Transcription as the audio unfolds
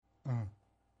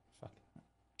Fuck.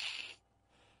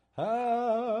 Ah.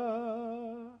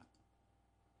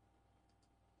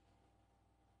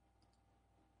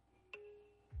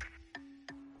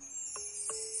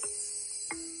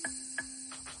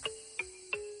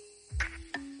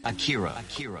 Akira.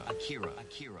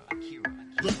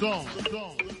 Let's go.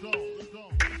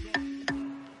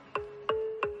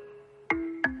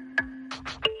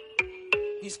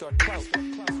 He's got clout.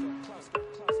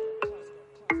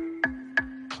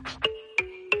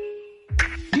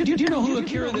 Do you know who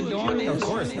Akira the Dawn is? Of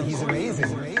course, he's amazing.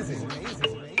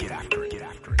 Get after it.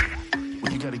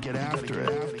 Well, you gotta get after it.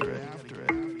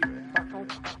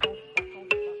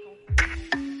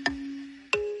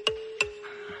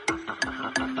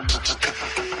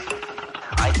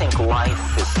 I think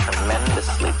life is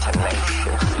tremendously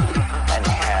tenacious and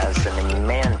has an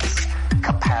immense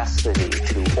capacity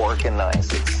to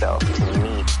organize itself to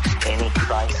meet any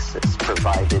crisis,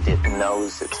 provided it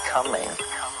knows it's coming.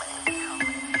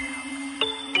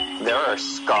 There are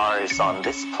scars on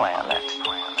this planet,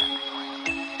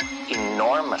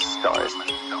 enormous scars.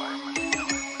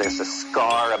 There's a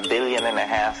scar 1.5 billion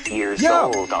years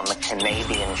old on the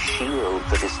Canadian shield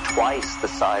that is twice the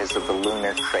size of the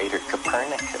lunar crater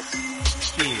Copernicus.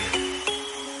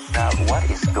 Now, what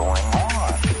is going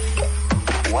on?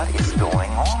 What is going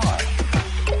on?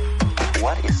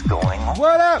 What is going on?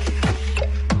 What up?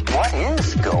 What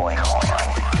is going on?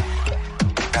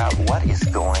 Now, what is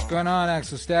going on,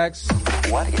 Axel Stacks?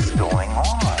 What is going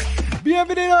on?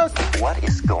 Bienvenidos! What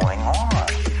is going on?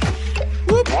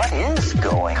 Whoop. What is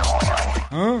going on?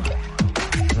 Huh?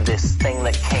 This thing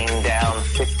that came down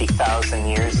 50,000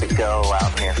 years ago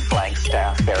out near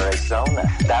Flagstaff, Arizona,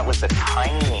 that was a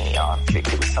tiny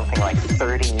object. It was something like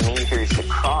 30 meters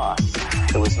across.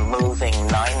 It was moving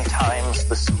 9 times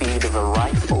the speed of a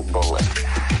rifle bullet.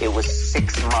 It was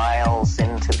 6 miles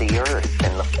into the earth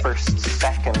in the first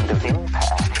second of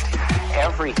impact.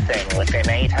 Everything within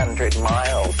 800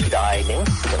 miles died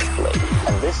instantly.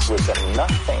 And this was a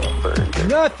nothing burger.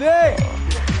 Nothing!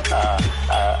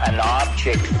 An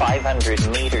object 500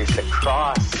 meters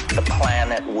across the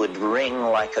planet would ring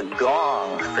like a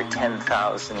gong for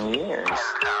 10,000 years.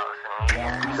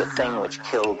 The thing which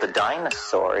killed the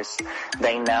dinosaurs,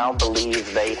 they now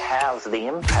believe they have the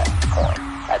impact point.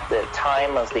 At the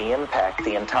time of the impact,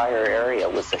 the entire area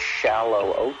was a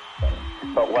shallow ocean.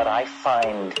 But what I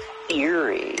find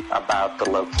eerie about the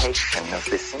location of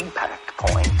this impact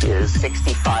point is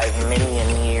 65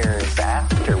 million years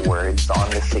afterwards, on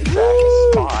this exact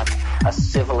spot, a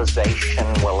civilization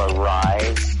will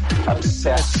arise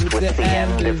obsessed with the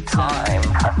end of time.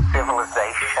 A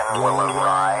civilization will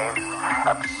arise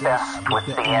obsessed with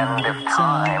the end of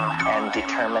time and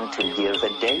determined to give a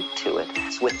date to it.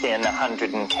 It's within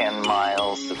 110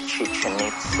 miles of Chichen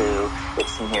Itza.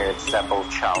 It's near Zebel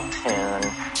Chaltun.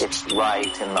 It's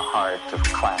right in the heart of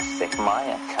classic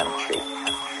Maya country.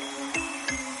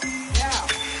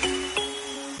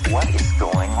 What is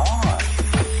going on?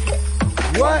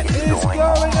 What is going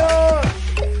on?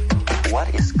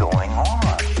 What is going on?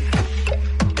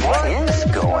 What is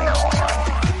going on?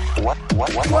 What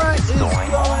is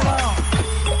going on?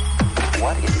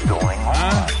 What is going on?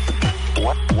 What is going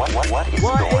on? What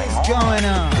is going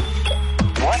on?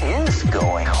 What is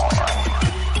going on?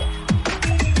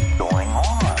 Going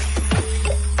on?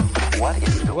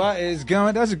 What is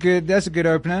going? That's a good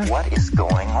opener. What is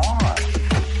going on?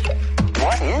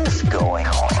 What is going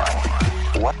on?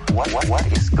 What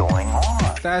is going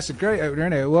on? That's a great opener,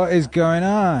 isn't it? What is going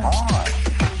on?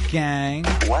 Gang.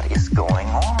 What is going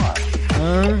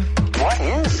on? What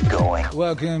is going on?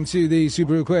 Welcome to the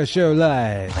Super Request Show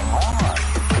Live.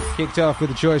 Kicked off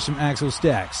with a choice from Axel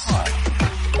Stacks,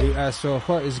 who asked for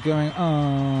What is Going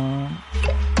On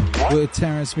with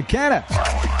Terrence McKenna.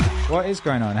 What is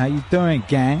going on? How you doing,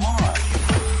 gang?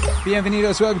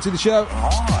 Bienvenidos, welcome to the show.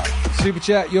 Super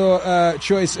chat your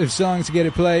choice of song to get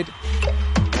it played.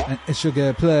 And it should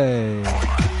get played.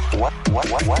 What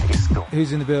is going on?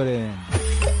 Who's in the building?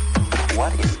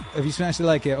 What is... If you smash the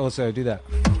like it, also do that.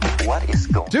 What is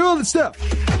going on? Do all the stuff.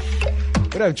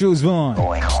 What up, Jules Vaughn?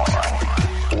 Going on?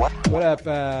 What up,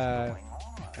 I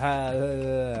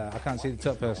can't see the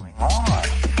top person.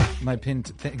 My pinned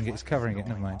thing is covering it,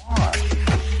 never mind.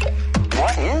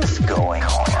 What is going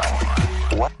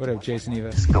on? What up, Jason Eva?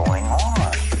 What is going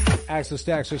on? Axel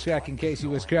Stacks was cracking, Casey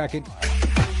was cracking.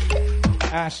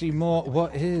 Ashley Moore,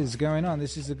 what is going on?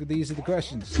 These are the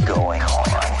questions. Going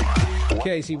on?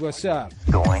 Casey, what's up?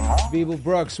 Going on? Beeble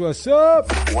Brooks, what's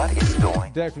up? What is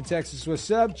going? Derek from Texas,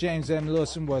 what's up? James M.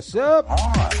 Lawson, what's up?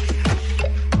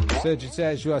 Sergio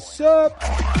Tej, what's up?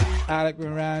 Alec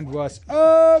Moran, what's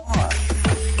up?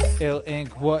 Ill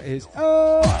Ink, what is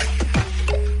up?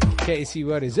 Casey,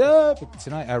 what is up?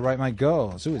 Tonight I write my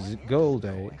goals. Ooh, it's goal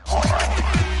day.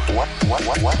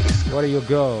 What are your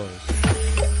goals?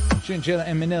 Chinchilla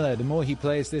in Manila. The more he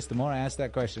plays this, the more I ask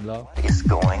that question, lol. What is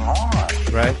going on?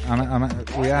 Right?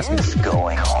 We ask What is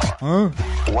going on? Huh?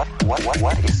 What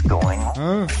is going on?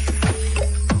 Huh?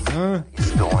 What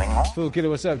is going on? Fool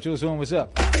Killer, what's up? Jules Horn, what's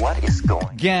up? What is going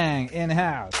on? Gang in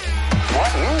house.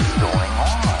 What is going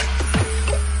on?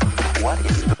 What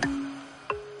is going on?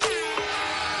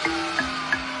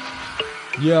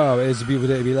 Yo, it's a beautiful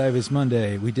day to be live. It's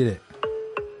Monday. We did it.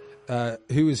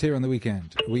 Who was here on the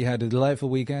weekend? We had a delightful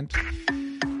weekend.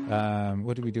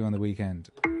 What did we do on the weekend?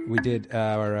 We did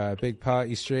our big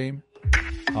party stream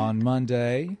on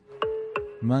Monday.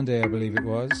 Monday, I believe it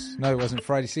was. No, it wasn't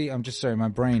Friday. See, I'm just sorry. My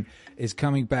brain is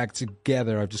coming back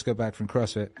together. I've just got back from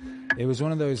CrossFit. It was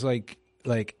one of those like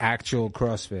actual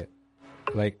CrossFit.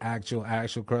 Like actual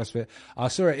CrossFit. I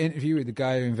saw an interview with the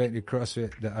guy who invented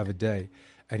CrossFit the other day.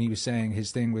 And he was saying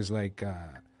his thing was like,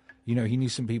 he knew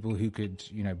some people who could,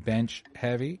 bench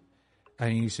heavy.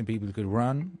 And he knew some people who could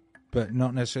run, but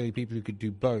not necessarily people who could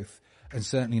do both. And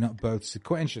certainly not both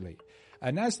sequentially.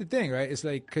 And that's the thing, right? It's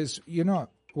like, because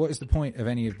what is the point of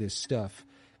any of this stuff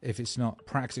if it's not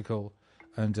practical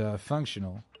and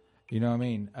functional? You know what I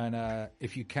mean? And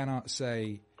if you cannot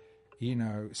say you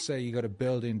got a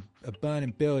burning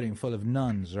building full of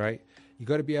nuns, right? You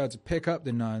got to be able to pick up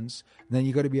the nuns, and then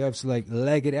you got to be able to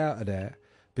leg it out of there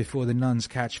before the nuns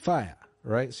catch fire,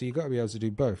 right? So you got to be able to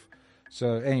do both.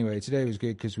 So anyway, today was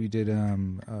good because we did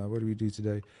what did we do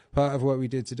today? Part of what we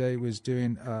did today was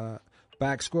doing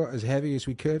back squat as heavy as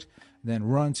we could, then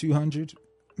run 200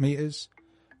 meters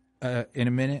in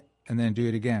a minute, and then do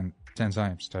it again 10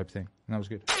 times type thing. And that was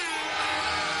good.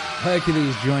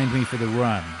 Hercules joined me for the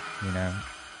run,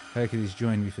 Hercules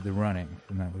joined me for the running,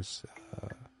 and that was.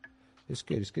 It's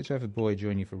good. It's good to have a boy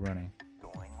join you for running.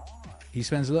 He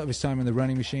spends a lot of his time on the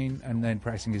running machine and then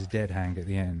practicing his dead hang at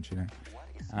the end,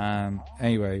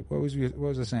 Anyway, what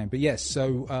was I saying? But yes,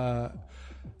 so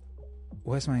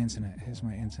where's my internet? Here's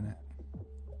my internet.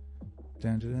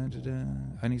 Dun, dun, dun, dun,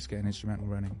 dun. I need to get an instrumental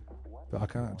running, but I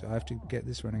can't. I have to get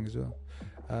this running as well.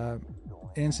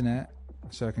 Internet,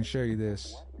 so I can show you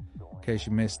this in case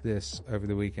you missed this over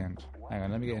the weekend. Hang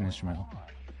on, let me get an instrumental.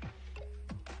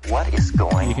 What is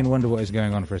going on? You can wonder what is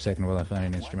going on for a second while I find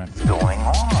an instrument. Going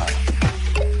on?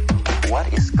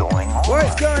 What is going on? What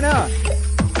is going on?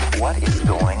 What is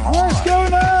going on? What's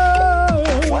going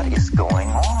on? What is going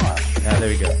on? Ah, there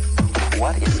we go.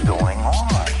 What is going on?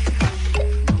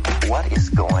 What is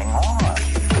going on?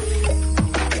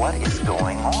 What is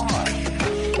going on?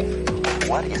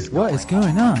 What is going on? What is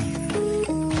going on?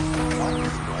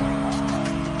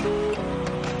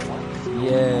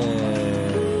 Yeah.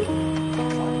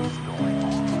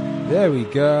 There we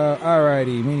go.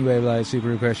 Alrighty, Meaning Wave Live Super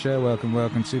Request Show.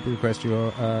 Welcome. Super Request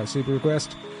your Super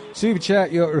Request. Super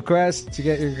Chat your request to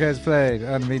get your request played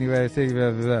on Meaning Wave.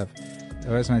 Oh,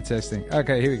 where's my testing?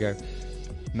 Okay, here we go.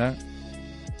 No.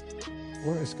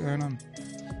 What is going on?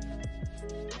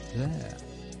 There.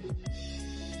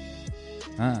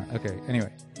 Okay.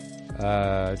 Anyway.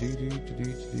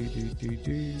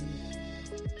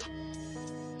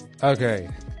 Okay.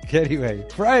 Anyway,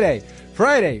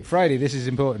 Friday. This is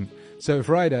important. So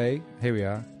Friday, here we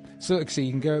are. So look, see,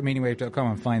 you can go at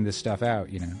meaningwave.com and find this stuff out,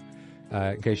 in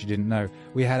case you didn't know.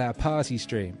 We had our party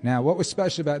stream. Now, what was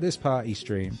special about this party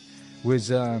stream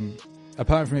was,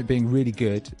 apart from it being really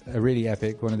good, really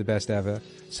epic, one of the best ever,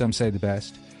 some say the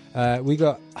best, we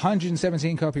got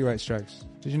 117 copyright strikes.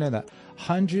 Did you know that?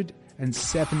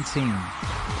 117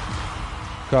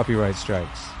 copyright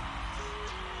strikes,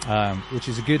 which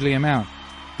is a goodly amount.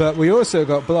 But we also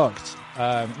got blocked,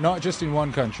 not just in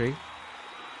one country,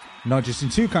 not just in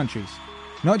two countries,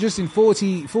 not just in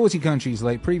 40 countries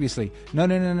like previously.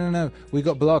 No. We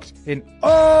got blocked in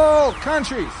all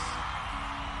countries.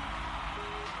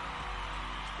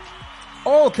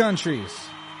 All countries.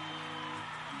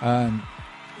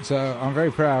 So I'm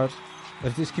very proud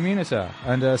of this community,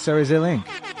 and so is Ilink.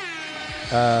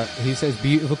 He says,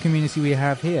 beautiful community we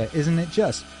have here. Isn't it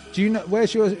just? Do you know,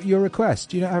 where's your request?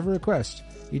 Do you not have a request?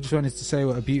 You just wanted to say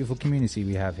what a beautiful community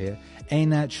we have here.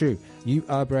 Ain't that true? You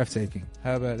are breathtaking.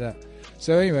 How about that?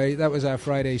 So anyway, that was our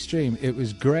Friday stream. It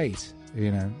was great.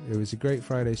 It was a great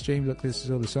Friday stream. Look, this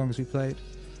is all the songs we played.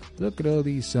 Look at all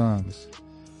these songs.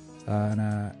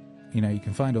 And, you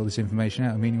can find all this information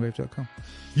out at meaningwave.com.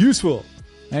 Useful.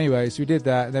 Anyway, so we did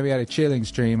that. Then we had a chilling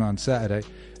stream on Saturday,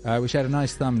 which had a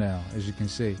nice thumbnail, as you can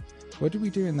see. What did we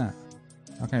do in that?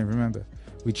 I can't remember.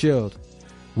 We chilled.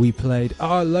 We played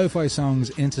our lo-fi songs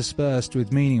interspersed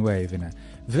with Meaning Wave in it.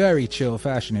 very chill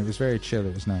fashion. It was very chill.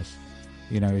 It was nice,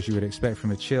 as you would expect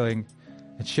from a chilling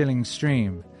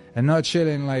stream, and not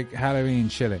chilling like Halloween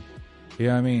chilling. You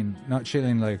know what I mean? Not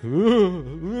chilling like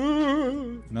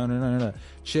no.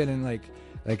 Chilling like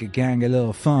a gang of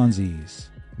little Fonzies.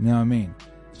 You know what I mean?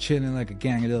 Chilling like a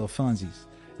gang of little Fonzies.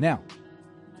 Now,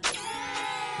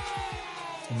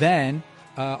 then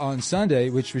on Sunday,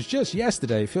 which was just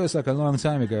yesterday, feels like a long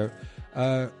time ago.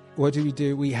 What did we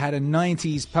do? We had a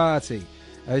 90s party,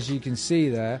 as you can see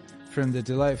there from the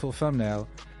delightful thumbnail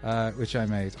which I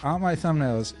made. Aren't my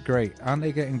thumbnails great? Aren't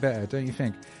they getting better? Don't you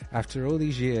think? After all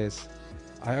these years,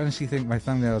 I honestly think my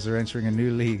thumbnails are entering a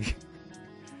new league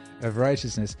of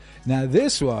righteousness. Now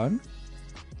this one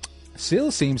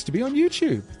still seems to be on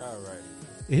YouTube. All right.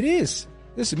 It is.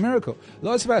 This is a miracle.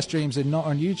 Lots of our streams are not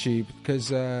on YouTube because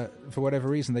for whatever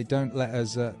reason they don't let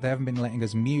us. They haven't been letting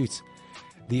us mute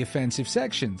the offensive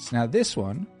sections. Now this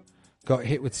one got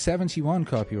hit with 71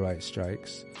 copyright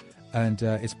strikes, and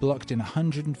it's blocked in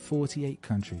 148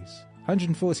 countries.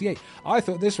 148. I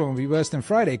thought this one would be worse than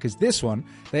Friday because this one,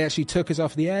 they actually took us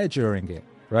off the air during it.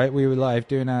 Right, we were live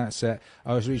doing our set.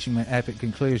 I was reaching my epic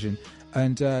conclusion,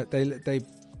 and they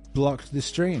blocked the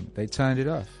stream. They turned it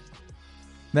off.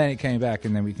 Then it came back,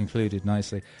 and then we concluded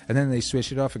nicely. And then they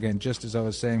switched it off again just as I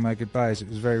was saying my goodbyes. It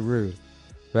was very rude.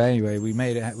 But anyway, we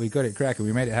made it. We got it cracking.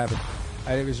 We made it happen.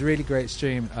 And it was a really great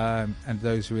stream, and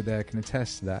those who were there can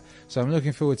attest to that. So I'm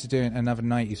looking forward to doing another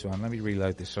 90s one. Let me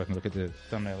reload this so I can look at the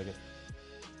thumbnail again.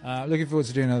 Looking forward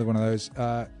to doing another one of those.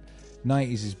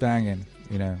 90s is banging,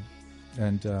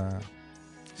 and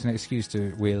it's an excuse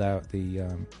to wheel out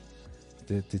the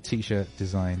t-shirt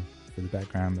design for the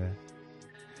background there.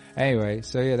 Anyway,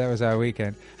 so yeah, that was our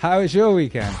weekend. How was your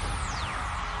weekend?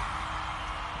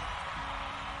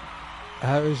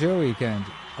 How was your weekend?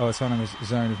 Autonomous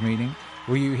Zone of Meaning.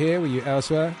 Were you here? Were you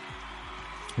elsewhere?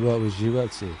 What was you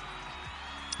up to?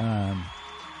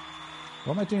 What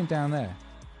am I doing down there?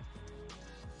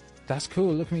 That's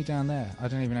cool. Look at me down there. I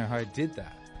don't even know how I did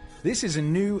that. This is a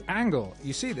new angle.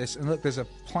 You see this? And look, there's a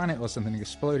planet or something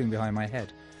exploding behind my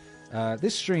head.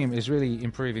 This stream is really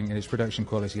improving in its production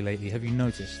quality lately. Have you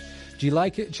noticed? Do you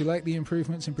like it? Do you like the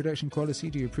improvements in production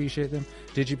quality? Do you appreciate them?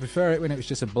 Did you prefer it when it was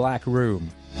just a black room?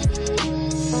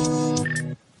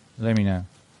 Let me know.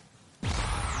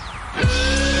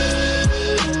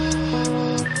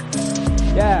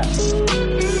 Yeah.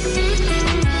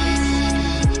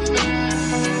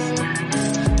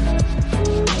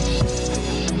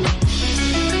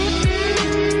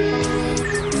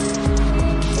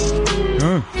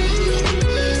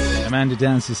 Amanda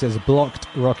Dancy says blocked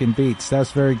rockin' beats.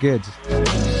 That's very good.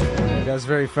 That's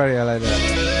very funny. I like that.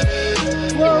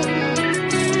 Whoa!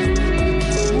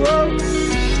 Whoa!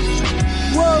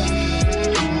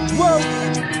 Whoa!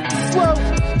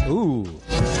 Whoa!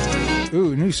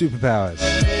 Ooh, new superpowers.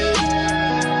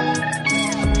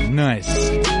 Nice.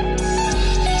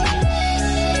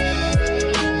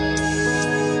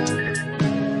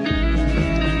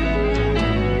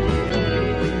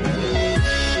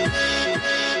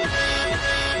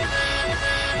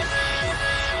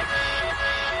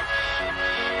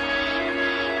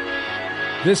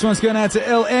 This one's going out to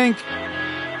Il Inc.,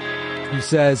 who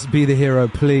says, be the hero,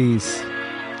 please.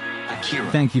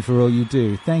 Akira. Thank you for all you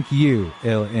do. Thank you,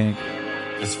 Il Inc.,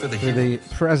 It's for the the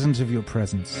present of your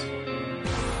presence. You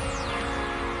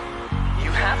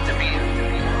have to be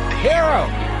the Hero!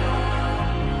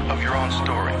 of your own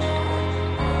story.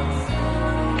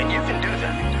 And you can do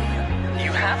that.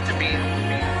 You have to be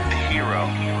the hero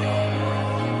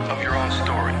of your own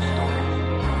story.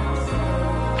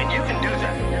 And you can do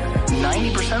that.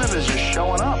 90% of it is just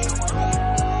showing up.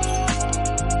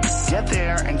 Get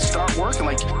there and start working.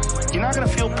 Like, you're not going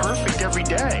to feel perfect every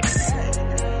day.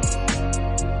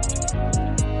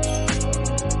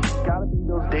 Gotta be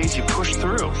those days you push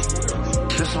through.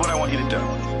 This is what I want you to do.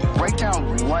 Write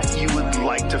down what you would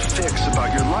like to fix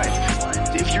about your life.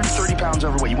 If you're 30 pounds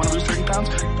overweight, you want to lose 30 pounds?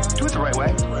 Do it the right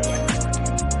way.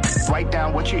 Write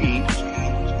down what you eat.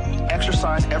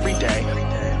 Exercise every day.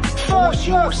 Force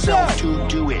yourself to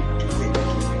do it.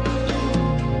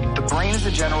 The brain is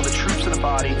the general, the troops are the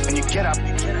body, and you get up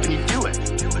and you do it.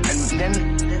 And then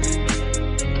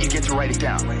you get to write it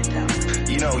down.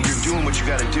 You know, you're doing what you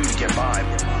got to do to get by,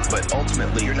 but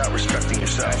ultimately you're not respecting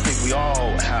yourself. I think we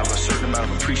all have a certain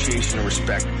amount of appreciation and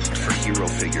respect for hero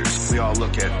figures. We all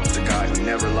look at the guy who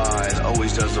never lies,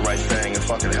 always does the right thing, and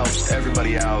fucking helps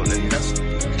everybody out, and that's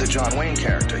the John Wayne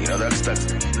character. You know, that's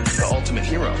the ultimate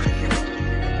hero.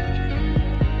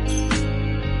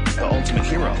 The ultimate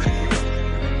hero.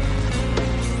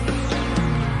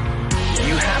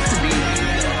 You have to be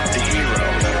the hero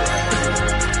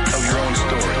of your own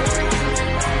story.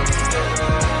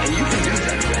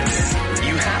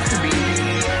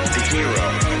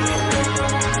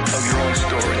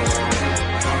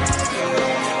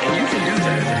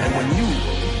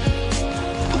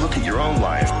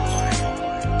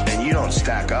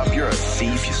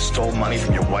 thief, you stole money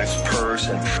from your wife's purse,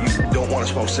 and you don't want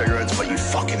to smoke cigarettes, but you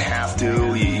fucking have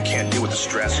to. You can't deal with the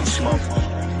stress of smoke.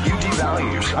 You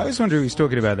devalue yourself. I always wonder who he's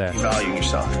talking about there. Devaluing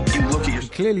yourself. You look at your...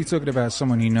 Clearly talking about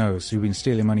someone he knows who's been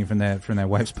stealing money from their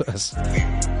wife's purse.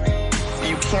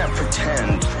 You can't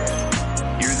pretend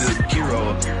you're the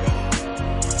hero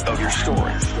of your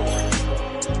story.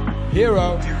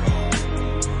 Hero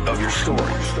of your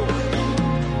story.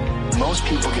 Most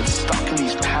people get stuck in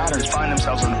these patterns, find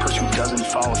themselves in the person who doesn't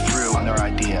follow through on their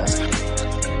ideas.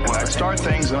 When I start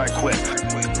things and I quit.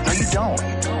 No, you don't.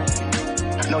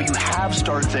 No, you have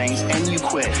started things and you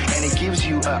quit. And it gives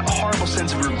you a horrible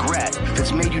sense of regret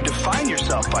that's made you define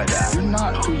yourself by that. You're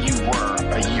not who you were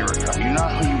a year ago. You're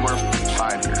not who you were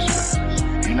 5 years ago.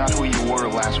 You're not who you were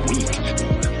last week.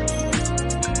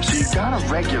 So you gotta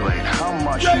regulate how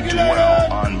much you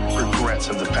dwell on regrets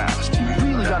of the past. You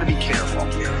really gotta be careful.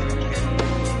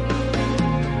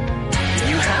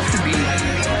 You have to be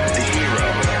the hero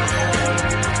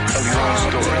of your own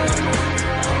story.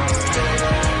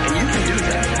 And you can do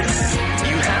that.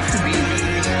 You have to be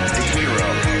the hero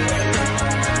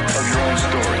of your own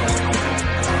story.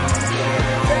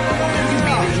 You can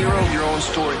be the hero of your own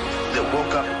story that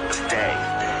woke up today.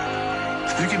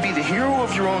 You can be the hero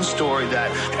of your own story that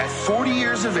at 40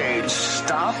 years of age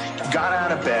stopped, got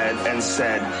out of bed and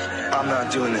said, I'm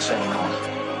not doing this anymore.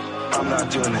 I'm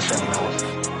not doing this anymore.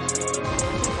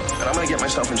 And I'm going to get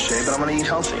myself in shape and I'm going to eat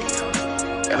healthy.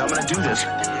 And I'm going to do this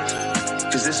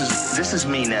because this is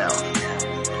me now.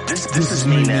 This is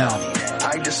me now.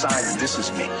 I decided this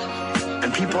is me.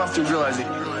 And people have to realize that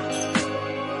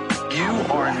you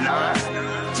are not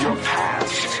your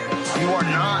past. You are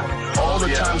not all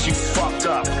the times you fucked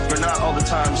up. You're not all the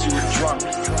times you were drunk.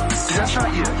 That's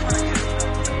not you.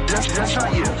 That's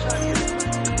not you.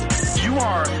 You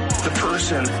are the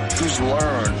person who's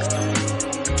learned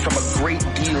from a great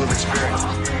deal of experience.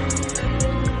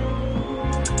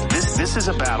 This is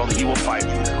a battle that you will fight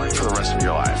for the rest of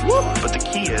your life. But the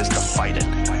key is to fight it,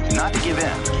 not to give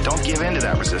in. Don't give in to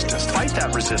that resistance. Fight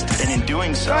that resistance. And in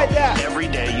doing so, every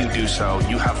day you do so,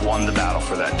 you have won the battle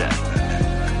for that day.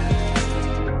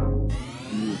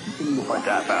 Fight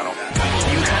that battle.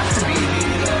 You have to be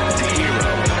the hero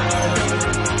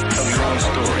of your own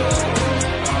story.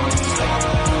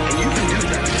 And you can do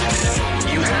that.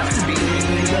 You have to be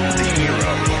the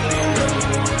hero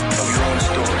of your own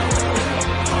story.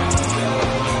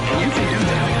 And you can do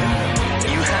that.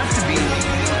 You have to be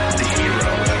the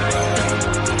hero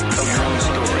of your own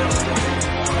story.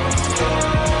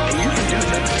 And you can do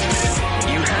that.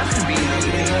 You have to be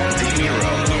the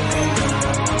hero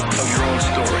of your own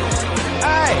story.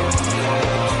 Hey!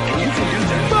 And you can do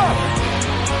that.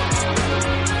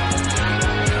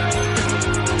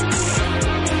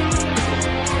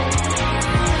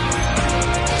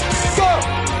 Go!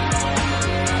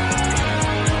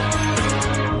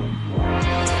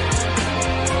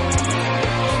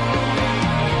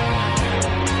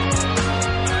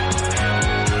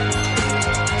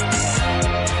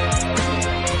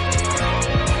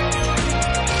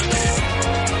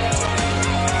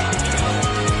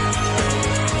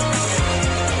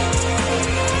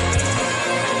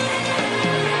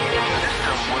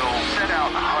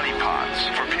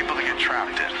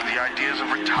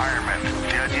 Retirement,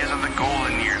 the ideas of the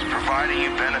golden years, providing you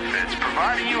benefits,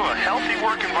 providing you a healthy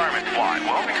work environment. Why?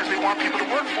 Well, because they want people to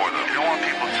work for them. They don't want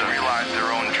people to realize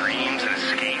their own dreams and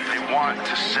escape. They want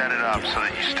to set it up so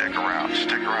that you stick around in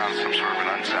some sort of an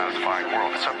unsatisfying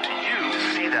world. It's up to you to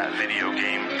see that video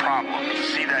game problem, to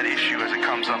see that issue as it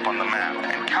comes up on the map,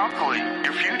 and calculate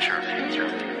your future.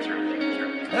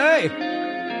 Hey!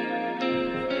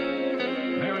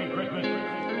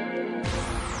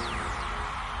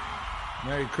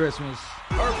 Merry Christmas.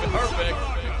 Perfect.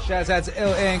 Shouts out to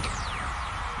Ill Inc.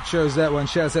 Chose that one.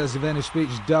 Shouts out to Venice Beach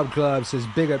Dub Club. Says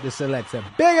big up the selector.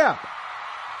 Big up!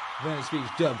 Venice Beach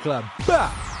Dub Club.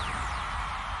 Bah!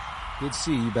 Good to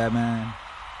see you, Batman.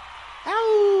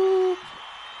 Ow!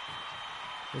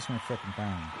 Where's my fucking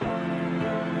pound?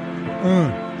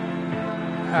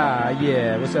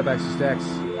 Yeah. What's up, Axel Stacks?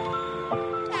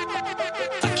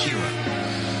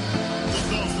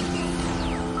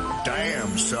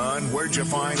 Damn, son, where'd you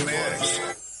find this?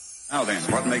 Now then,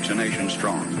 what makes a nation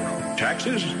strong?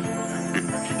 Taxes?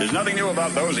 There's nothing new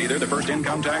about those either. The first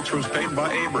income tax was paid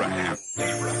by Abraham.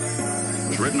 It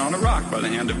was written on a rock by the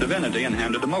hand of divinity and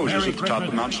handed to Moses at the top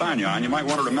of Mount Sinai. And you might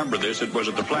want to remember this. It was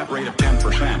at the flat rate of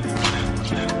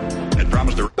 10%. It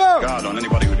promised the God on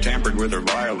anybody who tampered with or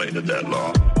violated that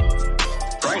law.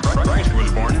 Christ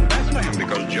was born in Bethlehem. Bethlehem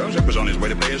because Joseph was on his way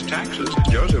to pay his taxes.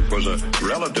 Joseph was a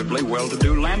relatively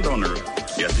well-to-do landowner,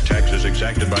 yet the taxes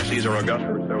exacted by Caesar Augustus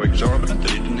were so exorbitant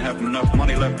that he didn't have enough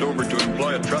money left over to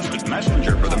employ a trusted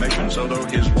messenger for the mission, so though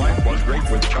his wife was great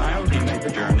with child, he made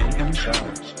the journey himself.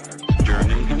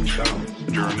 Journey himself.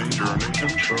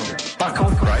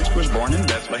 Christ was born in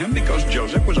Bethlehem because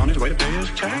Joseph was on his way to pay his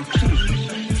taxes.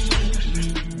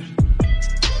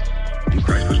 And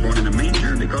Christ was born in a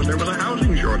manger because there was a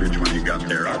housing shortage when he got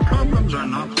there. Our problems are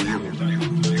not new. Christ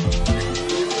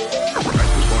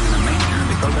was born in a manger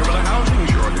because there was a housing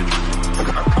shortage.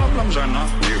 Our problems are not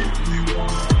new.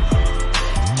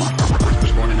 Christ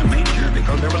was born in a manger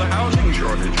because there was a housing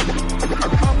shortage. Our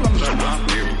problems are not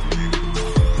new.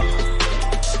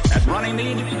 At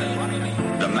Runnymede,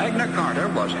 the Magna Carta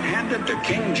was handed to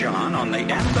King John on the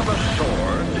end of a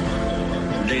sword,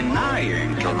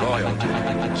 denying to royalty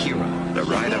the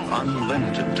right of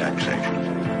unlimited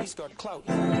taxation. He's got clout.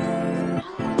 Did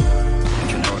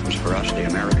you know it was for us, the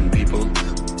American people,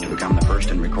 to become the first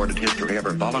in recorded history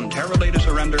ever voluntarily to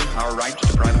surrender our rights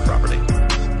to private property?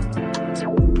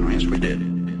 Oh, yes, we did.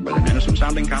 With an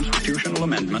innocent-sounding constitutional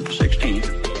amendment,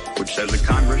 16th, which says that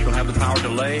Congress will have the power to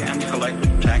lay and collect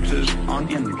taxes on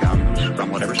incomes from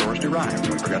whatever source derived.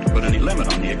 We forgot to put any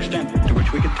limit on the extent to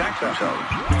which we could tax ourselves.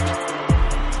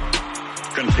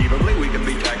 Conceivably, we could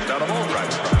be taxed out of all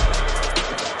private property.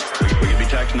 We could be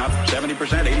taxed not 70%,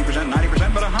 80%,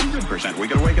 90%, but 100%. We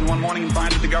could awaken one morning and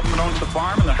find that the government owns the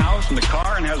farm and the house and the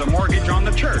car and has a mortgage on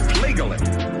the church, legally.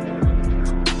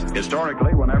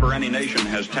 Historically, whenever any nation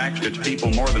has taxed its people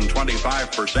more than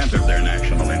 25% of their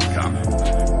national income,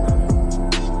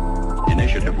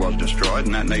 initiative was destroyed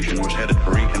and that nation was headed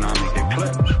for economic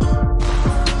eclipse.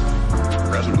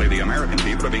 Presently, the American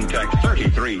people are being taxed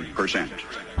 33%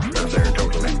 of their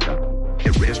total income.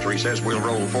 History says we'll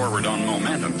roll forward on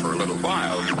momentum for a little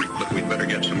while, but we'd better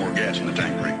get some more gas in the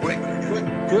tank pretty quick.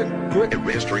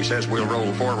 History says we'll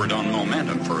roll forward on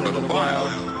momentum for a little while,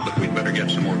 but we'd better get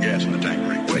some more gas in the tank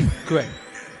pretty quick.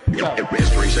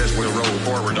 History says we'll roll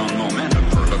forward on momentum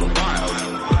for a little while,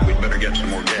 but we'd better get some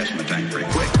more gas in the tank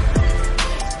pretty quick.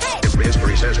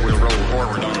 History says we'll roll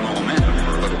forward on momentum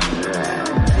for a little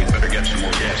while. We'd better get some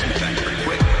more gas in the tank pretty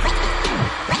quick.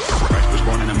 Christ was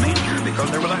born in a manger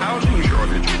because there was a housing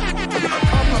shortage. Our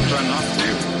problems are not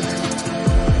new.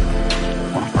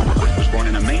 Christ was born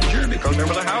in a manger because there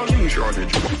was a housing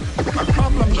shortage. Our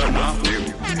problems are not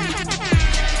new.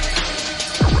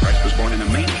 Christ was born in a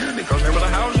manger because there was a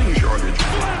housing shortage.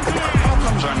 Our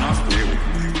problems are not new.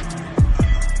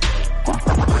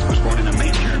 Christ was born in a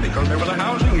manger because there was a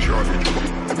housing shortage.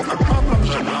 Our problems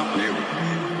are not new.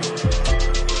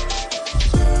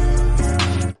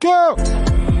 Go!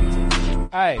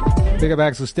 Hey, big up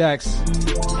Axel Stacks.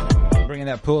 Bringing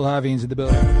that Paul Harvey into the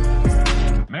building.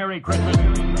 Merry Christmas.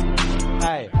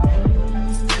 Hey.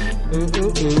 Ooh.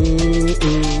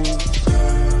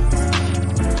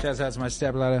 Shouts out to my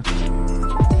stepladder.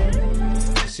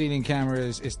 Ceiling camera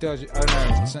is dodgy. Oh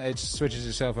no, it switches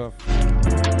itself off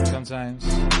sometimes.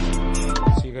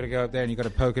 So you got to go up there and you got to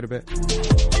poke it a bit,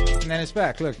 and then it's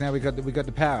back. Look, now we got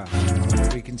the power.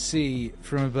 We can see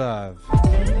from above.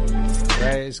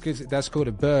 Right? It's good. That's called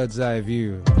a bird's eye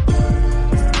view.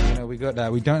 You know, we got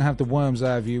that. We don't have the worm's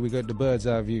eye view. We got the bird's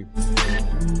eye view.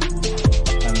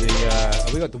 And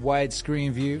we got the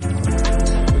widescreen view.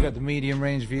 We got the medium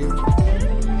range view.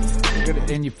 We got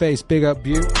the in your face big up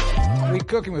view. We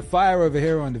cooking with fire over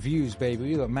here on the views, baby.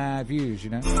 We got mad views,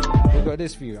 you know. We got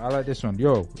this view. I like this one.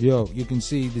 Yo, you can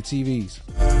see the TVs.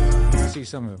 You can see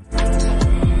some of them.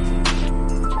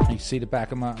 You can see the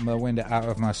back of my window out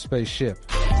of my spaceship.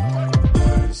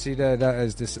 You see that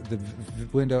is the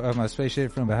window of my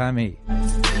spaceship from behind me.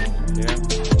 Yeah,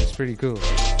 it's pretty cool.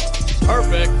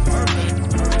 Perfect.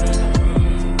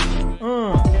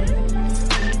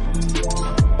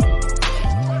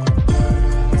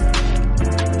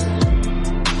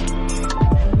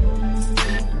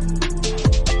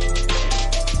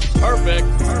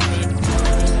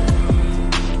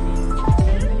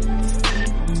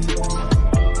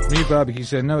 Me Barbecue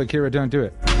said, no, Akira, don't do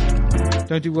it.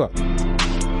 Don't do what?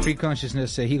 Free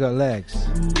consciousness said he got legs.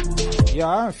 Yeah,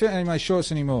 I don't fit in my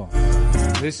shorts anymore.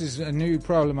 This is a new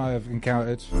problem I have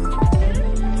encountered.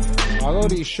 I got all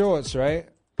these shorts, right?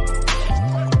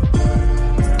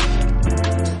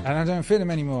 And I don't fit them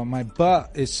anymore. My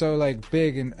butt is so like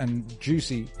big and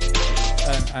juicy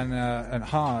and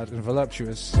hard and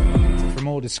voluptuous from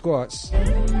all the squats.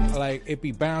 Like it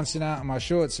be bouncing out of my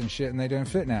shorts and shit, and they don't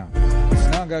fit now. So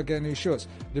now I gotta get new shorts.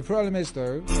 The problem is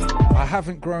though, I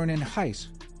haven't grown in height.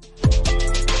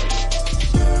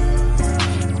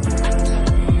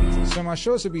 So my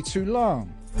shorts would be too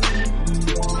long.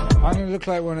 I'm gonna look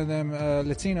like one of them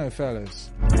Latino fellas.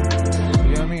 You know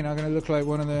what I mean? I'm gonna look like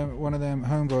one of them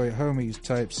homies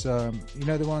types. You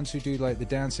know the ones who do like the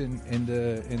dancing in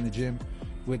the gym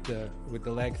with the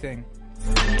leg thing.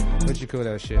 What you call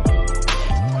that shit?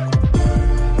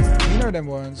 You know them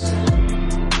ones.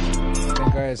 Them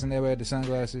guys, and they wear the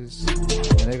sunglasses,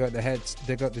 and they got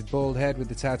the bald head with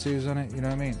the tattoos on it. You know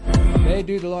what I mean? They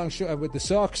do the long short with the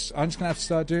socks. I'm just gonna have to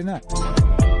start doing that.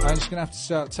 I'm just gonna have to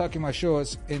start tucking my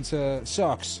shorts into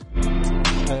socks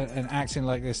and acting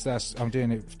like this. I'm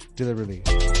doing it deliberately.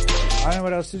 I don't know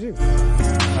what else to do.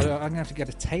 I'm gonna have to get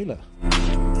a tailor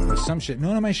or some shit.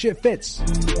 None of my shit fits.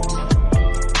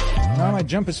 None of my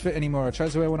jumpers fit anymore. I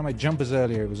tried to wear one of my jumpers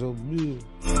earlier. It was all...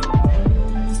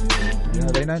 You know,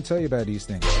 they don't tell you about these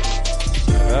things.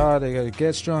 Oh, they go,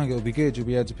 get strong, it'll be good. You'll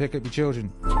be able to pick up your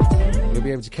children. You'll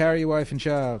be able to carry your wife and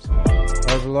child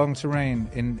over long terrain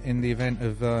in the event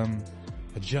of a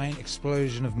giant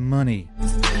explosion of money.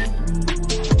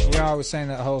 You know, I was saying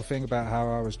that whole thing about how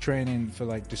I was training for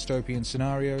like dystopian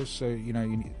scenarios. So, you know,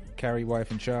 you need to carry wife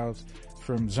and child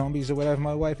from zombies or whatever.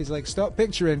 My wife is like, stop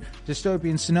picturing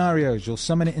dystopian scenarios. You'll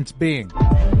summon it into being.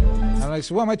 I'm like,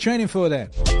 so what am I training for then?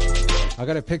 I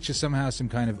got to picture somehow some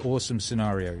kind of awesome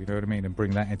scenario, you know what I mean, and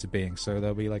bring that into being. So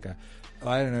there'll be like a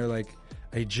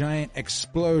giant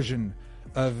explosion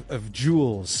of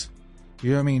jewels.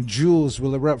 You know what I mean? Jewels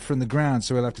will erupt from the ground,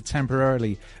 so we'll have to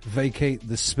temporarily vacate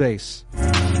the space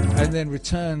and then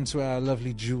return to our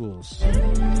lovely jewels. You know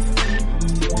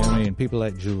what I mean? People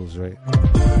like jewels, right?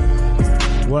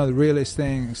 One of the realest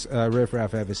things Riff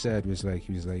Raff ever said was like,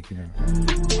 he was like, you know, I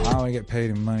don't want to get paid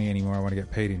in money anymore. I want to get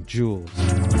paid in jewels.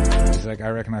 He's like, I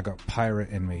reckon I got pirate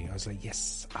in me. I was like,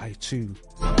 yes, I too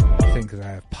think that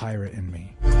I have pirate in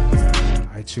me.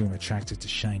 I too am attracted to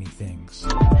shiny things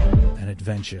and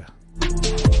adventure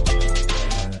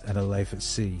and a life at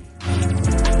sea.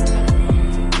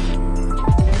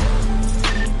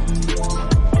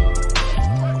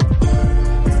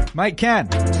 Mike Can.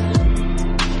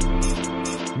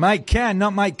 Mike Can,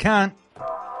 not Mike Can't.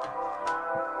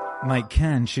 Mike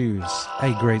Can choose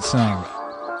a great song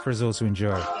for us all to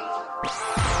enjoy.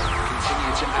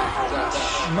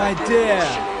 My dear,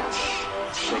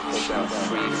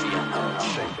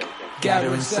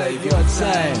 gather and save your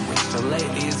time, which till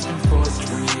lately has been forced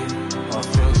from you, or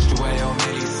filched away or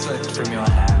merely slipped from your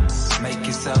hands. Make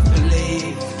yourself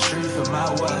believe the truth of my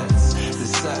words.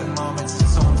 There's certain moments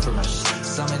that's torn from us.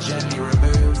 Some are gently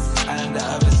removed, and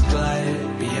others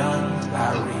glide beyond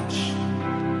our reach.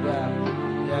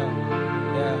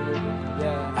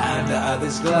 And the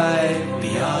others glide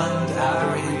beyond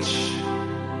our reach.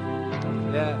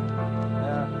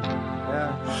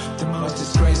 The most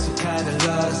disgraceful kind of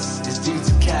loss is due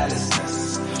to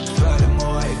carelessness.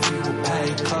 Furthermore, if you will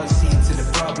pay close heed to the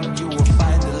problem, you will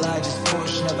find the largest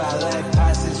portion of our life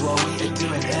passes while we are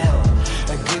doing ill.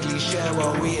 A goodly share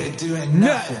while we are doing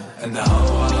nothing. And the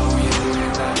whole while we are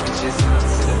doing that which is not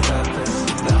to the purpose.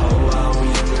 The whole while we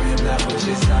are doing that which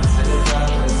is not to the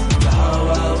purpose. The whole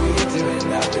while we are doing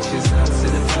that which is not to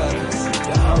the purpose.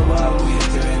 The whole while we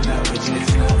are doing that which is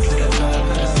not to the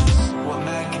purpose. What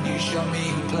man can you show me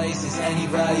who places any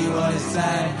value on his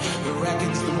time? Who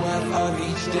reckons the worth of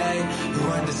each day? Who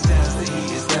understands that he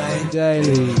is dying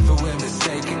daily? For we're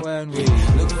mistaken when we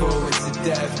look forward to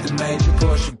death. The major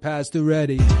portion passed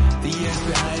already. The years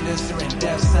behind us are in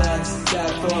death's hands.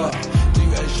 Therefore, do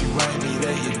as you want me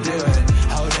that you're doing.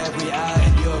 Hold every hour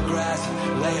in your grasp.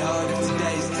 Lay hold of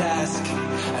today's task,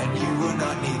 and you will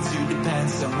not need to depend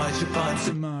so much upon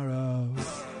tomorrow.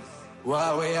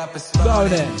 While we're up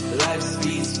aspiring, life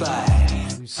speeds by.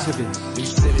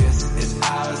 Lucidius is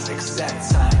ours,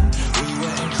 except time. We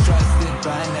were entrusted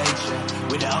by nature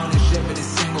with the ownership of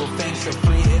this single thing. So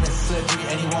fleeting and slippery,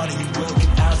 anyone who will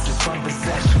get ousted from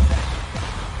possession.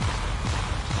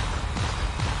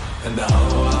 And the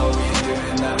whole while we are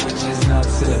doing that which is not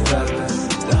to the purpose.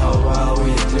 The whole while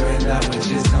we are doing that which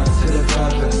is not to the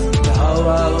purpose. The whole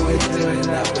while we are doing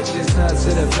that which is not to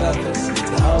the purpose.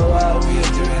 The whole while we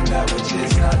are doing that which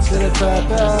is not to the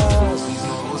purpose.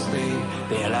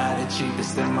 They allow the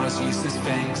cheapest and most useless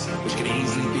things, which can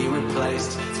easily be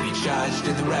replaced, to be charged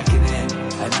in the reckoning.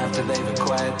 And after they've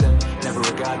acquired them, never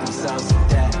regard themselves in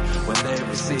debt when they've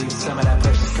received some of that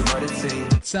precious commodity.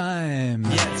 Time.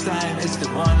 Yet time is the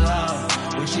one loan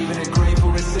which even a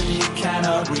grateful recipient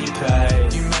cannot repay.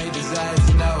 You may desire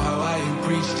to know how I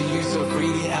preach to you so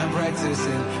freely and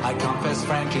practicing. I confess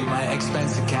frankly my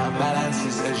expense account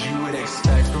balances as you would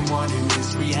expect from one who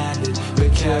is free-handed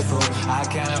but careful. I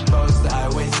cannot boast that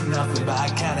I waste nothing, but I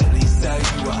can at least tell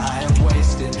you what I am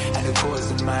wasting and the cause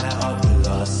and manner of the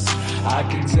loss. I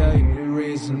can tell you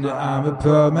reason that I'm a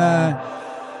poor man.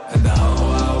 And the whole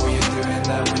while we're doing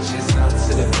that which is not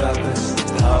to the purpose.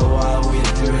 The whole while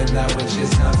we're doing that which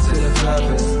is not to the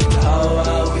purpose. The whole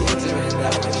while we're doing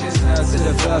that which is not to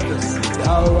the purpose. The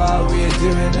whole while we're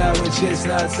doing that which is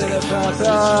not to the purpose.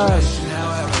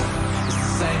 However, it's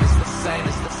the same, it's the same,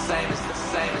 it's the same, it's the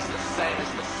same, it's the same,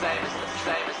 it's the same, it's the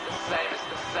same, it's the same, it's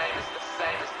the same, it's the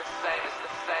same, it's the same, it's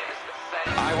the same, it's the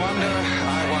same. I wonder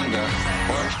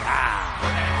what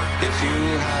if you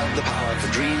had the power to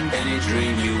dream any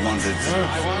dream you wanted.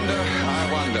 I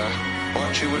wonder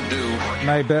what you would do.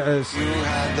 May Betters. You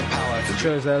had the power to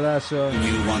Chose that last song.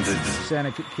 you wanted.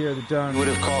 Santa Kira the Dawn. You would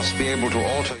of course be able to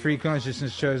alter Free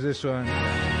Consciousness chose this one.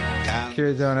 and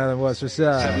Kira the Dawn, Alan Watts. What's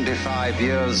up? 75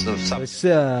 years of What's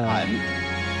up? time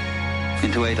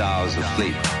into 8 hours of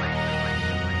sleep.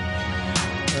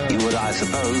 You would, I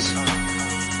suppose,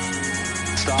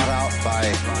 start out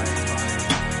by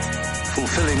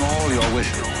fulfilling all your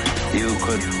wishes. You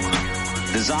could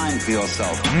design for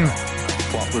yourself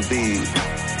what would be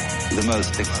the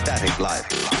most ecstatic life.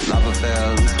 Love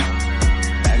affairs,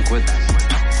 banquets,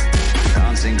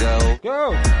 dancing girls,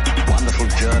 Go! wonderful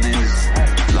journeys,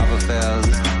 love affairs,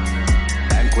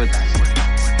 banquets,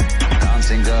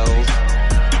 dancing girls,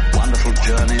 wonderful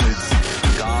journeys,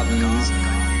 gardens,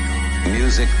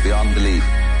 music beyond belief.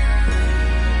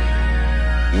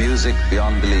 Music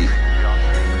beyond belief.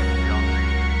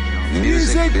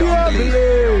 Music beyond belief.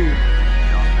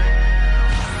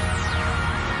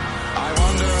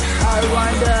 I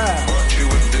wonder what you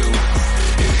would do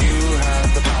if you had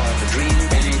the power to dream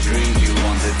any dream you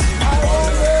wanted. I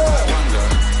wonder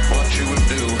what you would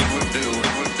do.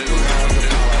 Have the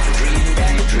power to dream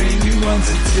any dream you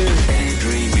wanted to. Any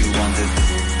dream you wanted.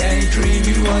 Any dream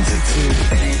you wanted to.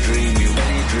 Any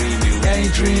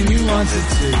dream you wanted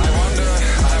to. I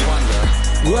wonder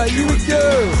what you would do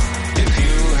if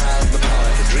you had the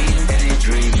power to dream any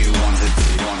dream you wanted.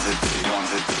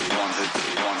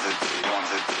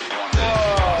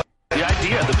 The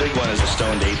idea of the big one is the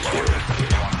stoned ape theory.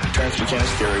 Terence McKenna's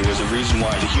theory was the reason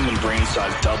why the human brain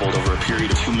size doubled over a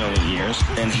period of 2 million years,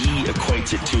 and he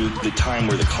equates it to the time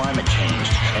where the climate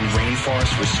changed and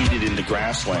rainforests receded into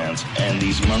grasslands, and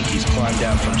these monkeys climbed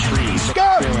down from trees,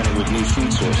 experimenting with new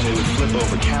food sources. They would flip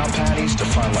over cow patties to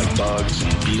find like bugs and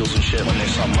beetles and shit. When they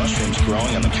saw mushrooms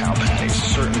growing on the cow patties,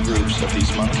 certain groups of these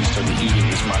monkeys started eating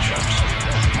these mushrooms.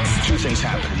 Two things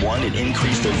happened. One, it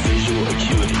increased their visual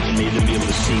acuity and made them be able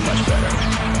to see much better.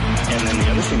 And then the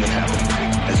other thing that happened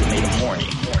is it made them horny.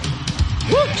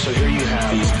 So here you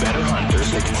have these better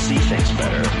hunters. They can see things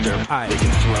better. They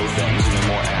can throw things and they're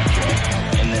more accurate.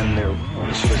 And then they're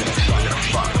gonna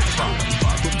fuck.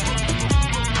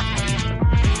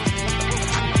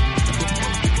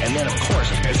 And then, of course,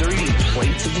 as they're eating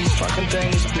plates of these fucking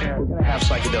things, they're gonna have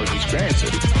psychedelic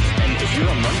experiences. And if you're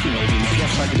a monkey, maybe if you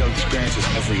have psychedelic experiences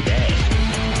every day,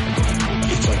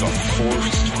 it's like a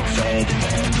force-fed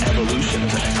evolution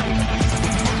thing.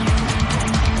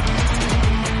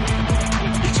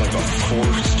 It's like a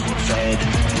force-fed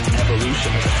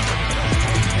evolution thing.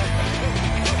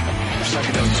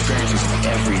 Psychedelic experiences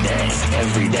every day.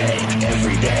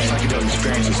 Psychedelic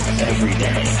experiences every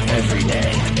day.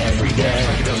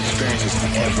 Psychedelic experiences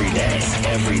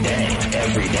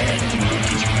every day.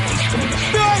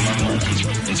 Monkeys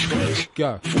in space.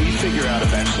 Go. If we figure out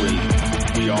eventually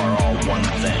we are all one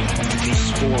thing, these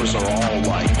spores are all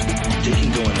like, they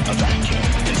can go in a vacuum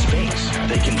in space.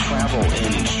 They can travel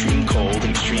in extreme cold,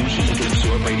 extreme heat, they can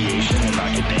absorb radiation and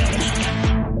not get damaged.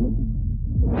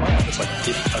 It's like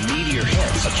if a meteor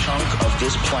hits, a chunk of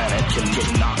this planet can get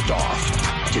knocked off,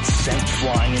 gets sent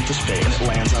flying into space, and it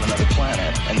lands on another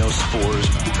planet, and those spores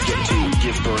get to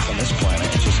give birth on this planet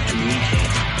and just communicate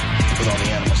with all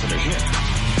the animals that are here.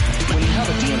 When you have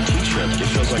a DMT trip, it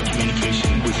feels like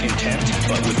communication with intent,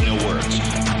 but with no words.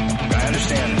 I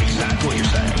understand exactly what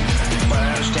you're saying, but I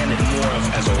understand it more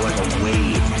as a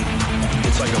wave.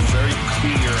 It's like a very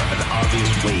clear and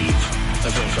obvious wave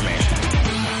of information.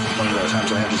 One of those times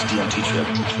I had this DMT trip,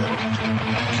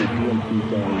 the DMT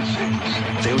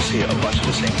things, they would say a bunch of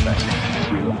the same things.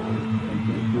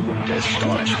 To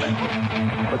astonish me.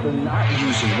 But they're not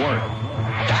using words.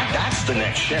 That's the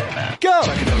next shit, man. Go!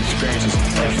 Psychedelic experiences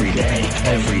every day.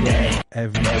 Psychedelic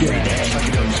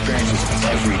experiences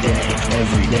every day.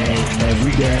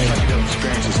 Psychedelic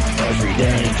experiences every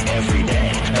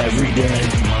day.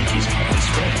 Monkeys in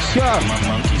space. Go!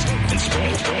 Monkeys in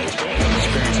space.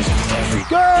 Experiences every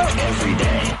day.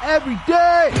 Every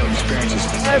day. Experiences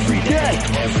every day.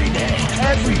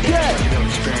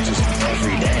 Experiences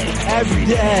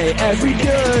every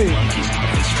day. Monkeys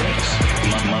in space.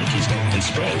 Monkeys in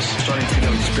space. Starting to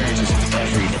know experiences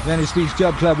every day. Venice Beach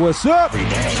Dub Club, what's up? Every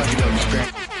day. Starting to know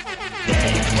experiences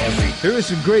every day. Here are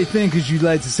some great thinkers you'd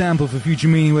like to sample for future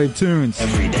Meaning Wave tunes.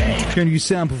 Every day. Can you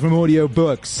sample from audio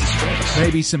books?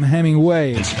 Maybe some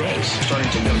Hemingway. In space.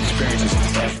 Starting to know experiences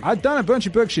every I've done a bunch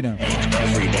of books, you know.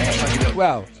 day.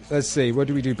 Well, let's see. What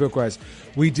do we do book-wise?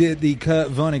 We did the Kurt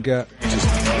Vonnegut.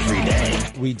 Every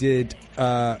day. We did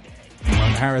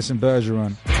Harrison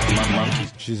Bergeron.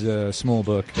 Monkeys. She's a small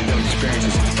book.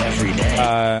 Experiences every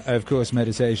day. Of course,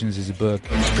 Meditations is a book.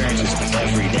 Experiences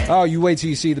every day. Oh, you wait till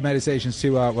you see the Meditations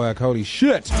 2 artwork. Holy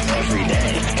shit! Every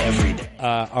day. Every day.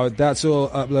 That's all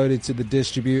uploaded to the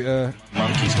distributor.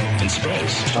 Monkeys in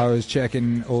space. I was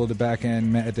checking all the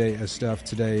back-end metadata stuff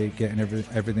today, getting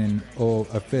everything all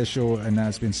official, and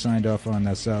that's been signed off on.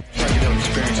 That's up.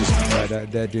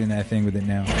 They're doing their thing with it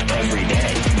now. Every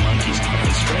day. Monkeys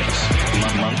in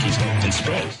space. Monkeys in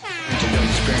space.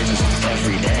 Experiences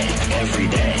every day. Every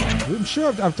day. I'm sure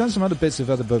I've done some other bits of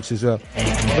other books as well.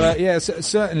 But yeah,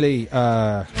 certainly,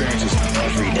 Experiences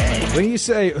every day. when you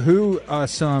say who are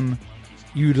some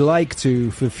you'd like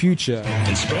to for future,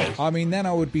 In space. I mean, then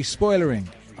I would be spoilering.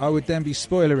 I would then be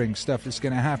spoilering stuff that's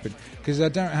going to happen. Because I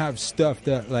don't have stuff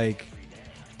that, like,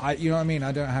 you know what I mean?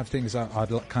 I don't have things I'd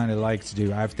kind of like to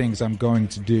do. I have things I'm going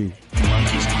to do.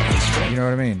 Monkeys in space. You know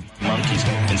what I mean? Monkeys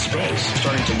in space.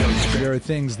 Starting to know There are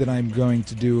things that I'm going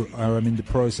to do or I'm in the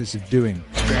process of doing.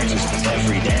 experiences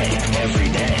every day. Every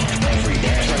day. Every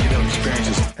day. Starting to know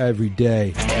experiences Every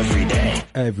day. every day.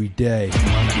 Every day.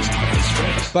 Monkeys in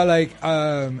space. But like,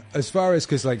 as far as,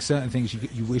 because like certain things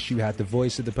you wish you had the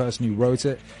voice of the person who wrote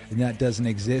it, and that doesn't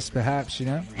exist, perhaps, you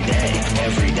know? Every day.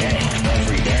 Every day.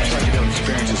 Every day. Starting to know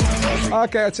experiences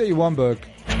Okay, I'll tell you one book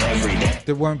every day.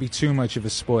 that won't be too much of a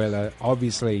spoiler.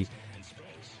 Obviously,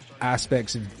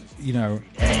 aspects of, you know,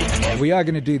 we are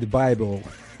going to do the Bible.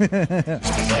 Every day.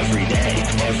 Every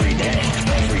day.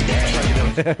 Every day.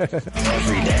 Every day.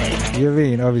 Every day. You know what I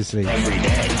mean? Obviously. Every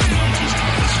day.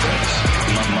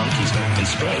 Monkeys in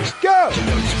space. Go!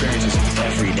 Experiences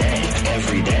every day.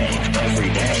 Every day. Every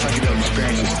day. Starting to know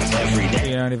experiences every day.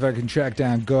 You know, and if I can track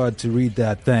down God to read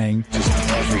that thing.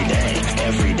 Every day.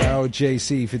 Every day. Oh,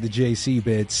 JC for the JC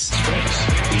bits.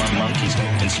 Monkeys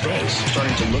in space.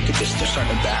 Starting to look at this. They're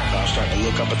starting to back off, starting to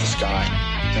look up at the sky.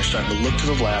 They're starting to look to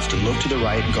the left and look to the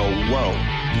right and go, whoa,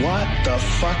 what the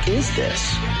fuck is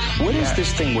this? What is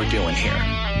this thing we're doing here?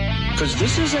 Because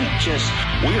this isn't just,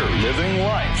 we're living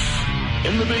life.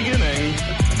 In the beginning,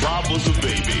 Bob was a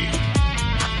baby.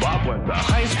 Bob went to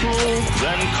high school,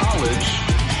 then college.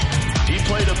 He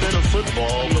played a bit of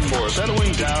football before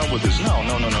settling down with his... No.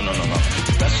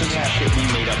 That's just that shit we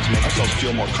made up to make ourselves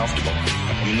feel more comfortable.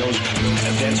 I mean, those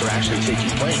events are actually taking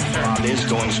place. Bob is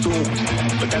going to school,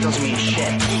 but that doesn't mean shit,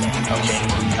 okay?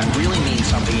 That really means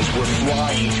something is we're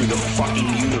flying through the fucking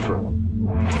universe.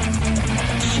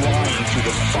 Flying through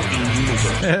the fucking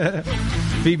universe.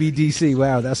 BBDC,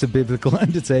 wow, that's a biblical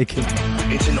undertaking.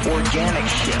 It's an organic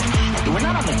ship. We're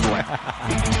not on the ground.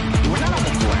 We're not on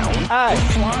the ground. Aye.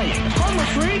 We're flying. I'm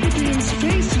afraid to be in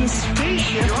space in a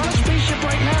spaceship. You're on a spaceship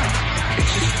right now.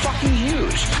 It's just fucking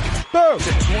huge. Boom! It's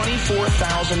a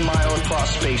 24,000 mile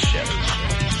across spaceship.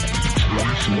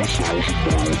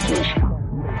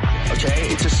 Okay,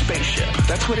 it's a spaceship.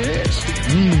 That's what it is.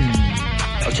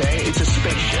 Okay, it's a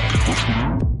spaceship.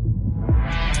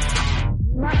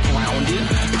 Not grounded.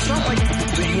 It's not like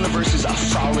the universe is a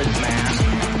solid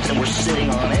mass and we're sitting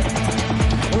on it.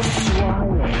 We're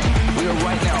flying. We are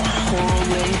right now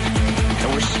hurling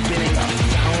and we're spinning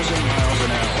 1,000 miles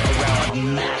an hour around a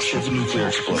massive nuclear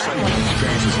explosion.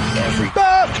 Experiences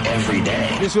every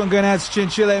day. This one going out to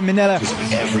Chinchilla and Manila.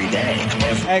 Every day.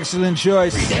 Excellent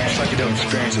choice. Every day. Psychedelic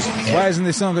experiences Why isn't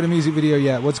this song got a music video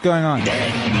yet? What's going on? every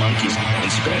day. Monkeys in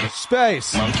space.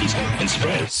 Space. Monkeys in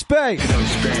space. Space.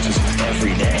 Experiences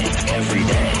every day. Every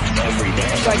day. Every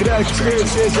day. Psychedelic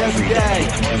experiences every day.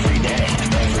 Every day.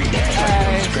 Every day.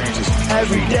 Hey. Experiences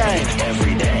Every day.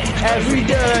 every day. Every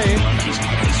day. Monkeys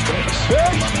in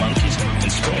space. Monkeys in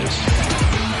space.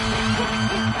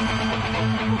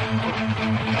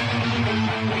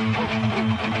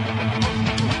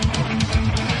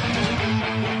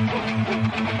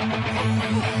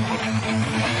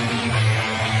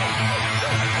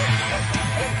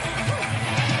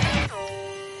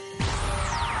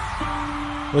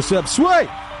 What's up, Sway?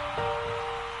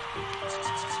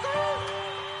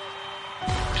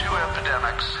 Two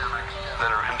epidemics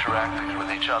that are interacting with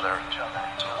each other.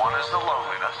 One is the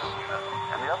loneliness,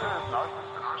 and the other is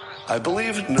narcissism. I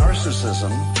believe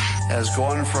narcissism has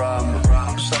gone from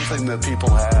something that people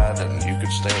had and you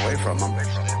could stay away from them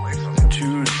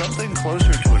to something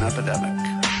closer to an epidemic.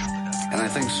 And I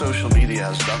think social media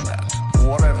has done that.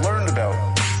 What I've learned about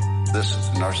this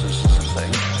narcissism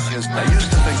thing is I used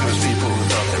to think it was people who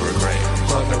thought they were great.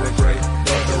 Thought they were great.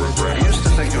 Thought they were great. I used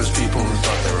to think it was people who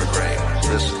thought they were great.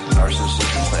 This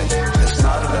narcissism thing. It's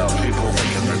not about people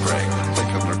thinking they're great.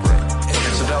 Thinking they're great.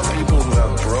 It's about people who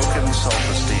have broken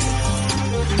self-esteem.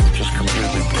 Just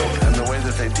completely broken. And the way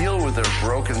that they deal with their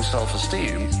broken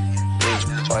self-esteem is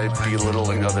by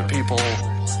belittling other people,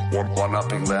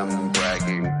 one-upping them,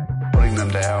 bragging, putting them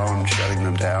down, shutting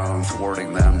them down,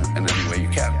 thwarting them in any way you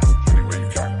can.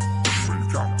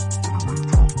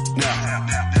 Now,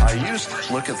 I used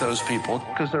to look at those people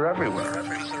because they're everywhere.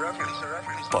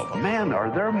 But man, are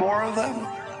there more of them?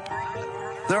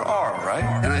 There are, right?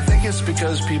 And I think it's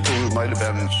because people who might have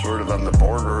been sort of on the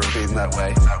border of being that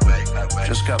way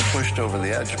just got pushed over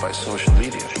the edge by social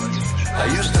media. I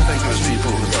used to think it was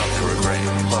people who thought they were great.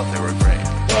 Thought they were great.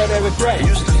 Oh, they were great. I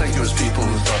used to think it was people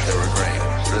who thought they were great.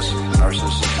 This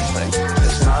narcissism thing.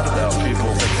 It's not about people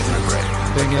thinking they're great.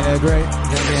 Thinking they're great.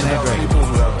 It's about people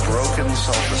who have broken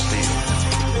self-esteem.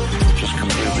 Just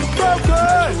completely broken.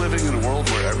 Imagine living in a world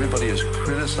where everybody is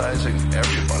criticizing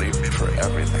everybody for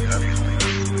everything.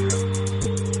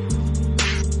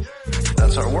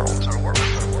 That's our world.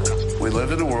 We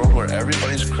live in a world where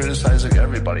everybody's criticizing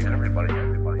everybody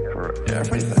for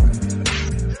everything.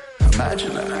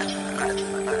 Imagine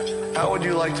that. How would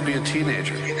you like to be a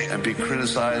teenager and be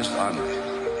criticized on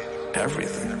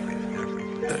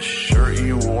everything? The shirt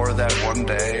you wore that one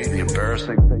day, the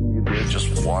embarrassing thing you did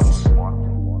just once,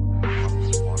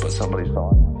 but somebody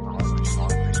saw it.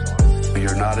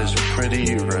 You're not as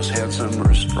pretty or as handsome or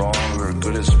as strong or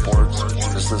good at sports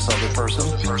as this other person.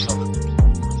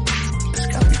 It's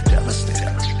gotta be devastating.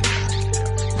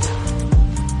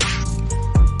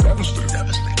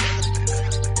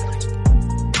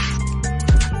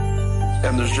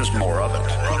 And there's just more of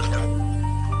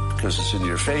it. Because it's in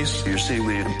your face, you're seeing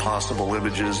the impossible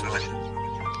images,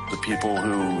 the people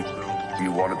who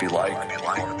you want to be like,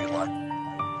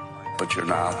 but you're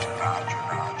not,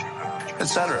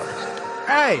 etc.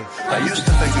 Hey! I used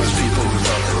to think it was people who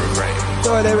thought they were great.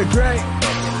 Thought they were great.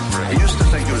 I used to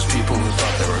think it was people who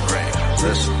thought they were great.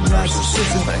 This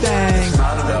narcissism thing. It's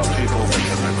not about people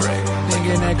thinking they're great.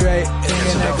 Thinking they're great.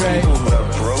 Thinking they're great. It's about people who have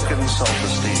broken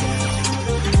self-esteem.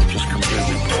 Just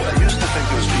completely broken. I used to think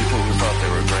it was people who thought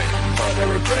they were great. Thought they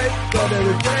were great. Thought they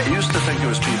were great. I used to think it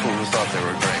was people who thought they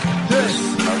were great. This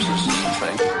narcissism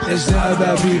thing. It's not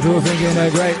about people thinking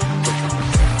they're great.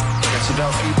 It's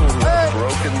about people who have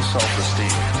broken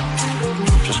self-esteem.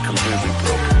 Just completely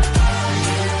broken.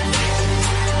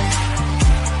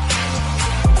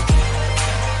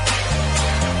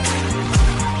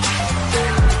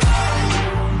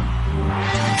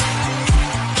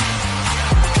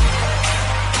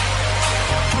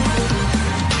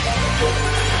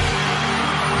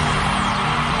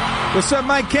 What's up,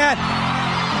 Mike Cat?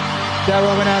 That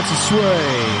one went out to Sway.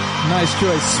 Nice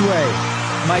choice, Sway.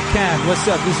 Mike Cat, what's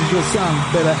up? This is your song,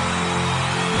 baby.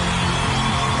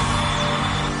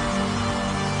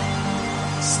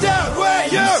 Stop where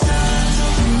you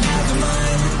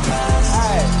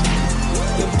Hey.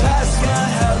 The past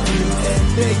can't help you in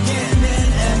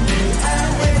beginning and new.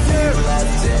 And if you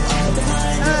left it all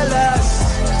behind, alas,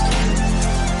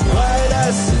 why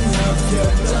that's enough,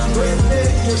 you're done with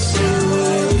it, you see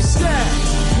where you stand.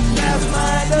 Never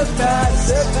mind the past,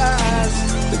 the past.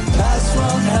 The past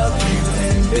won't help you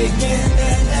in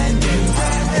beginning and new.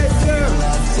 And if you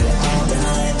left it all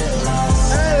behind, alas,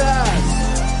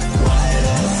 why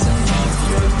that's enough,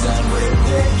 you're done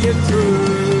with it, you're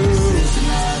through. This is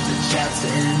another chapter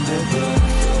in the book.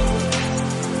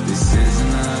 This is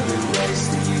another race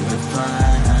that you have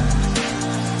planned.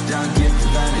 Don't give the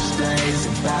vanished days a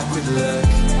backward look.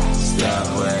 Start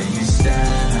where you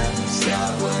stand.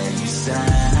 Start where you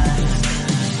stand.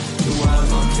 The world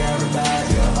won't care about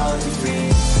your old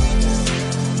degrees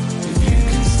if you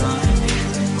can start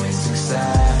dealing with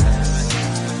success.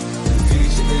 The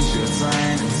future is your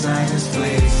time and time is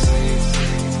please.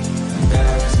 And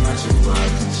bear as much of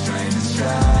broken strain and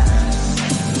stress.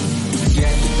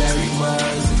 Forget the buried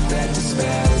words and dead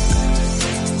despairs.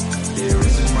 There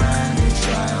is a brand new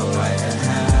trial right at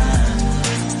hand.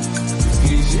 The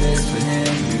future is for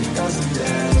him who doesn't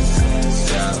dare.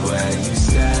 Start where you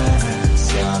stand.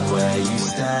 Start where you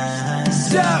stand.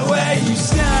 Start where you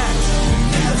stand.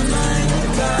 Never mind the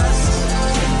past.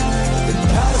 The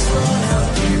past won't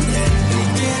help you in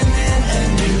beginning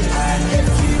and new. And if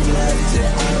you left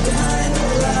it all behind the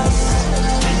last,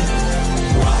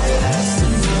 why that's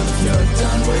enough, you're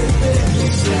done with it. You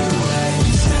start where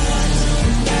you stand.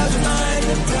 Never mind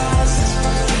the past.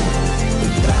 The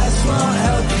past won't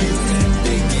help you in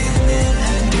beginning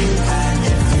and new.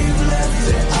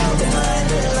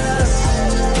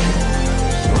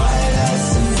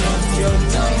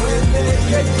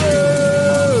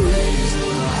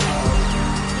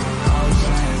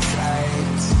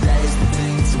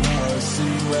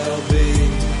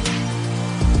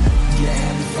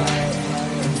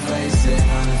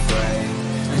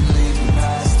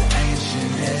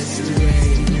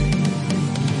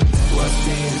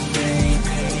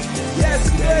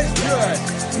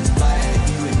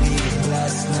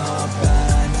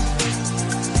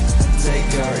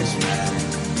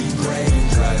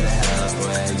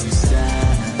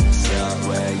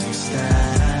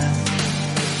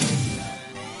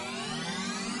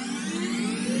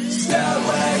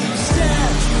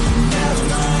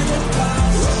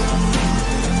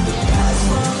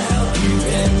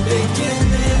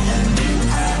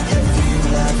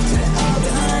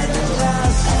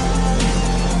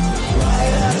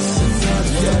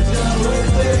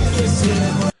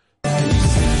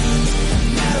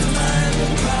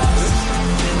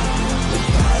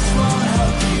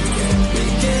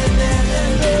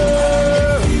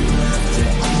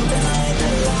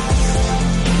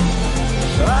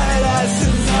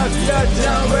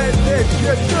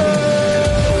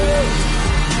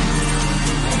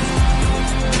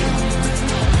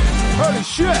 Holy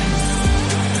shit!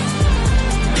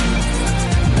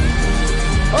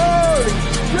 Holy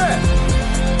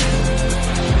shit!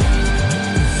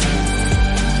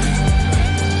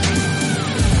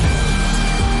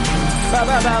 Bow,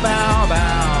 bow, bow, bow,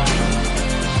 bow.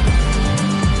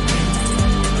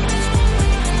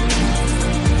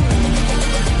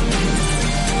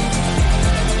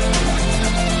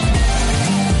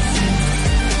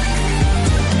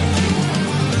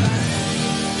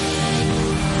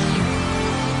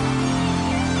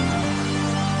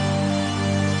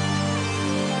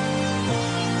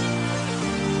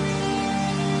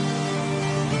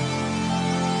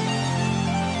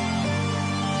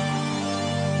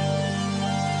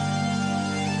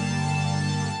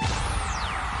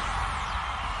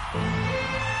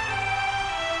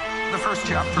 The first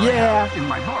chapter I have in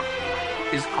my book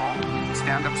is called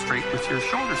Stand Up Straight with Your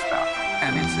Shoulders Back.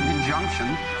 And it's an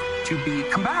injunction to be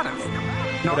combative.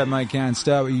 What up, Mike? Can't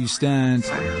start where you stand.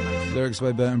 Lyrics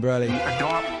by Burton Bradley.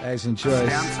 Adopt excellent choice.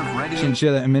 stance of ready.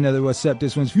 Chinchilla and Minna, what's up?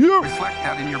 This one's for you. Reflect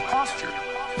that in your posture.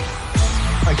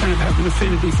 I kind of have an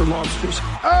affinity for lobsters.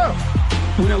 Oh!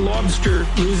 When a lobster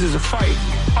loses a fight,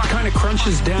 he kind of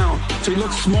crunches down, so he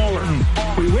looks smaller.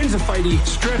 When he wins a fight, he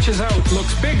stretches out,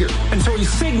 looks bigger. And so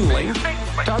he's signaling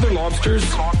to other lobsters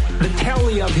the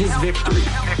tally of his victory.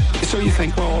 So you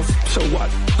think, well, so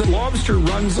what? The lobster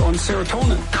runs on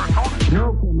serotonin,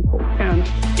 neurochemical. And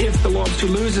if the lobster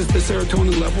loses, the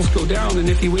serotonin levels go down. And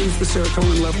if he wins, the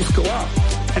serotonin levels go up.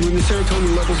 And when the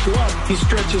serotonin levels go up, he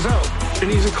stretches out.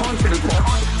 And he's a confident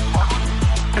lobster.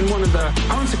 And one of the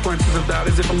consequences of that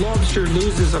is if a lobster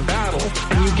loses a battle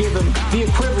and you give him the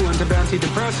equivalent of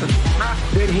antidepressant,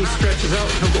 then he stretches out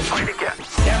and he'll go fight again.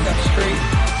 Stand up straight,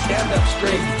 stand up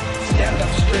straight, stand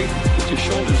up straight with your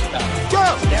shoulders back. Go!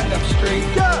 Stand up straight,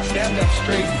 go! Stand up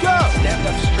straight, go! Stand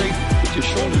up straight with your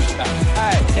shoulders back.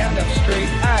 Aye. Stand up straight,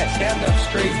 aye. Stand up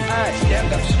straight, aye. Stand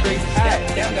up straight, aye.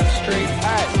 Stand up straight,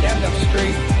 aye. Stand up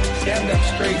straight, stand up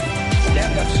straight.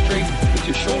 Stand up straight with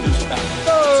your shoulders back.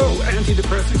 Oh. So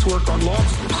antidepressants work on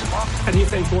lobsters. And you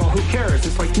think, well, who cares?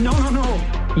 It's like, no.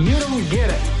 You don't get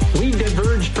it. We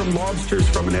diverged from lobsters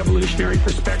from an evolutionary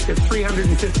perspective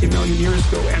 350 million years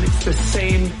ago, and it's the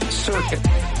same circuit.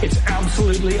 It's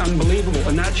absolutely unbelievable.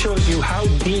 And that shows you how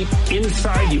deep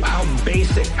inside you, how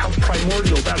basic, how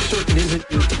primordial that circuit is.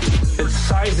 It's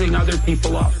sizing other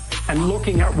people up and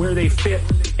looking at where they fit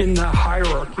in the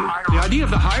hierarchy. The idea of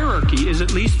the hierarchy is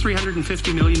at least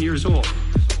 350 million years old.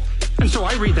 And so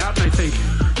I read that and I think,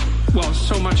 well,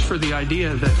 so much for the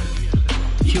idea that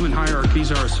human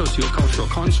hierarchies are a sociocultural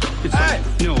construct. It's like,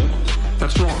 no,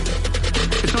 that's wrong.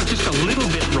 It's not just a little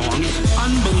bit wrong, it's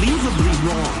unbelievably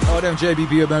wrong. Oh, them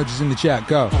JBB emojis in the chat,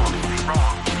 go.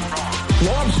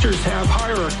 Lobsters have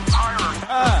hierarchies.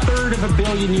 A third of a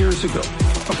billion years ago.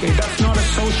 Okay, that's not a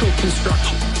social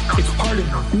construction. It's part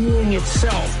of being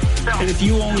itself. And if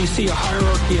you only see a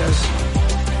hierarchy as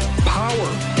power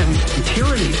and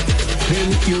tyranny,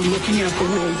 then you're looking at the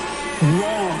world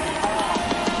wrong.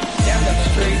 Stand up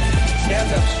straight. Stand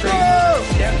up straight.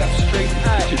 Stand up straight.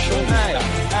 Put your shoulders back.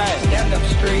 Stand up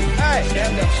straight.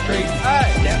 Stand up straight.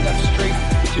 Stand up straight.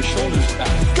 Put your shoulders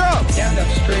back. Go. Stand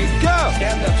up straight. Go.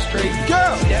 Stand up straight. Go.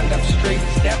 Stand up straight.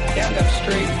 Stand up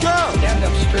straight. Go. Stand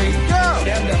up straight. Go.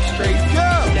 Stand up straight. Go.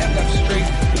 Stand up straight.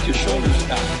 Put your shoulders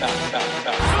back.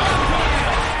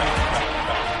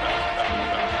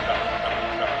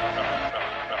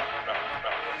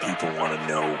 People want to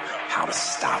know how to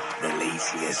stop the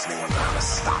laziness. They want to know how to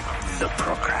stop the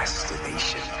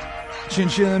procrastination.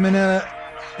 Chinchilla Manila,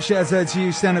 shouts out to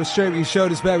you. Stand up straight with your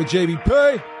shoulders back with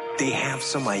JBP. They have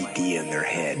some idea in their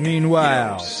head.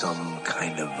 Meanwhile, some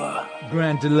kind of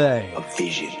grand delay. A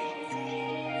vision.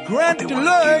 Grand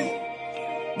delay.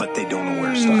 But they don't know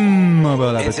where to start. Mobile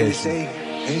And application. they say,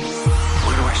 hey,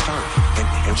 where do I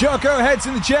start? And Jocko heads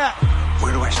in the chat.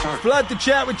 Where do I start? Flood the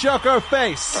chat with Jocko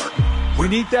face. We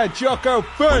need that Jocko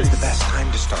face. When's the best time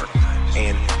to start?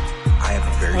 And I have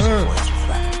a very simple answer for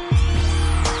that.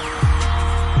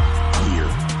 Here.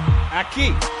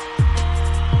 Aquí.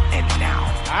 And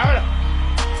now. Ahora.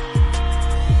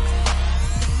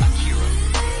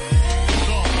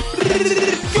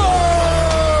 Go!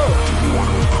 You want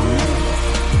to improve?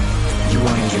 You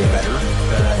want to get better?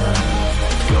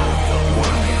 Go. You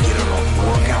want to get a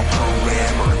workout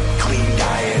program or clean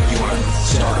diet? You want to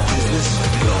start a business?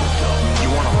 Go. You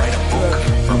want to write a book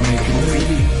or make a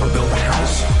movie or build a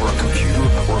house or a computer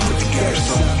or put together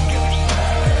some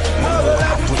mobile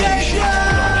application?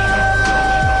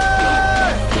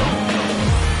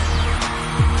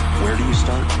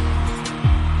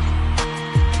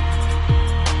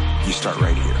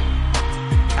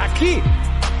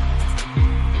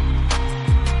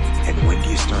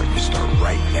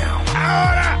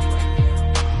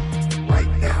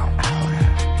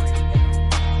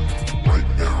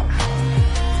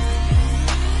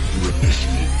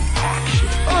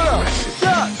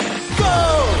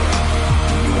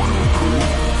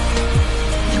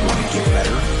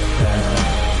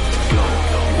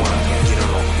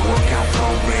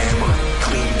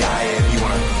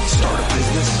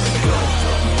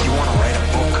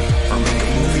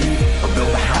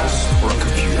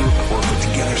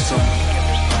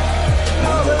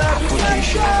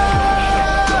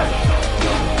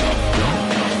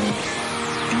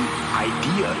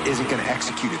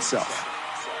 itself.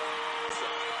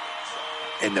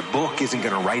 And the book isn't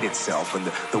going to write itself. And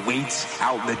the weights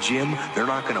out in the gym, they're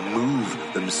not going to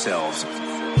move themselves.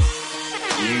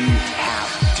 You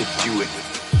have to do it.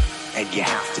 And you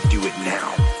have to do it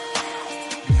now.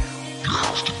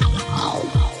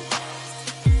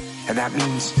 And that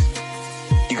means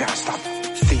you got to stop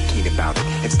thinking about it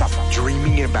and stop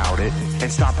dreaming about it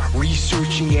and stop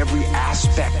researching every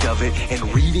aspect of it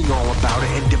and reading all about it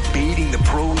and debating the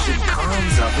pros and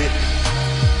cons of it.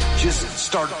 Just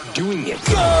start doing it.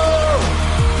 Go! You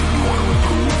want to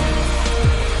improve?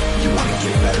 You want to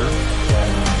get better?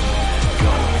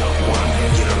 Go. You want to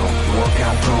get on a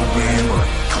workout program or a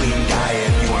clean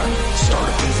diet? You want to start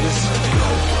a business? Go.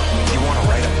 You want to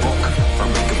write a book or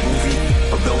make a movie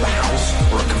or build a house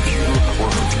or a computer or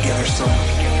put together some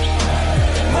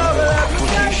mobile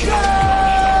application?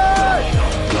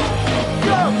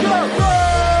 Go!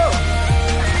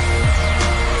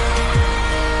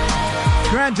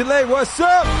 Grand Delay, what's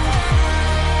up?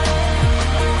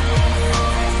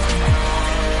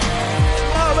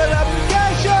 Mobile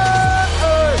application!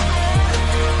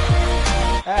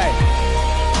 Hey.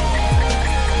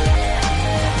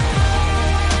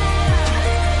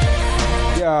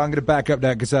 Yeah, I'm going to back up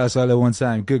that guitar solo one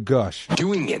time. Good gosh.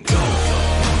 Doing it.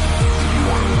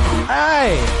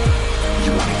 Hey!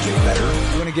 You want to get better?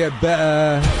 You want to get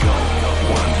better? You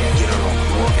want to get on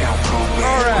a workout program?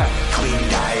 All right. Clean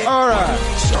diet? All right.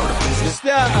 Start a business?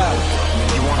 Start.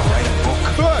 You want to write a book?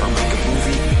 Or make a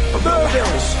movie? Or build a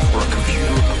house? Or a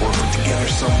computer? Or put together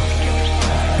some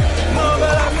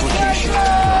mobile application?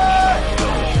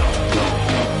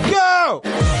 Go!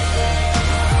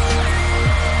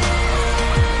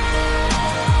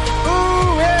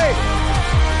 Ooh, hey!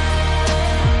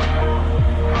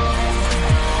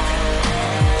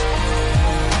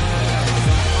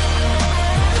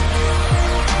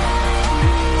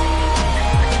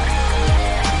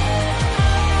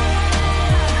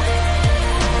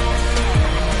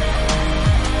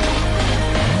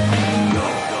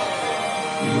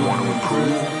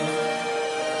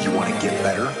 You want to get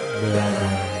better?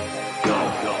 Go.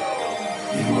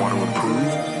 You want to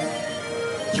improve?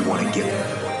 You want to get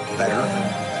better?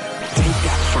 Take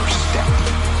that first step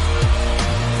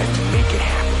and make it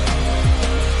happen.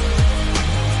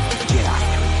 Get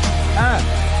after it.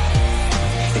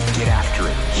 And get after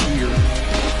it here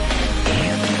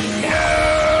and now.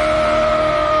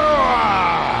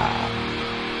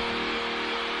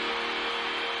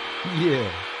 Yeah.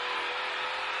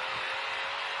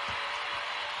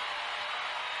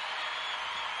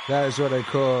 That is what I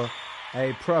call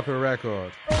a proper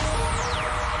record.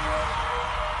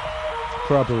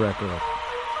 Proper record.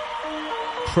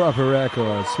 Proper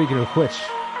record. Speaking of which.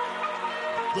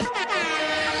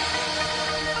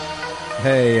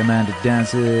 Hey, Amanda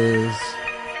dances.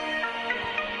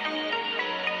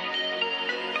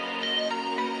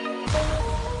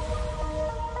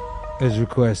 As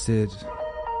requested,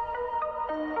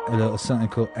 a little something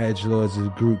called Edgelords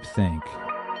of Groupthink.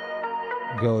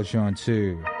 Goes on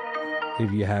too.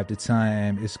 If you have the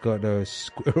time, it's got those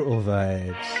squirrel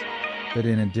vibes, but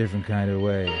in a different kind of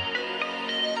way.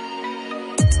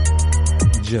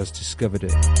 Just discovered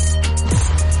it.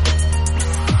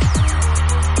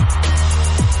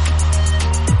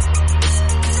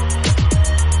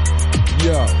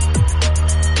 Yo.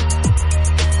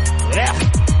 Yeah.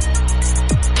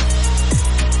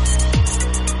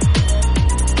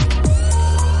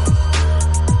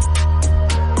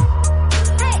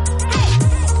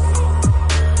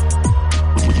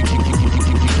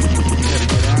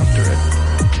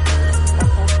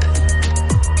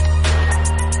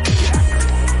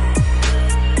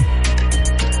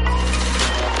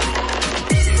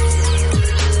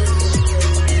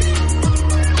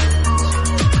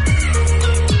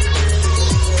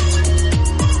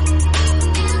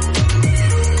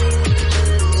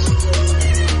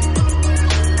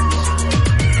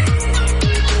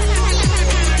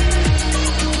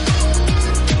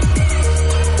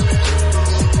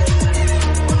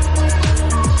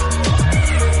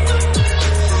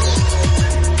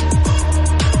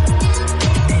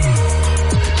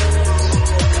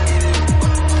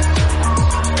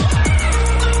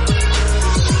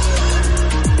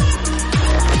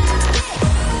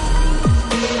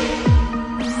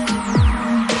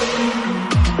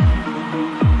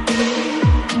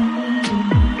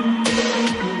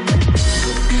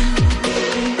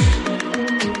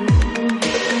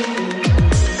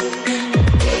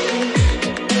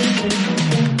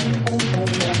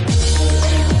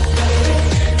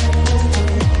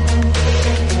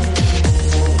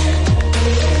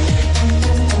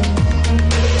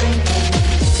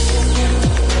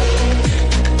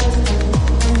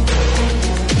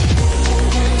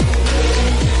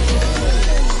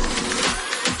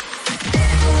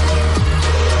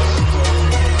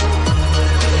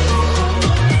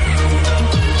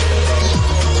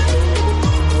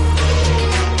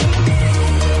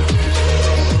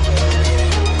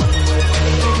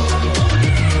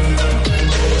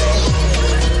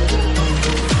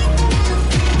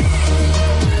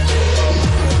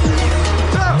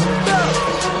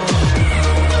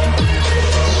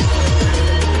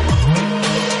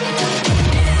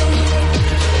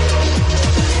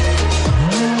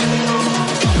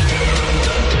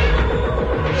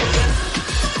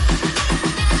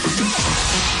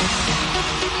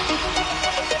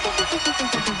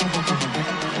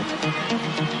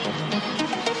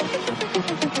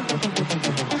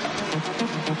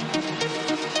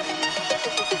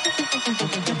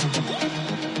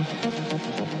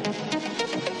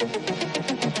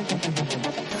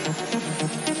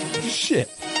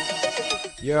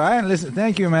 Yo, I haven't listened.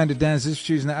 Thank you, Amanda Dance. This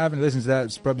choosing that. I haven't listened to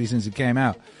that probably since it came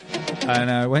out.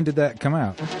 And when did that come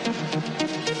out?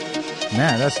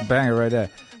 Man, that's a banger right there.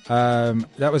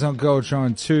 That was on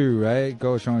Goldtron 2, right?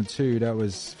 Goldtron 2. That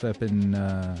was flipping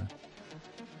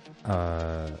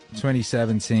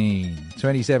 2017.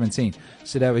 2017.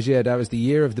 So that was the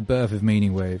year of the birth of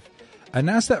Meaning Wave, and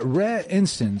that's that rare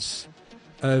instance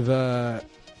of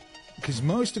because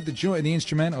most of the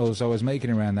instrumentals I was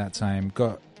making around that time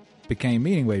became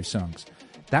Meaning Wave songs.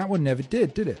 That one never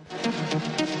did it?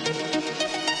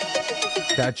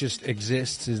 That just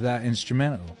exists as that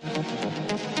instrumental.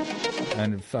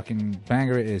 And a fucking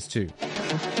banger it is too.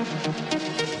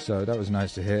 So that was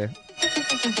nice to hear.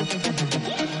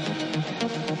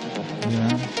 You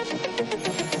know?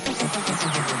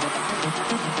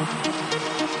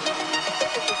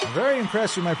 I'm very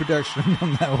impressed with my production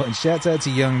on that one. Shouts out to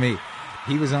Young Me.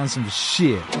 He was on some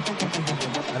shit.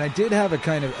 And I did have a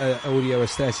kind of audio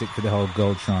aesthetic for the whole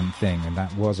Goldtron thing, and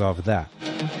that was of that.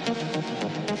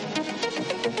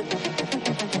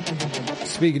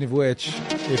 Speaking of which,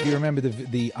 if you remember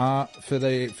the art for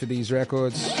these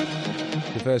records,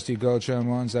 the first two Goldtron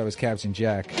ones, that was Captain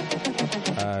Jack,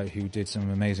 who did some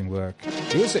amazing work.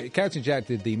 Captain Jack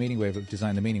did the Meaning Wave,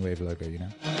 designed the Meaning Wave logo, you know,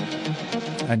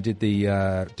 and did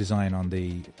the design on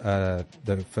the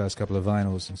first couple of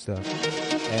vinyls and stuff.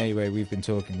 Anyway, we've been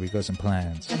talking. We've got some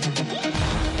plans.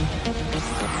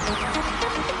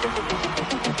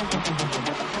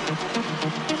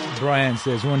 Brian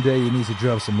says, one day you need to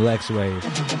drop some Lex Wave.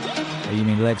 Oh, you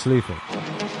mean Lex Luthor?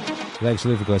 Lex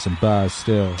Luthor got some bars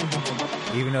still.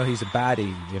 Even though he's a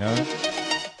baddie, you know?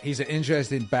 He's an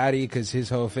interesting baddie because his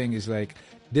whole thing is like,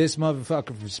 this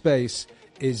motherfucker from space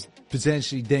is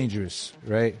potentially dangerous,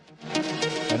 right?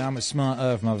 And I'm a smart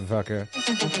Earth motherfucker.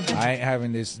 I ain't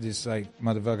having this like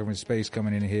motherfucker from space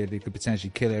coming in here that could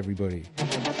potentially kill everybody.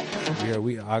 Yeah,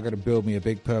 I gotta build me a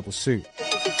big purple suit.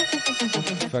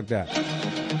 Fuck that.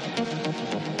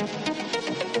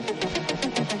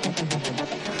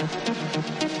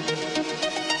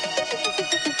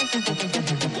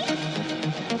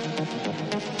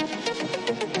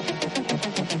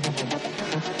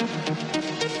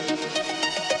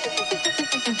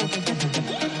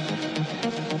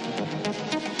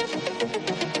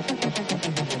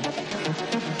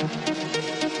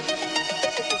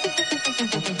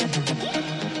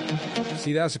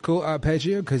 See, that's a cool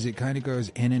arpeggio because it kind of goes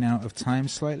in and out of time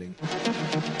slightly.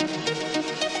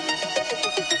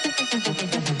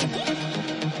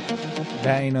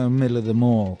 That ain't no middle of the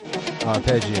mall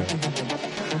arpeggio.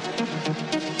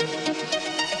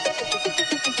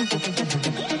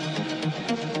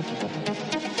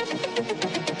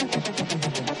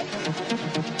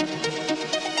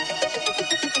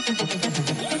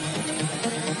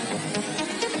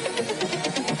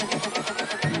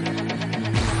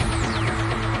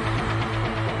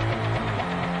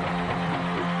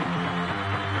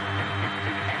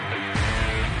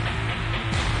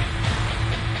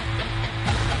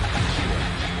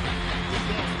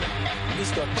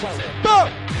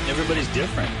 Everybody's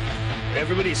different.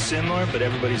 Everybody's similar, but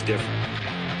everybody's different.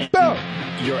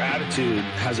 Your attitude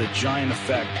has a giant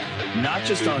effect, not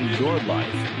just on your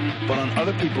life, but on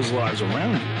other people's lives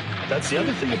around you. That's the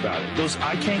other thing about it. Those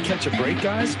I can't catch a break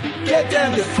guys, get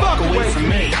them the fuck away from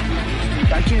me.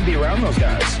 I can't be around those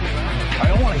guys. I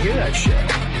don't want to hear that shit.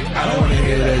 I don't want to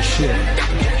hear that shit.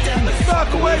 Get them the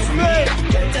fuck away from me.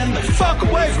 Get them the fuck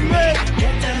away from me.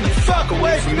 Get them the fuck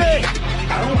away from me.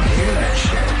 I don't want to hear that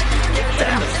shit. Get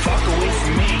them the fuck away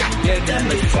from me. Get them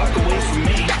the fuck away from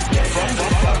me. Get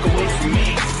fuck away from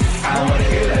me. I don't want to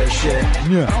hear that shit.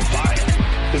 Yeah. I don't buy it.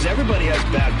 Because everybody has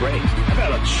bad breaks. I've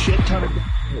had a shit ton of...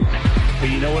 But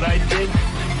you know what I did?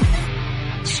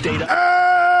 Stayed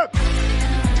up.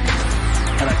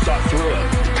 And I thought through it.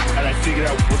 And I figured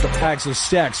out what the fuck... Axel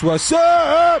Stacks, what's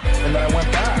up? And then I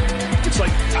went back. It's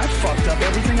like, I fucked up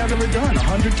everything I've ever done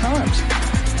 100 times.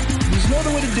 There's no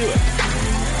other way to do it.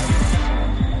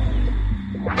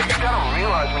 You gotta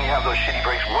realize when you have those shitty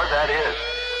breaks what that is.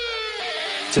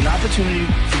 It's an opportunity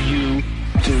for you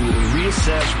to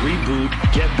reassess, reboot,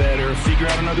 get better, figure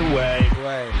out another way,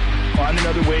 find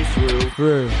another way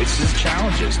through. It's just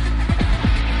challenges.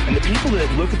 And the people that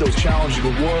look at those challenges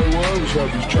go, why was have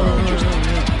these challenges?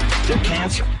 They're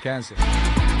cancer.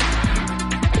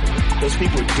 Those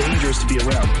people are dangerous to be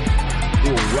around.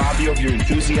 They will rob you of your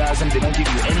enthusiasm. They don't give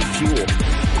you any fuel.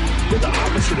 They're the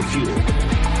opposite of fuel.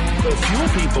 The fuel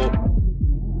people that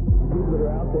are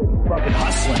out there fucking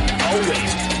hustling,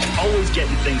 always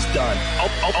getting things done,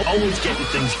 always getting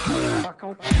things done.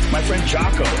 My friend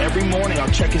Jocko, every morning I'll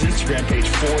check his Instagram page,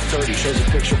 4:30, shows a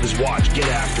picture of his watch, get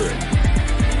after it.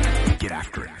 Get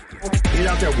after it. He's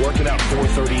out there working out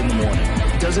 4:30 in the morning.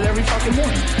 He does it every fucking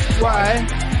morning. Why?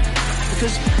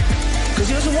 Because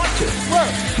he doesn't want to.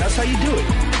 Right. That's how you do it.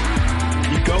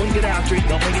 You go and get after it.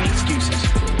 Don't make any excuses.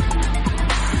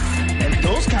 And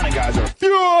those kind of guys are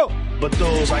fuel. But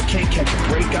those I can't catch a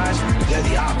break guys, they're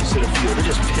the opposite of fuel. They're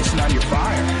just pissing on your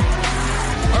fire.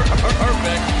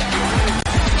 Perfect.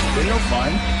 They're no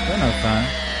fun. They're no fun.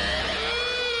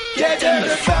 Get them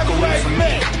the fuck away from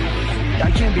me. I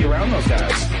can't be around those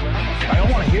guys. I don't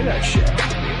want to hear that shit.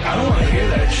 I don't want to hear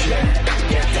that shit.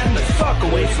 Get them the fuck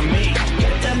away from me.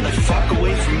 Get them the fuck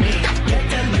away from me. Get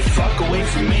them the fuck away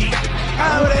from me. I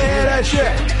don't want to hear that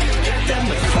shit. Get them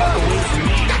the fuck away from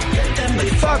me. Get them the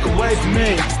fuck away from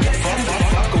me. Get them the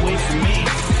fuck away from me.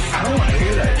 I don't want to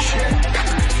hear that shit.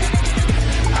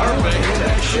 I don't want to hear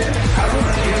that shit. I don't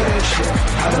want to hear that shit.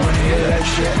 I don't want to hear that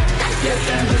shit. Get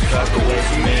them the fuck away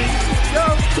from me. Yo,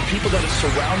 the people that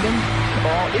surround them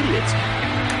are all idiots.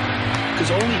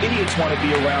 Because only idiots want to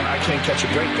be around I can't catch a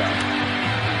break guy.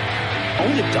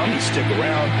 Only the dummies stick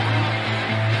around.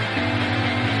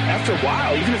 After a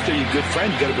while, even if they're your good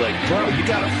friend, you gotta be like, bro, you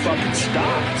gotta fucking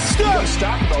stop. You gotta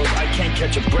stop those I can't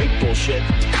catch a break bullshit.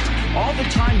 All the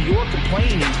time you're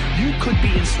complaining, you could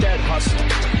be instead hustling.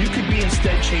 You could be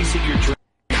instead chasing your dream.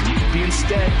 You could be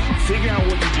instead figuring out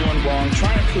what you're doing wrong,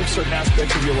 trying to improve certain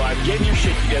aspects of your life, getting your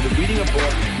shit together, reading a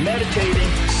book,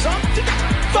 meditating, something.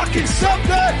 Fucking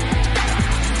something!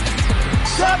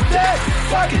 Something!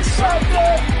 Fucking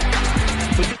something!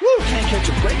 But you can't catch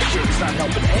a break shit. It's not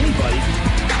helping anybody.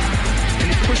 And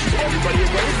it pushes everybody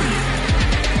away from you.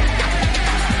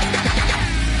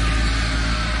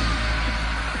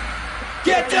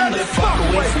 Get them the fuck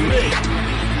away from me.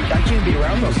 I can't be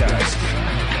around those guys.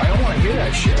 I don't want to hear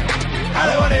that shit. I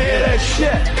don't want to hear that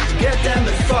shit. Get them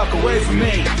the fuck away from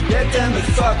me. Get them the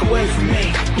fuck away from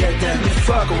me. Get them the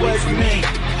fuck away from me.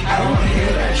 I don't want to hear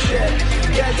that shit.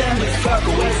 Get them the fuck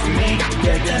away from me.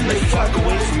 Get them the fuck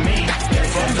away from me. Get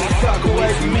them the fuck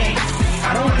away from me.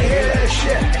 I don't want to hear that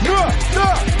shit. No, no.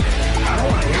 I don't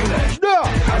want to hear that. No.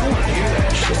 I don't want to hear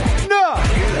that shit. No. I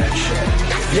hear that shit.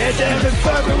 Get them the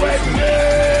fuck away from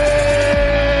me.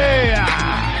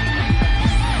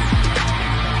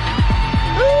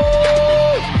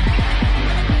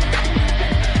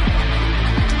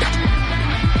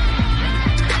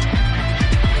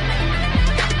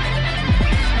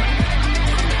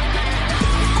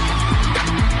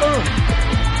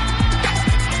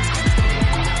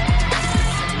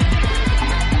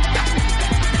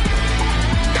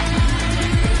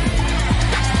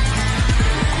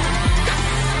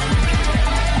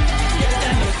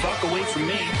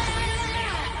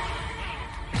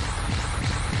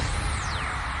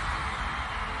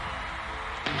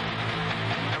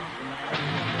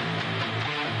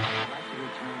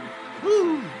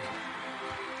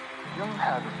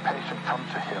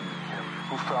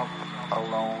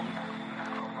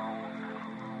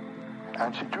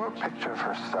 And she drew a picture of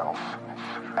herself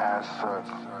as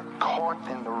caught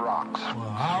in the rocks.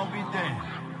 Well, I'll be damned.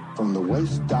 From the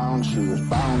waist down, she was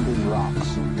bound in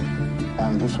rocks.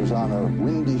 And this was on a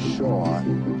windy shore.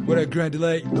 What up, Grand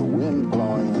Delay? The wind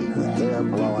blowing and her hair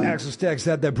blowing. Axel Stacks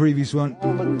had that previous one.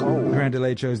 Grand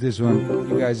Delay chose this one.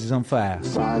 You guys is on fire.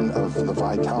 Sign of the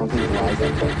vitality of life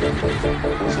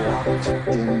was locked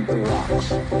in the rocks.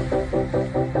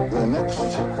 The next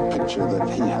picture that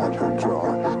he had her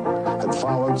draw had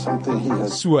followed something he had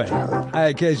Sweat. heard. I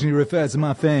occasionally refer to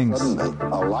my things. Suddenly,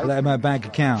 a light like my bank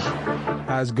account.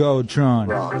 As Goldtron.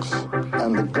 Rocks,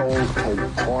 and the gold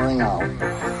came pouring out.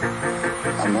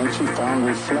 And then she found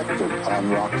reflected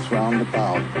on rocks round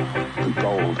about the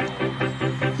gold.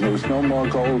 And there was no more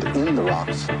gold in the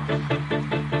rocks.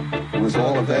 It was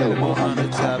all available on the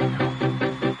top.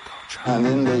 And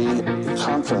in the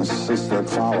conferences that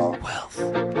follow,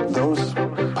 those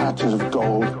patches of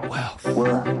gold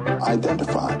were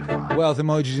identified. Wealth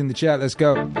emojis in the chat, let's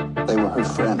go. They were her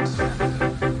friends.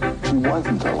 She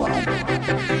wasn't alone,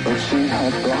 but she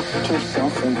had locked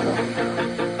herself in her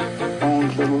own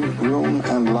little room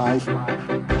and life.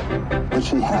 But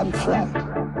she had friends.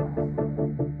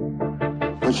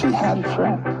 But she had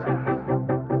friends.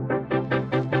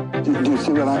 Do you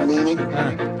see what I'm meaning?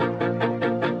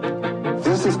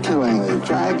 This is killing the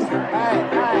dragon.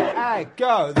 Hey,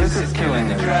 go. This is killing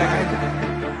the dragon.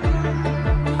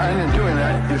 And in doing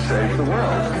that, you save the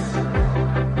world.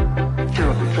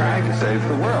 Kill the dragon, save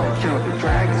the world. Kill the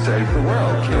dragon, save the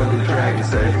world. Kill the dragon,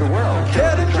 save the world.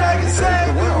 Kill the dragon,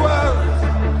 save the world.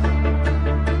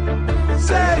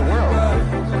 Save the world.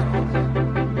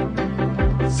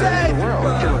 Save the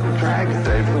world. Kill the dragon,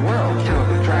 save the world. Kill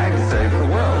the dragon, save the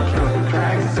world. Kill the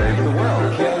dragon, save the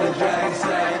world. Kill the dragon,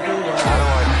 save the world. How do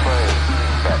I pray?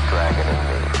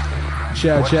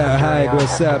 Ciao, ciao, Haig,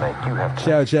 what's up?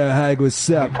 Ciao, ciao, Haig, what's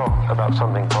up? About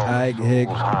something called Haig.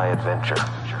 high adventure.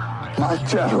 My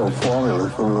general formula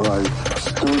for life: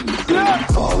 students,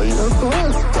 follow your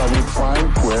bliss, don't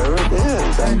find where it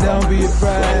is, and don't be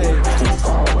afraid.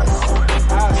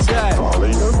 I said, follow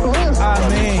your bliss,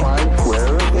 find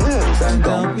where it is, and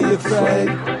don't be afraid.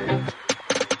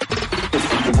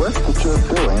 The work that you're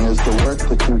doing is the work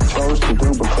that you chose to do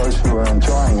because you were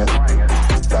enjoying it.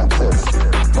 That's it.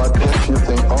 But if you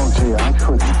think, oh gee, I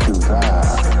couldn't do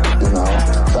that,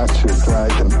 that's your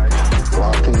dragon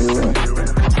blocking you in.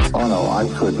 Oh no, I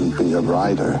couldn't be a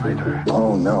writer.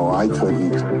 Oh no, I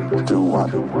couldn't do what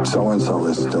so-and-so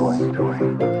is doing.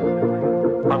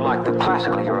 Unlike the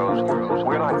classical heroes,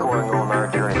 we're not going on our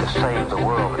journey to save the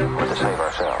world, but to save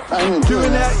ourselves. And in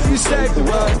doing that, you save the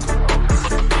world.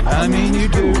 I mean, you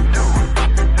do.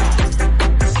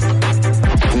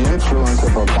 The influence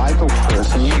of a vital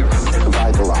person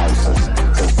vitalizes.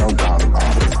 There's no doubt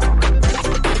about it.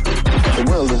 The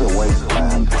world is a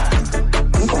wasteland.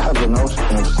 People have the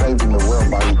notion of saving the world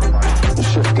by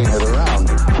shifting it around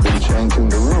and changing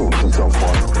the rules and so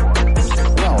forth.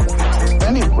 No,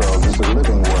 any world is a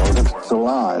living world if it's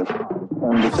alive.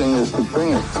 And the thing is to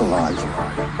bring it to life.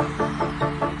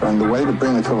 And the way to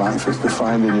bring it to life is to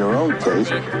find in your own case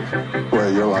where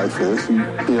your life is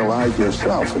and be alive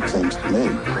yourself, it seems to me.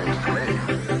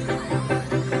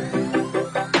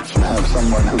 If you have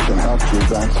someone who can help you,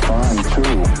 that's fine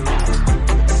too.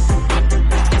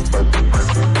 But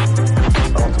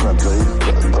ultimately,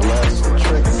 the last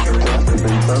trick has to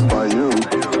be done by you.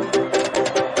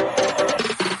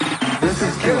 This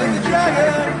is killing the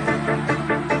dragon.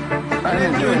 And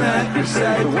in doing that, you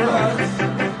save the world.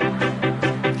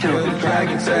 Kill the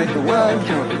dragon, save the world.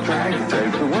 Kill the dragon,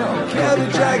 save the world. Kill the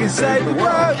dragon, save the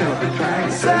world. Kill the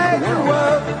dragon, Save the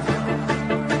world.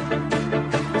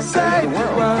 Save the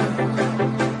world.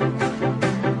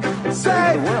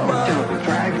 Save the world. Kill the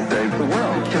dragon, save the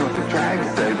world. Kill the dragon,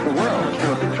 save the world.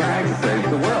 Kill the dragon, save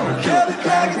the world. Kill the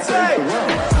dragon, save the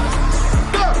world.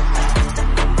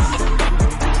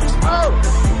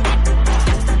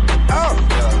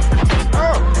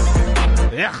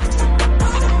 Yeah.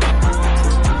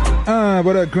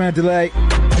 What up, Grant Delay?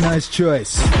 Nice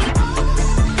choice.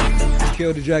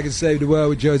 Kill the Dragon, Save the World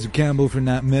with Joseph Campbell from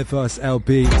that Mythos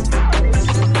LP.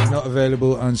 Not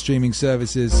available on streaming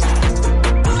services.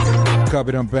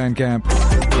 Copied on Bandcamp.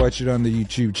 Watch it on the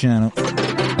YouTube channel.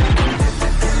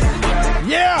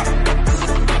 Yeah!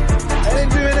 And in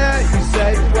doing that, you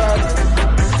save the world.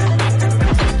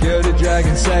 Kill the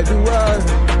dragon, save the world.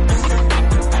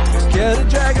 Kill the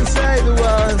dragon, save the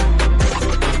world.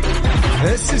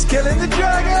 This is killing the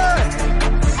dragon.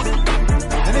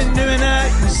 And in doing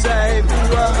that, you save the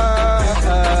world.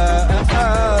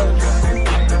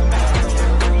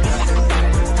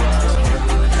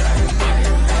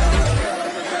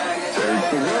 Save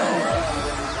the world.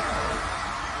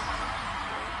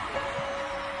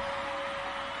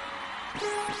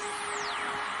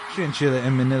 Chinchilla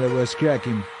in Manila was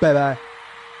cracking. Bye-bye.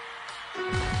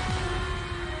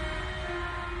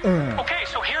 Okay,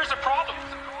 so here's the problem.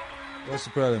 What's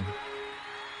the problem?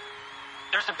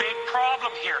 There's a big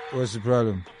problem here. What's the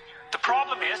problem? The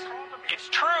problem is, it's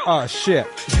true. Oh, shit.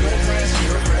 God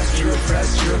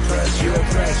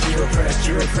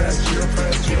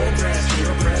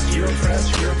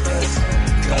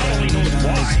only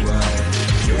knows why.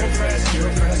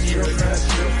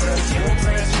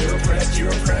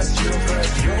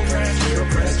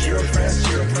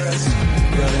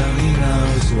 God only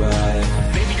knows why.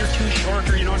 Maybe you're too short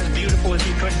or you're not as beautiful as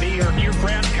you could be, or your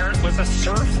grandparent was a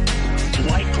serf.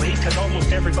 Likely, because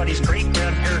almost everybody's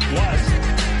great-grandparent was.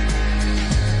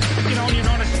 You're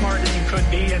not as smart as you could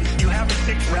be, and you have a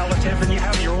sick relative, and you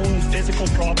have your own physical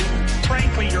problem.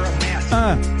 Frankly, you're a mess.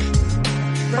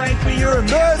 Frankly, you're a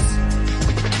mess.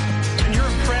 And you're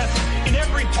oppressed in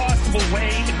every possible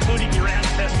way, including your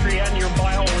ancestry and your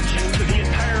biology. The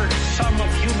entire sum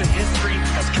of human history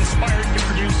has conspired to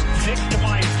produce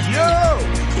victimized you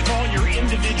with all your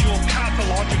individual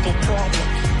pathological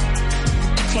problems.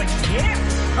 It's like, yeah.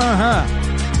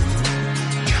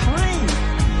 True.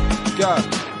 Go.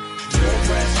 You're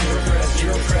oppressed, you're oppressed,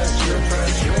 you're oppressed, you're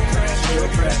oppressed, you're oppressed, you're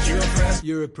oppressed, you're oppressed.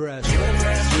 You're oppressed. You're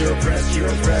oppressed, you're oppressed, you're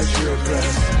oppressed, you're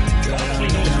oppressed. God only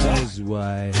knows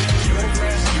why. You're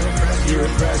oppressed, you're oppressed, you're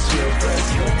oppressed,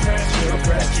 you're oppressed, you're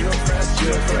oppressed, you're oppressed,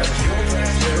 you're oppressed, you're oppressed, you're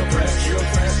oppressed, you're oppressed, you're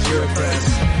oppressed, you're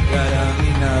oppressed. God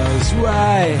only knows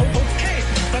why. Okay,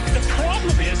 but the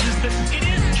problem is that it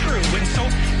is true, and so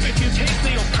if you take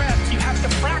the oppressed, you have to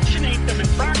fractionate them and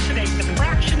fractionate them and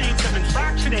fractionate them and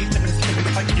fractionate them. And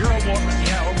it's like, you're a woman.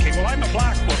 Yeah, okay, well, I'm a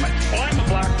black woman. Well, I'm a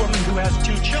black woman who has has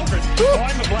 2 children. Well,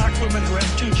 I'm a black woman who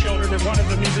has 2 children, and one of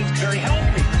them isn't very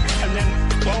healthy. And then,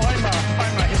 well, I'm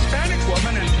a Hispanic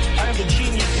woman, and I have a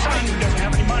genius son who doesn't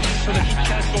have any money, so that he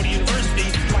can't go to university.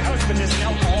 My husband is an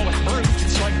alcoholic brute.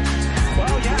 It's like,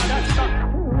 well, yeah, that sucks.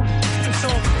 And so,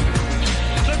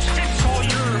 let's fix all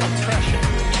your oppression.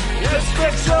 Let's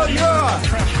fix all your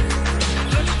oppression.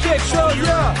 Fix all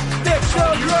your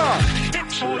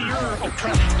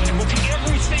oppression. And we'll take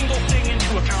every single thing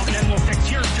into account, and then we'll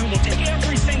fix yours too. We'll take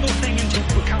every single thing into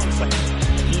account. It's like,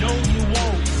 no, you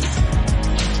won't.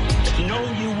 No,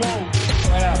 you won't.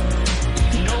 Why not?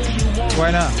 No, you won't. Why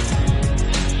not?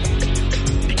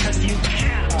 Because you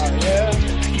can't. Oh, yeah?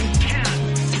 You can't.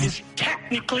 It is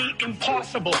technically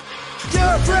impossible. You're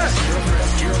oppressed. You're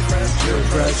oppressed. You're oppressed. You're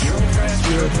oppressed.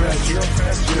 You're oppressed. You're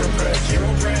oppressed. You're oppressed. You're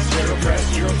oppressed. You're oppressed. You're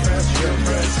oppressed. You're oppressed. You're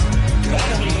oppressed.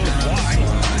 God only knows why.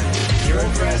 You're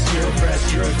oppressed. You're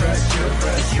oppressed. You're oppressed. You're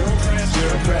oppressed.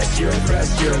 You're oppressed. You're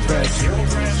oppressed. You're oppressed. You're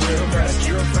oppressed. You're oppressed. You're oppressed.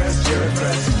 You're oppressed. You're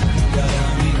oppressed.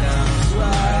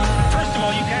 First of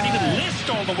all, you can't even list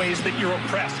all the ways that you're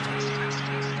oppressed.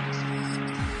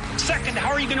 Second,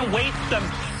 how are you going to weight them?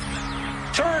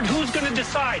 Third, who's going to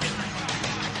decide?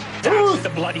 That's the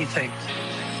bloody thing.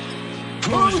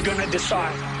 Who's going to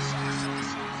decide?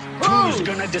 Who's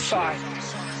going to decide?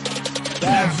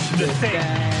 That's the thing.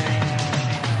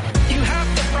 You have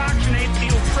to fractionate the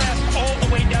oppressed all the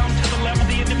way down to the level of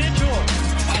the individual.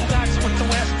 Oh, that's what the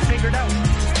West figured out.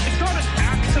 It's not an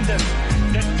accident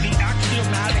that the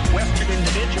axiomatic Western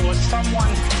individual is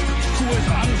someone who is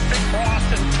unfit,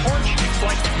 lost, and tortured. It's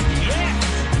like, yes,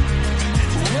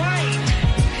 right.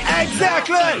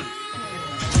 Exactly.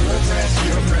 You're oppressed,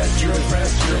 you're oppressed, you're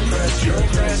oppressed, you're oppressed, you're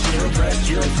oppressed, you're oppressed,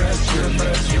 you're oppressed, you're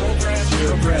oppressed, you're oppressed,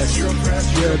 you're oppressed, you're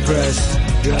oppressed, you're oppressed.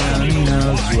 God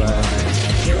knows why.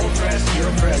 You're oppressed, you're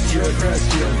oppressed, you're oppressed,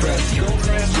 you're oppressed, you're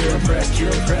oppressed, you're oppressed,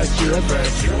 you're oppressed, you're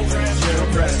oppressed, you're oppressed, you're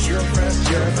oppressed, you're oppressed,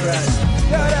 you're oppressed.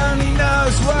 God only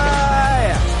knows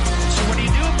why. So what do you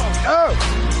do about it? Oh.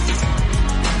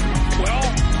 Well,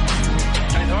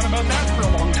 I thought about that for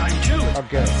a long time too.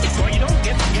 Okay. Well, you don't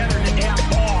get together in a damn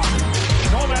bar.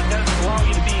 All that does is allow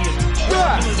you to be as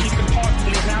horrible as you can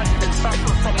possibly imagine and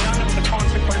suffer from none of the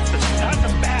consequences. That's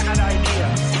a bad idea.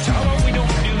 So how about we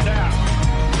don't do that?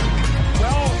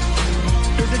 Well,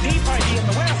 there's a deep idea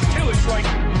in the West, too. It's like,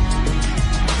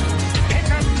 pick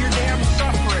up your damn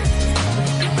suffering.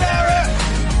 Bear it!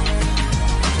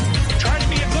 Try to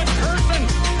be a good person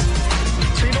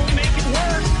so you don't make it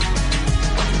worse.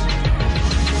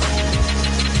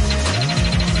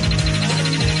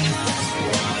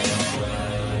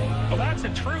 That's the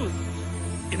truth,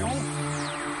 you know?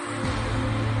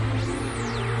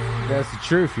 That's the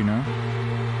truth, you know?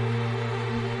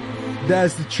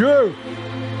 That's the truth!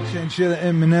 Chinchilla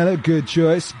and Manila, good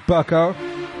choice. Bucko.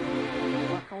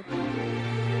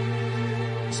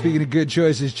 Speaking of good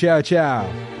choices, Chow Chow.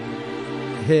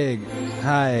 Hig.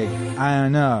 Hi. I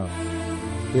don't know.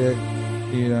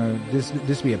 You know,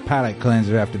 this be a palate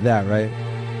cleanser after that, right?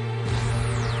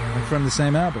 And from the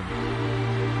same album.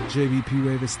 JVP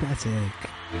Wave Aesthetic.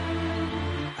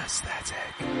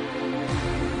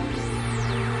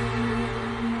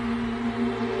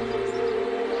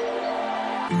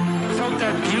 Without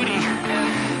that beauty,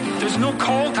 there's no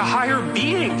call to higher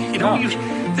being. You know,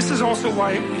 this is also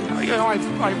why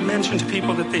I've mentioned to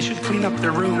people that they should clean up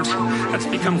their rooms. That's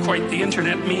become quite the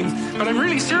internet meme. But I'm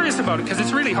really serious about it because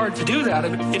it's really hard to do that.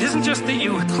 It isn't just that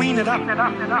you clean it up.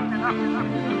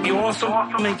 You also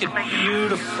make it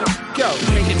beautiful. Go.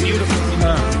 Make it beautiful.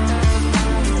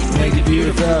 Make it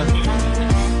beautiful.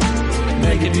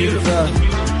 Make it beautiful.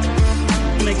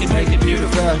 Make it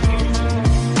beautiful.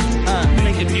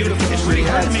 Make it beautiful. It's really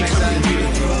hard to make something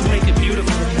beautiful. Make it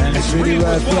beautiful. And it's really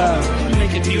worthwhile.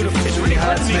 Make it beautiful. It's really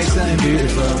hard to make something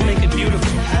beautiful. Make it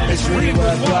beautiful. And it's really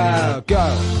worthwhile.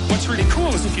 Go. What's really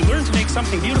cool is if you learn to make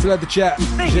something beautiful. Flood the chat.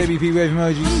 JVP Wave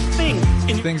emojis.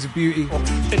 Things of beauty.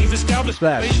 Then you've established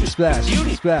splash, with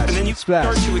beauty. Splash. And then you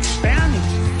start to expand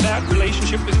that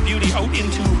relationship with beauty out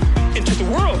into the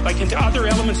world, like into other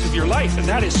elements of your life. And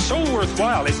that is so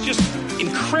worthwhile. It's just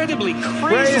incredibly,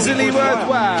 crazily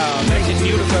worthwhile. Make it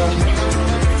beautiful.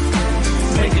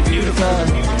 Make it beautiful.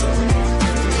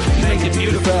 Make it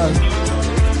beautiful.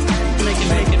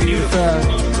 Make it beautiful.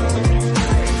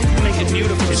 Make it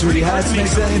beautiful. It's really hard to make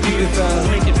something beautiful.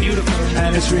 Make it beautiful.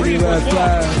 And it's really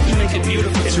worthwhile. Make it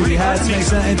beautiful. It's really hard to make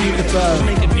something beautiful.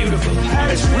 Make it beautiful.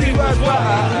 And it's really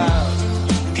worthwhile.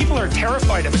 people are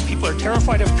terrified of it. People are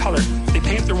terrified of color. They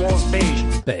paint their walls beige.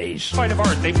 Beige. Terrified of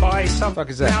art. They buy some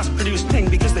mass-produced thing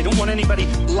because they don't want anybody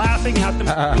laughing at them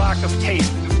for lack of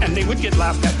taste. And they would get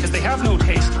laughed at because they have no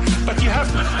taste. But you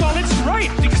have, well, it's right,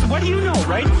 because what do you know,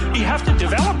 right? You have to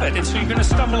develop it, and so you're going to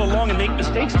stumble along and make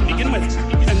mistakes to begin with.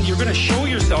 And you're going to show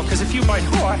yourself, because if you buy,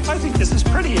 I think this is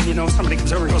pretty, and somebody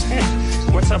comes over and goes, hey,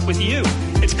 what's up with you?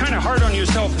 It's kind of hard on your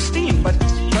self-esteem, but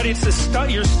it's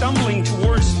you're stumbling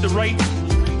towards the right,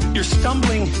 you're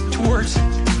stumbling towards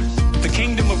the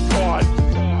kingdom of God.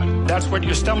 That's what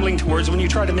you're stumbling towards when you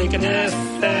try to make an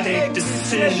aesthetic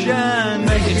decision.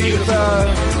 Make it beautiful.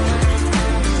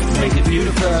 Make it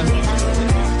beautiful.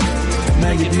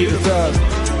 Make it beautiful.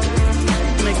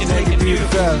 Make it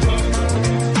beautiful.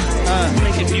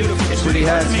 Make it beautiful. It's really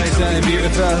hard to make something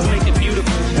beautiful. Make it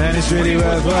beautiful. And it's really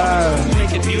worthwhile.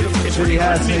 Make it beautiful. It's really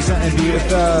hard to make something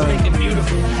beautiful. Make it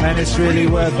beautiful. And it's really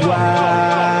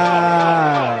worthwhile.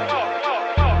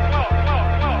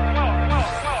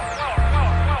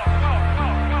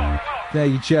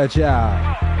 Thank you, Church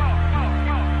out.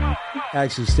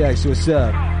 Axel Stacks, what's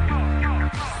up?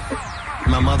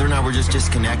 My mother and I were just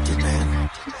disconnected, man.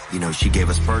 She gave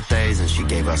us birthdays and she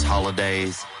gave us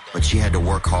holidays, but she had to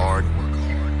work hard.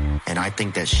 And I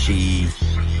think that she,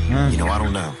 I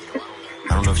don't know.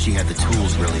 I don't know if she had the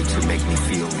tools really to make me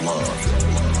feel loved.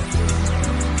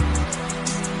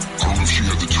 I don't know if she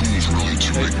had the tools really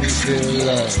to make me feel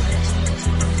loved.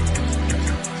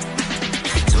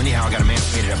 So anyhow, I got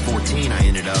emancipated at 14. I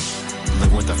ended up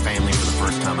living with a family for the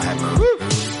first time. I had my own room,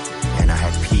 and I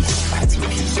had peace. I had some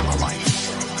peace in my life.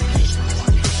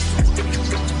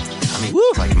 I mean,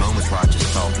 like moments where I just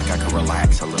felt like I could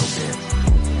relax a little bit.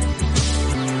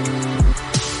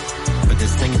 But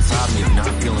this thing inside of me of not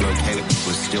feeling okay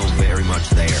was still very much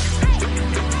there.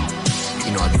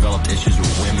 I developed issues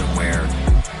with women where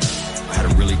I had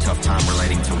a really tough time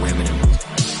relating to women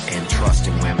and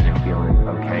trusting women and feeling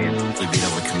okay and really being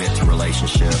able to commit to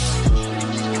relationships.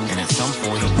 And at some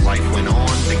point, life went on,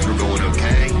 things were going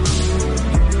okay.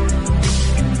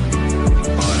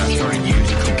 But I started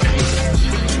using cocaine.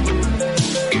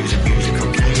 Using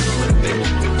cocaine a little bit.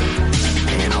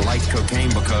 And I liked cocaine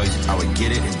because I would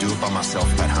get it and do it by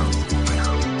myself at home.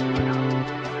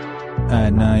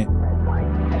 At night.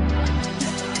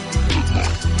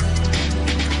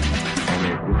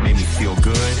 Made me feel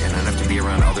good, and I didn't have to be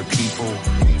around other people.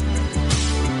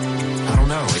 I don't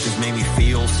know, it just made me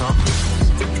feel something.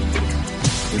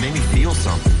 It made me feel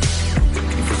something.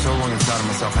 And for so long inside of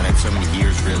myself, I had so many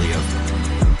years really of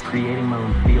creating my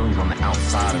own feelings on the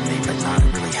outside of me, but not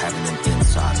really having them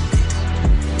inside of me.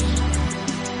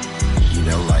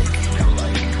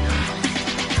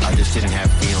 I just didn't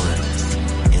have feelings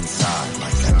inside.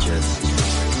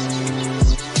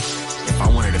 If I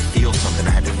wanted to feel something, I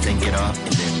had to think it up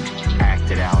and then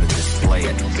act it out and display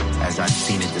it as I've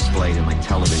seen it displayed in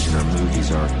television or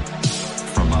movies or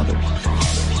from others.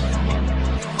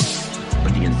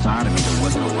 But the inside of me, there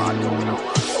wasn't a lot going on.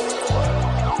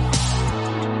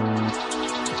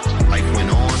 Life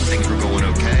went on, things were going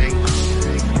okay.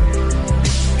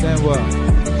 Then what?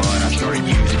 But I started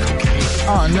using cocaine.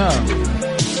 Oh no.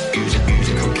 Using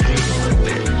cocaine a little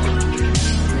bit.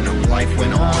 Life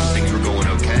went on, things were going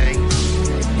okay.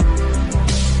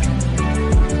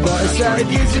 But I started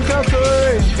using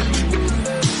cocaine.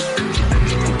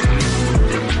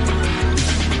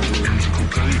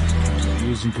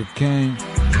 Using cocaine.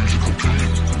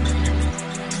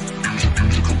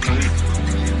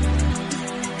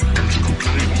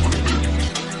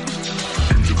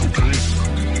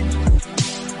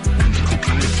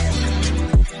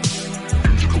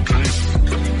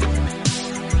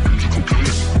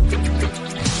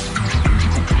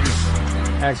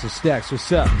 Axel Stacks,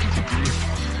 what's up?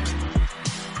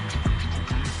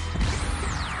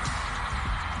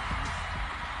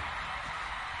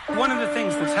 One of the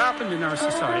things that's happened in our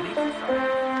society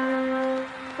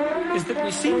is that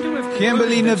we seem to have...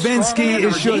 Kimberly Novinsky,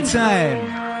 it's your time.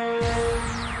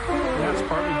 That's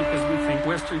partly because we think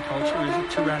Western culture is a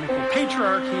tyrannical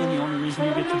patriarchy, and the only reason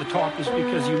you get to the top is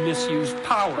because you misuse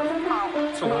power.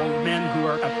 So all the men who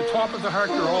are at the top of the heart,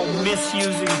 they're all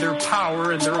misusing their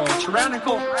power, and they're all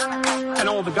tyrannical. And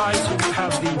all the guys who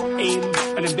have the aim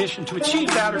and ambition to achieve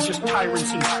that are just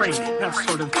tyrants in training. That's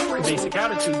sort of the basic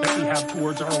attitude that we have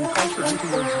towards our own culture and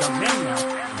towards young men now.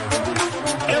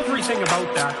 Everything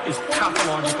about that is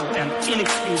pathological and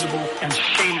inexcusable and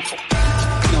shameful.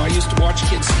 I used to watch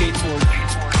kids skateboard.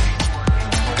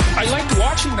 I liked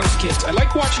watching those kids. I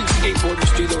like watching skateboarders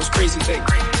do those crazy things.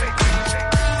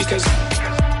 Because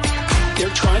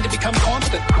they're trying to become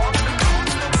confident.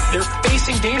 They're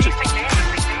facing danger.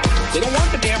 They don't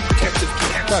want the damn protective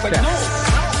kid. It's like,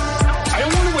 no.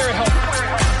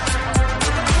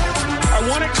 I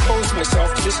want to expose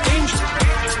myself to this danger.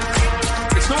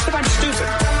 It's not that I'm stupid.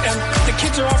 And the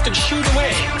kids are often shooed away.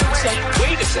 It's like,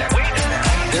 wait a second.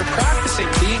 They're practicing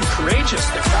being courageous.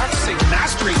 They're practicing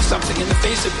mastering something in the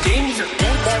face of danger.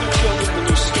 Don't bother children when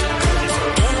they're scared.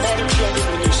 Don't bother children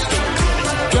when they're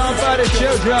scared. Don't bother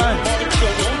children.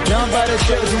 Don't bother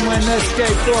children when they're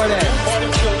skateboarding. Don't bother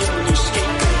children when they're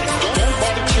scared. Don't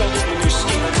bother children when they're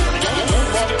scared. Don't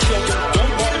bother children.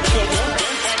 Don't bother children.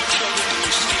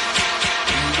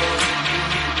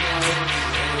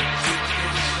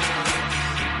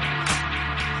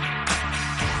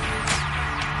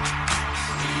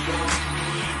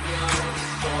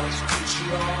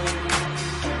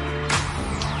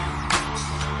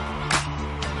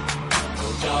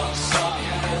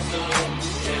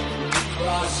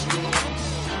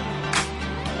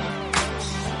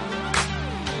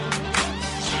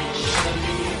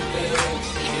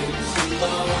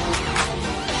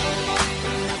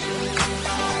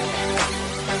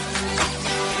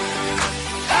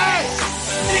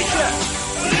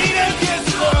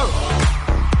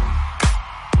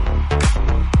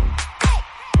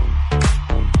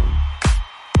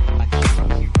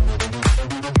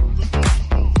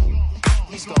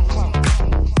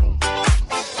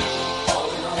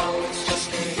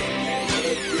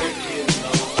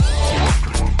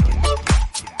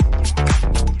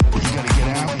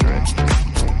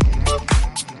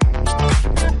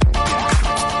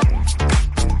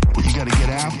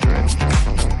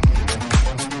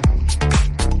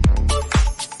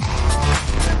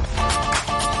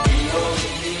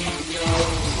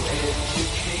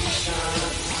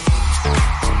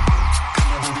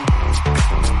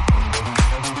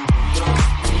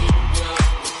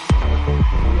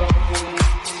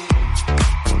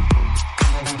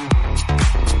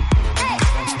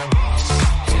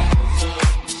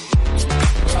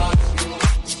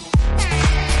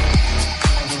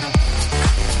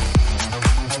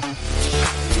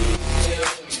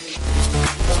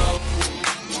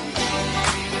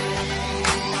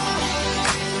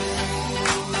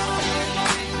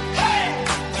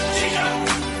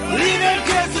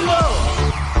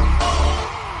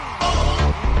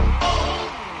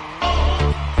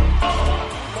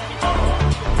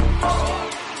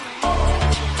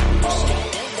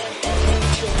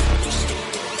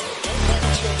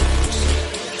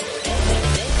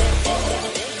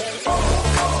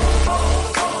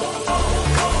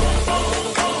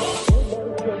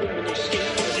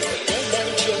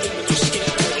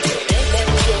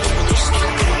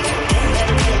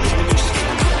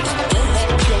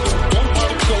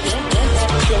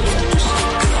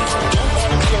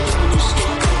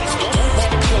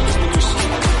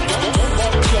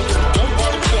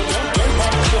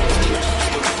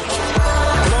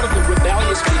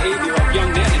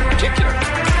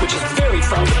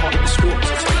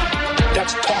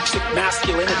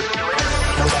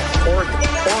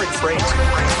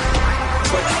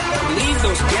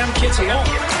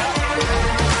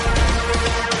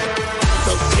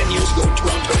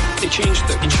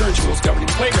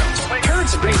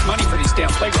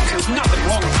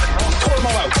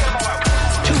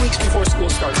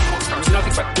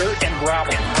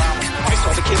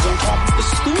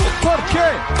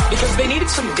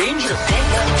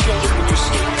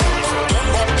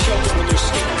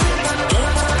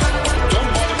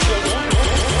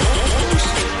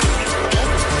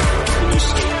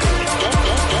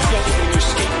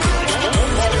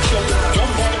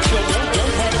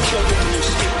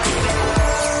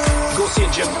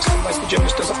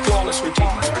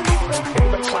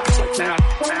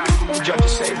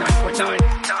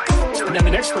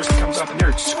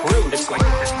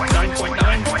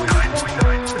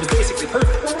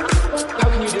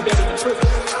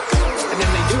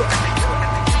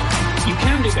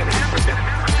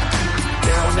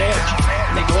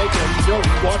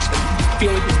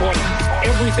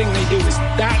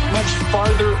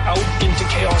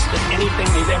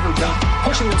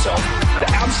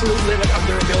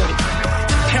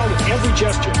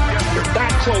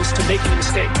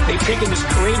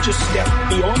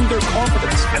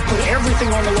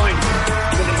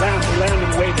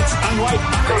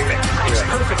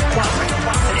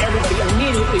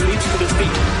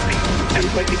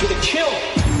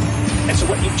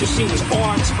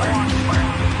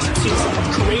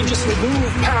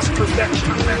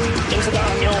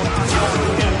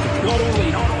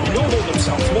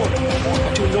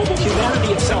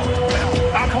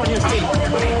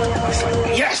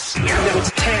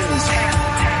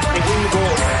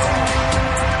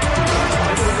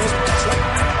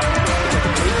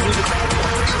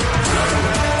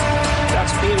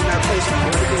 That's being in that place where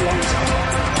everything belongs.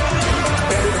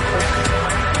 Better than perfect.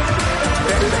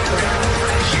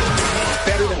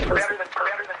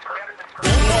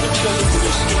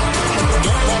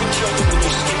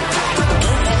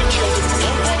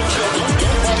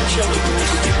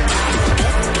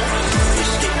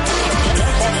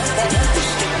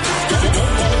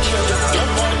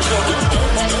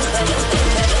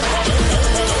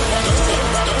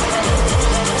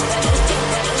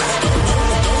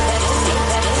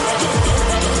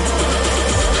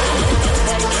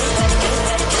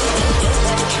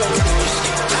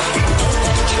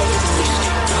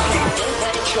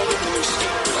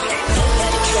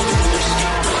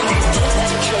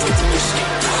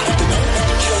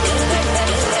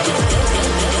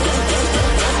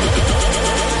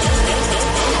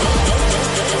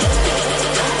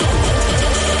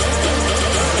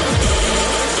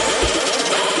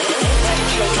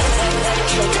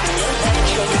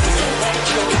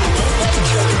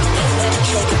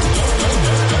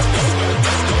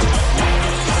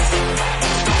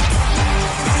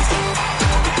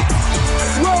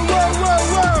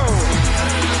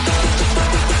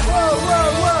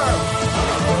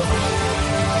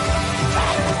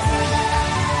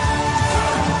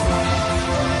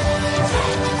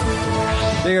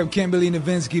 Big up Kimberly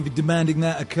Novinsky for demanding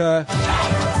that occur.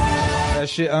 That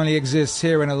shit only exists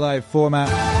here in a live format.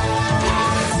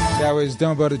 That was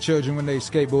Don't Bother Children When They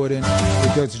Skateboarding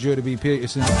with Dr. Jordan B.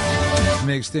 Peterson.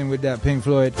 Mixed in with that Pink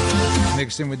Floyd.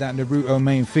 Mixed in with that Naruto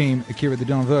main theme, Akira the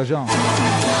Don Version.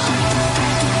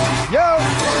 Yo!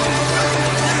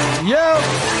 Yo!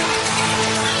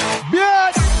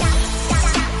 Yeah!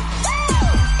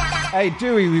 Hey,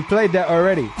 Dewey, we played that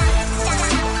already.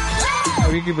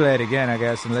 We can play it again, I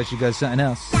guess, unless you got something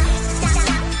else.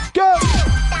 Go!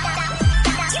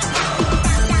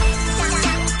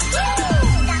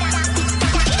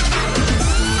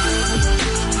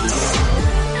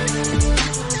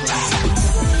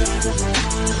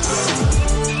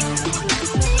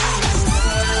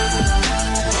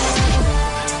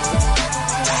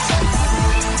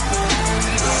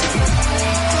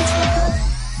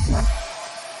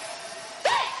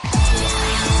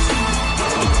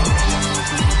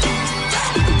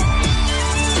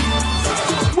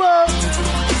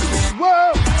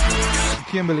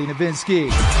 Kimberly Novinsky.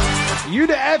 You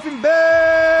the effing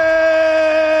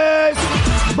best!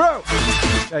 Bro!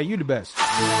 Hey, you the best.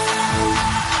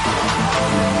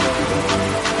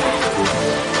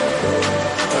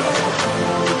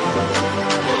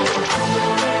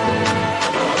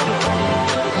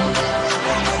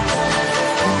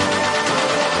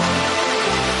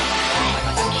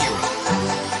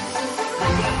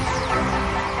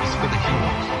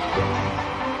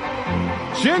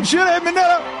 Chin chin at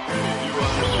Manila!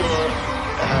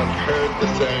 Have heard the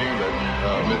saying that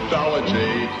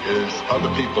mythology is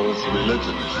other people's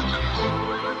religions.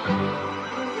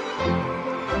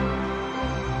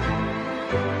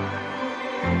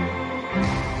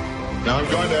 Now I'm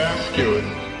going to ask you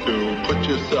to put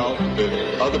yourself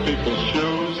in other people's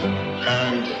shoes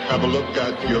and have a look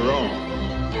at your own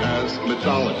as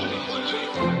mythology.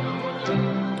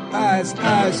 As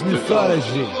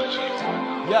mythology.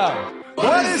 Yo,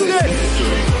 what is this?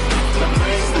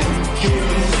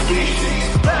 Human species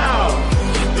bow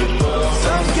before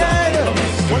some kind of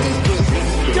what is this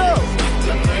mystery? Go!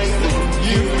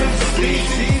 Human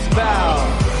species bow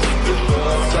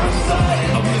before some sign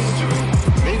of mystery.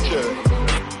 Nietzsche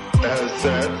has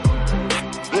said,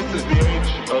 this is the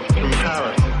age of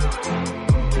comparison.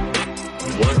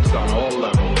 It works on all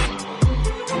levels.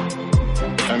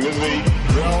 And in the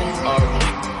realm of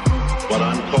what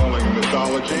I'm calling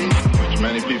mythology, which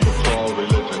many people call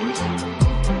religions,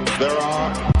 there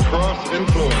are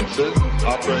cross-influences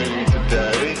operating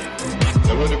today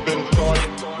that would have been thought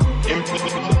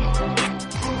impossible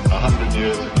 100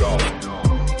 years ago.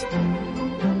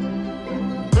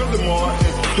 Furthermore,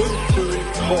 it's good to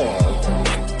recall,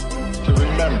 to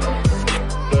remember,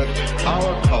 that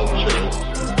our cultures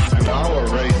and our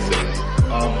races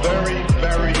are very,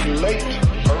 very late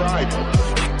arrivals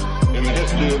in the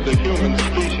history of the human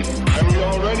species. And we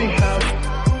already have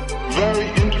very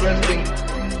interesting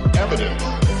evidence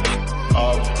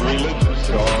of religious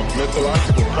or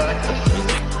mythological practices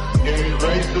in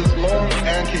races long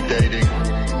antedating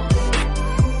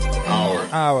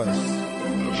ours.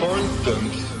 For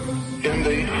instance, in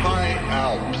the high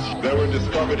Alps, they were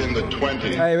discovered in the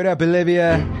 20s. Hey, what up,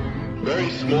 Olivia? Very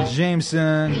small.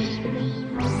 Jameson.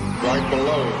 Right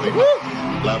below the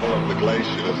level of the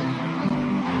glaciers.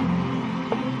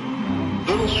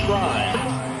 Little shrines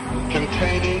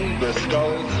containing the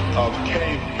skulls of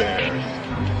cave bears.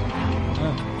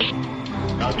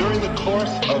 Now, during the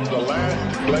course of the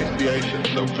last glaciation,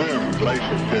 the Würm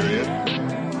Glacier period,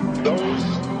 those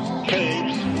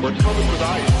caves were covered with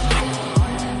ice.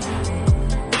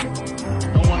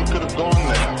 No one could have gone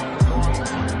there.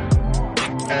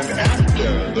 And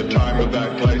after the time of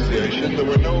that glaciation, there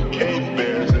were no cave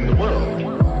bears in the world.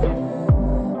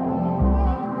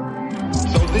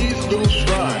 So these little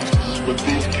shrines with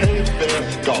these cave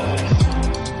bear skulls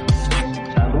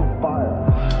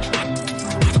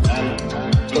and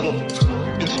little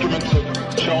instruments of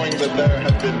showing that there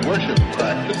had been worship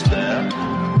practiced there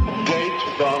date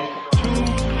from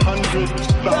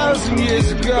 200,000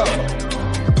 years ago.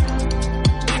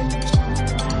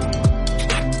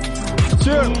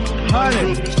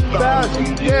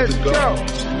 200,000 years ago.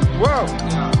 Whoa.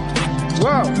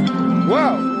 Whoa.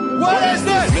 Whoa. What is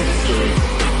this? Mystery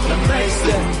that makes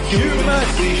the human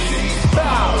species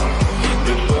bow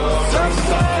before some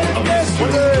sign of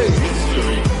mystery.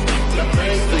 Mystery that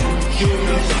makes the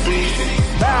human species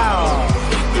bow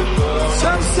before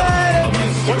some sign of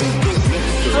mystery. What is this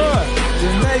mystery?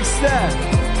 That makes them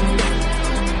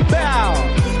bow.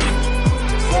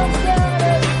 Some sign of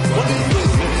what is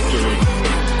this mystery?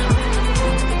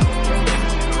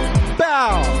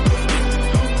 Bow.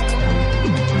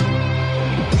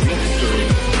 Mystery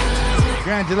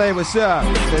Grand Delay, what's up?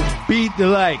 Says beat the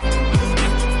like.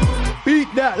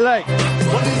 Beat that like.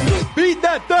 Beat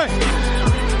that thing.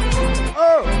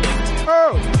 Oh,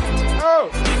 oh, oh,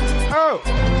 oh,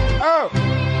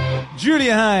 oh.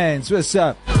 Julia Hines, what's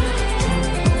up?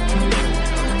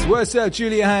 What's up,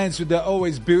 Julia Hines, with the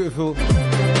always beautiful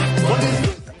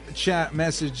chat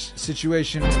message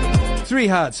situation. 3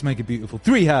 hearts make it beautiful.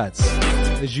 3 hearts.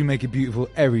 As you make it beautiful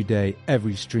every day,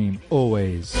 every stream,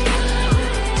 always.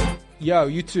 Yo,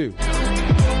 you too.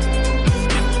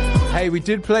 Hey, we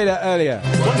did play that earlier.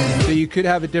 So you could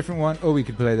have a different one, or we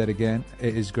could play that again.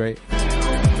 It is great.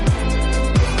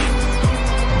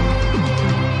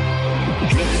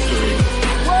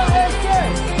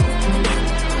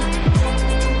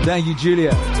 Thank you,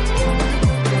 Julia.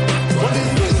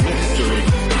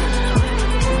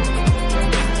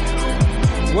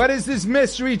 What is this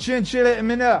mystery, Chinchilla and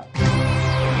Mina?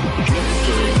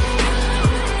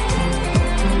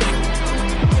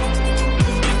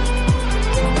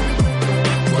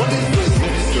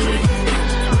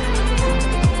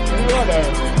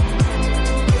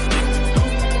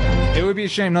 It would be a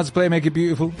shame not to play Make It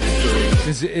Beautiful,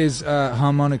 since it is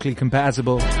harmonically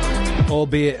compatible,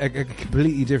 albeit a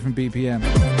completely different BPM.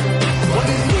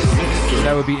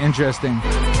 That would be interesting.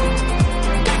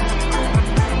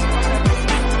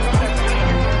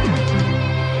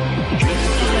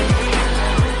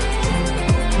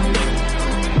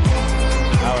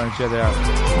 Check it out.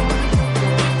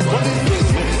 What is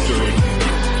this mystery?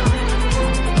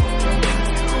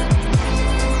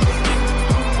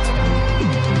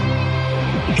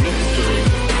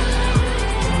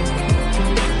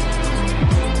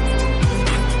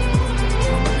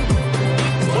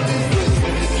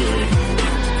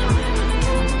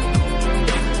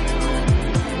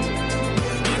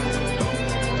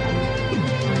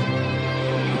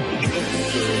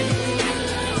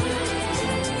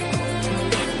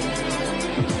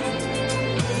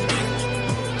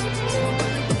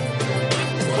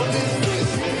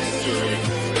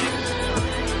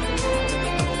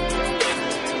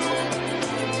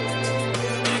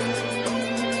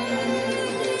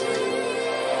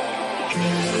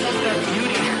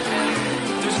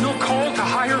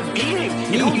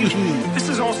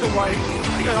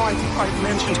 I've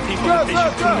mentioned to people that they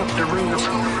should clean up their rooms.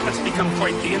 That's become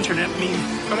quite the internet meme.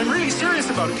 But I'm really serious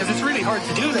about it because it's really hard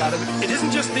to do that. It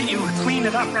isn't just that you clean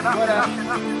it up.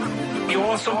 You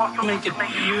also make it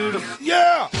beautiful.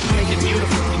 Yeah! Make it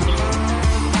beautiful.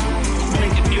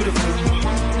 Make it beautiful.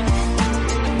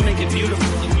 Make it beautiful.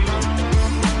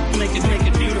 Make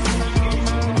it beautiful.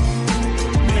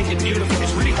 Make it beautiful.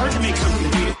 It's really hard to make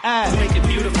something beautiful. Make it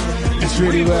beautiful. It's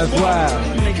really worthwhile.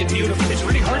 Make it beautiful. It's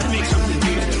really hard to make something beautiful.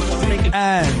 Make it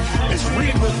it's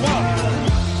really worthwhile.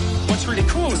 What's really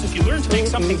cool is if you learn to make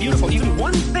something beautiful, even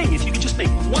one thing, if you could just make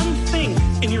one thing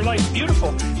in your life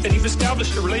beautiful, then you've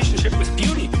established a relationship with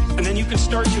beauty. And then you can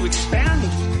start to expand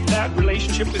that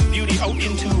relationship with beauty out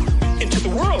into the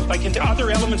world, like into other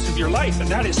elements of your life. And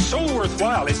that is so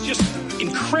worthwhile. It's just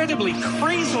incredibly,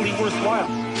 crazily worthwhile.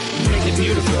 Make it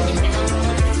beautiful.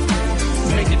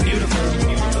 Make it beautiful.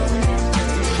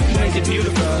 Make it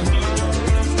beautiful.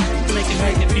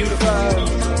 Make it beautiful.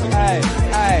 Hey,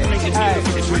 make it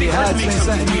beautiful. It's really hard to make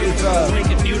something beautiful.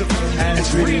 Make it beautiful. And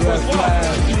it's really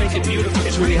worthwhile. Make it beautiful.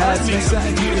 It's really hard to make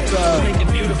something beautiful. Make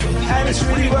it beautiful. And it's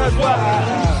really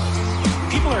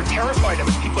worthwhile. People are terrified of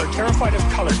it. People are terrified of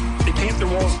color. They paint their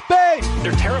walls. Bang!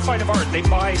 They're terrified of art. They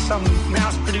buy some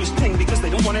mass-produced thing because they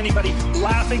don't want anybody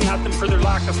laughing at them for their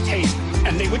lack of taste.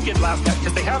 And they would get laughed at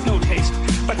because they have no taste.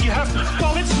 But you have to,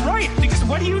 well, it's right, because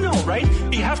what do you know, right?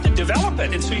 You have to develop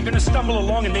it. And so you're going to stumble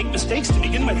along and make mistakes to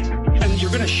begin with. And you're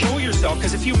going to show yourself,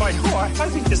 because if you buy, I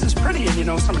think this is pretty,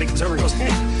 and somebody comes over and goes,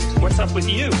 hey, what's up with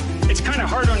you? It's kind of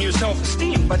hard on your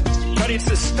self-esteem, but it's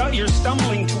you're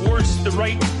stumbling towards the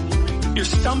right, you're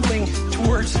stumbling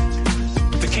towards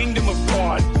the kingdom of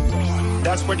God.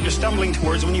 That's what you're stumbling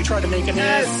towards when you try to make an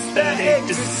aesthetic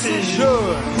decision.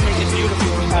 Make it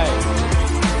beautiful.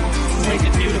 Make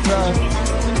it beautiful.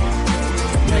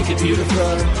 Make it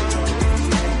beautiful.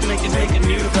 Make it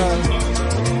beautiful.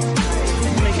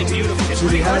 Make it beautiful. It's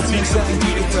really hard to make something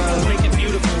beautiful. Make it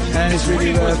beautiful. And it's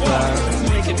really worthwhile.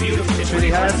 Make it beautiful. It's really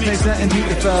hard to make something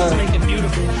beautiful. Make it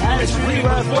beautiful. And it's really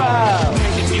worthwhile.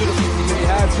 Make it beautiful. Really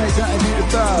hard to make something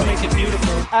beautiful. Make it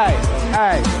beautiful. Hey.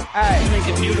 Make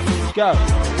it beautiful. Go.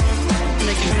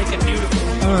 Make it beautiful.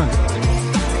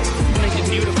 Make it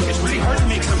beautiful. It's really hard to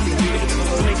make something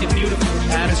beautiful. Make it beautiful.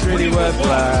 And it's really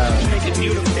worthwhile. Make it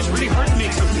beautiful. It's really hard to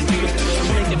make something beautiful.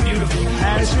 Make it beautiful.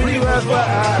 And it's really worthwhile.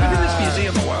 I was in this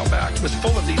museum a while back. It was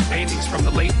full of these paintings from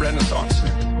the late Renaissance.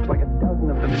 Like a dozen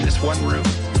of them in this one room.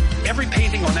 every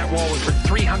painting on that wall was worth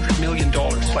 $300 million,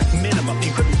 like minimum.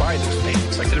 You couldn't buy those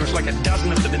paintings. Like there was like a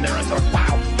dozen of them in there. I thought,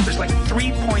 wow, there's like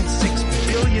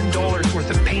 $3.6 billion worth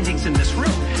of paintings in this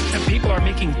room. And people are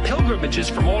making pilgrimages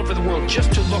from all over the world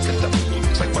just to look at them.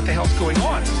 It's like, what the hell's going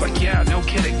on? It's like, yeah, no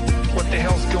kidding. What the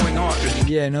hell's going on?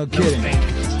 Yeah, no kidding.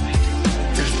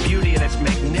 There's beauty and it's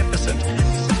magnificent.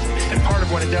 And part of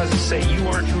what it does is say you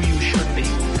aren't who you should be.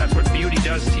 That's what beauty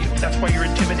does to you. That's why you're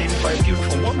intimidated by a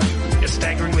beautiful woman. A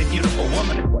staggeringly beautiful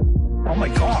woman. Oh my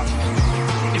God.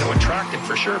 You know, attractive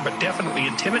for sure, but definitely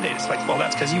intimidated. It's like, well,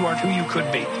 that's because you aren't who you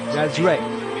could be. That's right.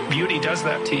 Beauty does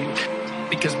that to you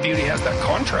because beauty has that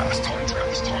contrast.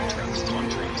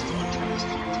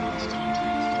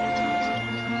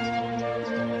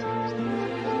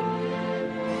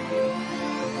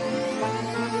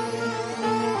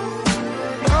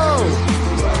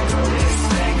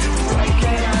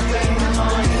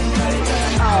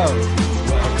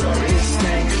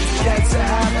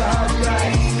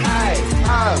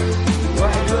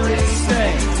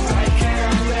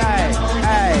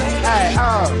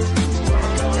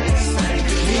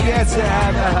 To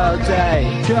have a whole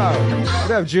day. Go.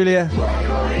 What up, Julia?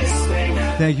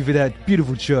 Thank you for that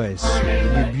beautiful choice.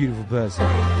 You're a beautiful person.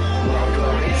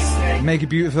 Make It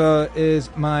Beautiful is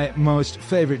my most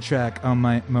favorite track on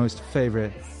my most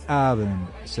favorite album,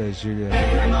 says Julia.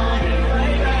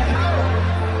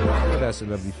 That's a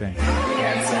lovely thing.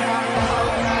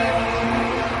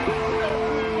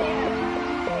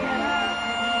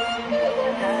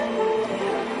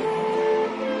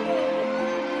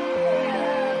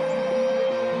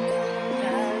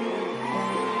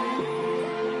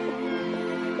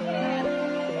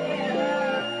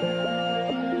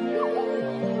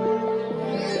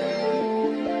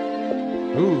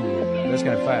 Ooh, that's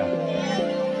kind of fire.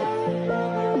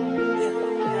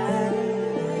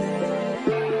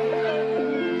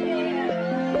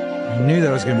 I knew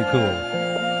that was going to be cool.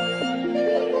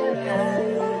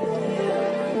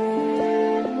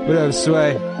 What up,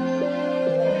 Sway?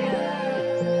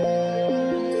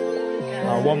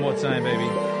 Oh, one more time, baby.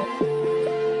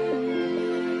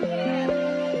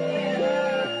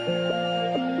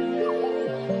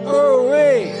 Oh,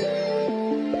 wait.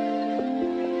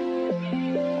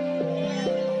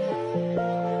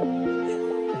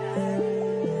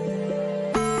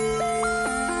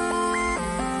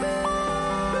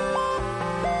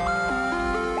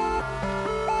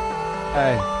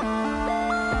 Hey.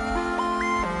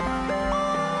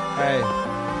 Hey.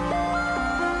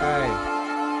 Hey.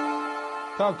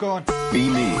 Popcorn. Be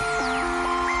me.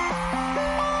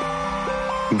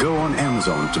 Go on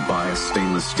Amazon to buy a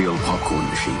stainless steel popcorn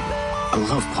machine. I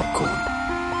love popcorn.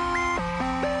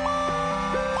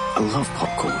 I love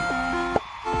popcorn.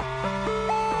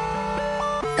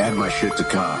 Add my shit to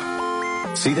cart.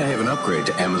 See, they have an upgrade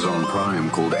to Amazon Prime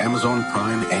called Amazon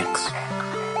Prime X.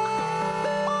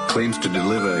 Claims to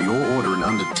deliver your order in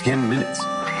under 10 minutes.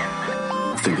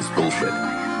 I think it's bullshit.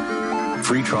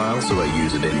 Free trial, so I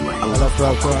use it anyway. I love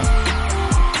popcorn.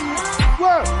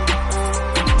 Whoa!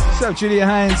 What's up, Julia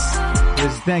Hines?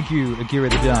 Thank you, Akira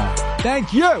the Don.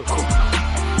 Thank you! For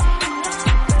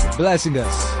blessing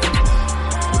us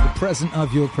with the present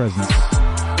of your presence.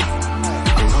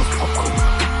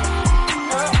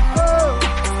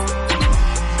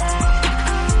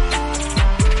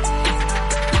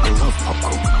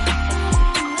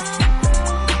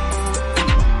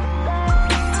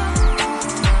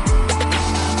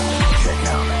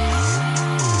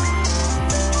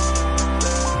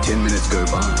 Go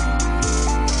by.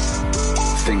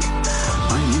 Think, I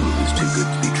knew it was too good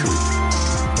to be true.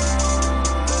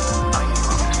 I knew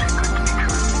it was too good to be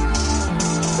true.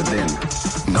 But then,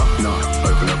 knock knock,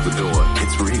 open up the door,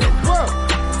 it's real. Whoa!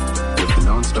 With the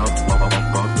non-stop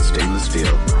pop stainless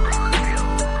steel.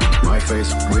 My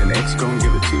face, when X gon'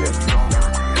 give it to you.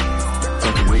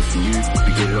 I can wait for you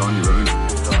to get it on your own.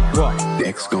 What? The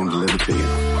X gon' deliver to you.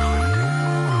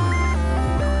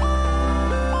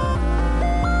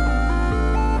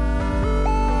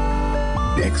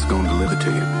 X gonna deliver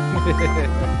to you. I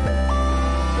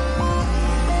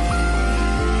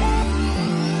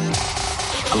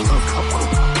love popcorn.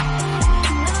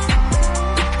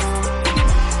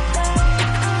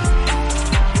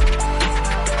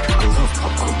 I love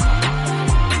popcorn.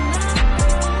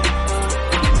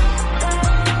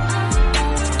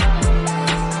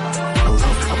 I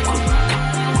love popcorn.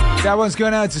 That one's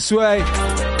going out to Sway,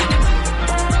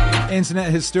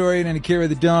 internet historian and Akira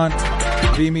the Don.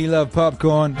 Be Me Love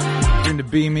Popcorn from the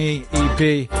Be Me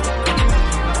EP.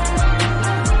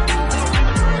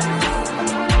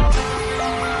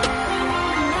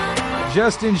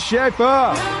 Justin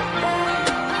Schaefer,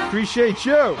 appreciate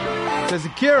you, says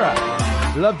Akira.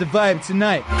 Love the vibe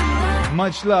tonight.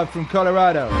 Much love from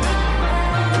Colorado.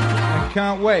 And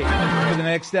can't wait for the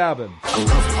next album.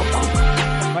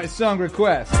 My song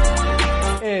request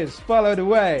is Followed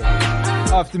Away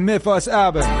off the Mythos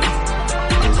album.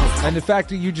 And the fact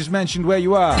that you just mentioned where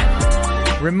you are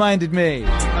reminded me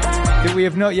that we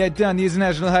have not yet done the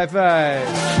International High Five.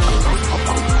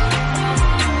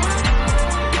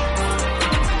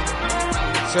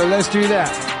 So let's do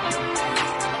that.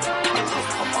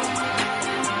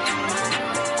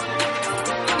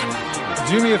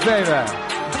 Do me a favor.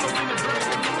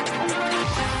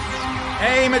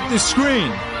 Aim at the screen.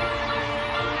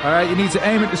 Alright, you need to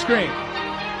aim at the screen.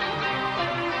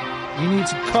 You need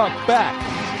to cock back.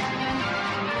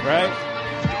 Right?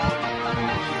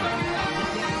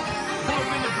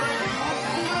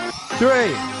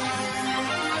 Three.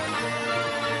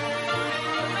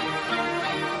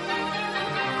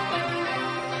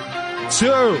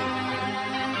 Two.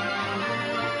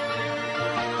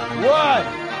 One.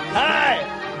 Hi.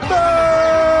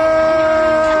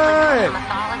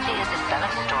 Mythology is a set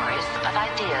of stories, of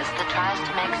ideas that tries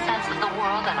to make sense of the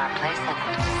world and our place in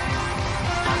it.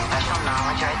 No special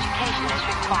knowledge or education is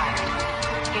required.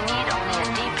 You need only a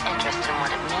deep interest in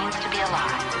what it means to be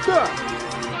alive. There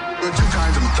are two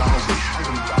kinds of mythology.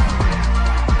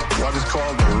 What is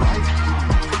called the right.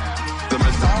 The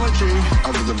mythology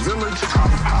of the village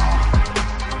compound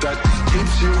that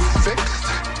keeps you fixed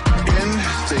in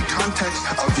the context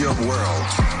of your world.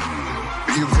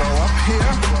 You grow up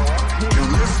here, you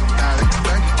live as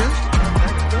expected,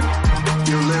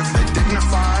 you live a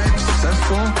dignified,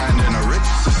 successful, and in a rich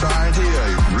society, a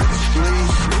richly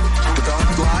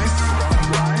developed life.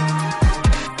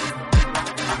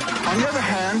 On the other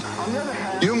hand,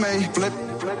 you may flip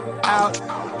out.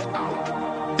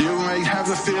 You may have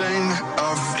the feeling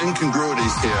of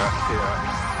incongruities here.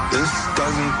 This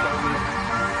doesn't...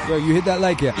 Yo, you hit that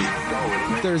like yet?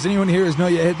 If there's anyone here who's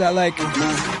not yet hit that like,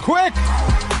 quick!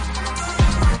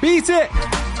 Beat it!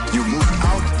 You move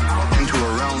out into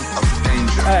a realm of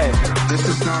danger. Hey. This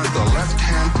is known as the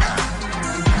left-hand path.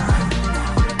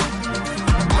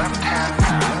 Left-hand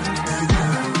path.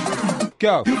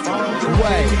 Go.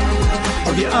 Away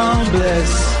of your own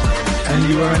bliss, and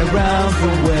you weren't around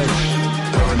for which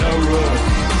there were no rules.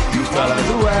 You follow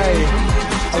the way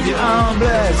of your own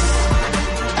bliss,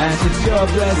 and it's your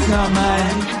bliss, not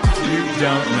mine. You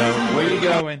don't know where you're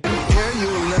going. Here you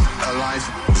live a life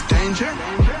of danger,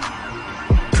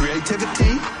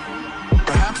 creativity,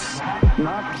 perhaps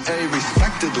not a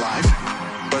respected life,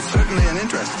 but certainly an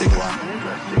interesting one.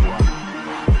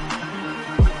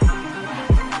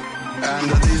 And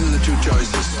these are the two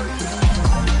choices.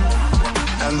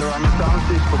 And there are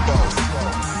mythologies for both.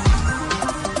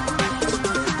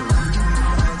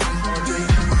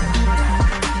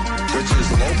 Which is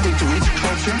local to each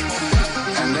culture.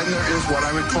 And then there is what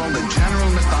I would call the general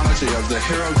mythology of the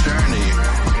hero journey.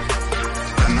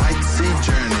 The night sea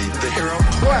journey. The hero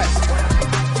quest.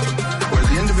 Where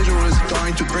the individual is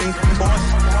going to bring forth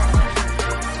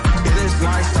in his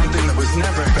life something that was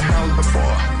never beheld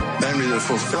before. Namely the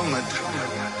fulfillment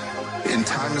in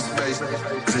time and space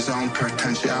of his own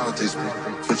potentialities,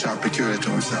 which are peculiar to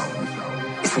himself.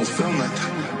 The fulfillment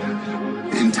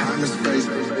in time and space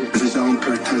of his own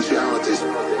potentialities,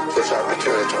 which are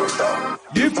peculiar to himself.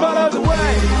 You follow the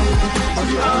way of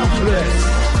your own bliss,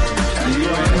 and you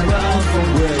ain't around for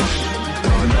wish.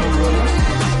 There are no rules.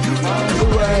 You follow the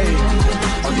way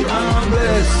of your own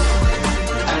bliss,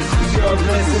 and since your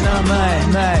bliss and not mine,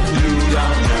 you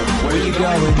don't know where you're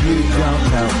going. You don't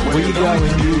know where you're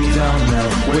going. You don't know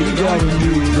where you're going.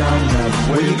 You don't know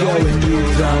where you're going. You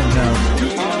don't know. You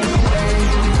follow the way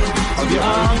of your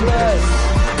own bliss,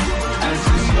 and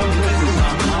since your bliss is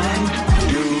not mine,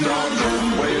 you don't know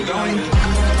where you're going.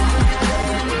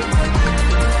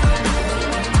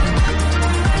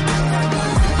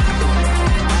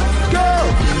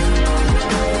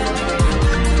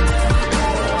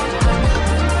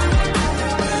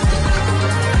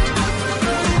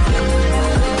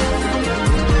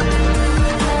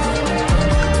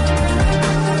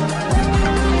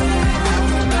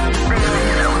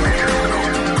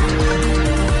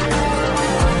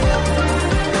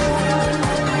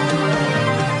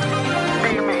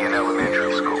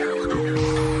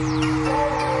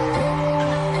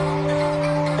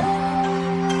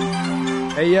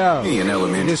 Hey yo,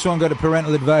 this one got a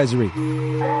parental advisory.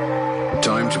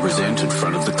 Time to present in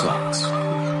front of the class.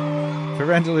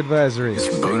 Parental advisory. It's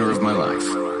boner of my life.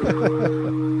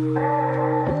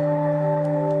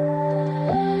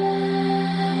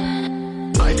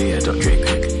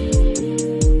 Idea.jpg.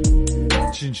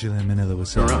 Chinchilla Manila was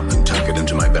so and tuck it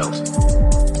into my belt.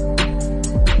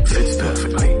 Fits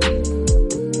perfectly.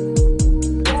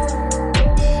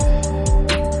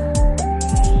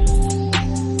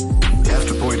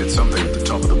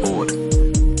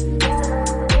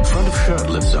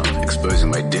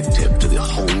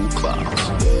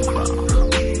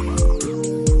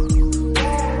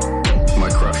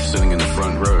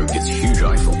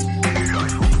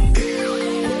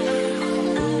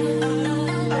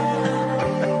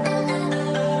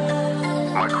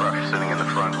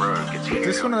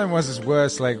 of them was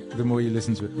worse, like, the more you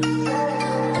listen to it.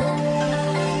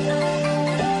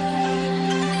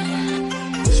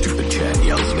 Stupid Chad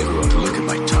yells at everyone to look at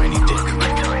my tiny dick.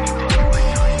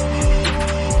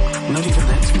 Not even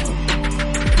that small.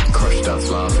 Crush starts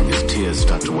laughing as tears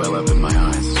start to well up in my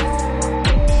eyes.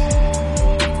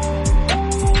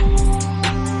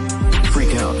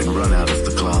 Freak out and run out of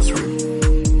the classroom.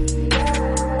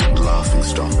 Laughing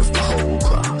stock of the whole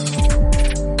class.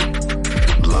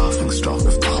 Laughing stock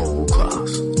of the whole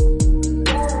class.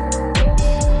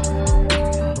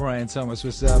 Ryan Thomas,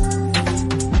 what's up?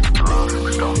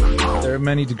 There are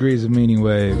many degrees of meaning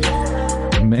wave.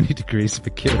 Many degrees of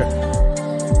Akira.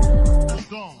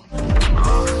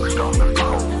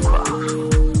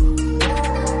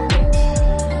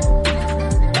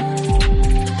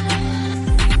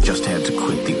 Just had to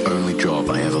quit the only job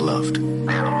I ever loved.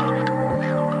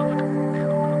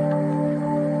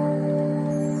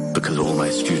 Because all my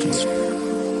students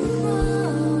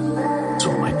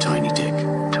saw my tiny dick.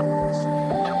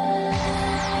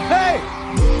 Hey!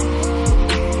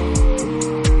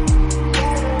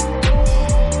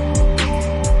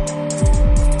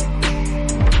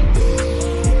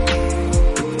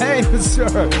 Hey, what's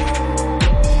up?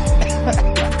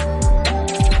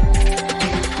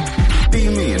 Be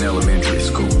me in elementary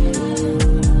school.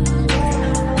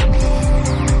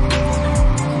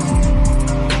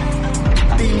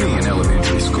 Be me in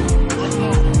elementary school.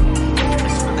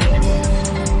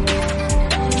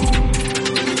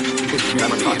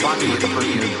 I'm talking with the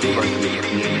person who's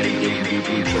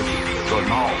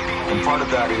and part of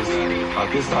that is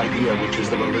this idea, which is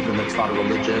the religion that's not a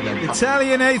religion. And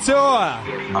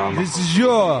Italianator! This is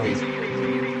yours.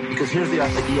 Because here's the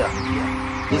idea.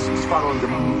 This is probably,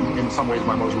 in some ways,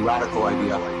 my most radical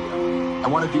idea. I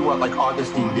want to do what, like,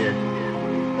 Augustine did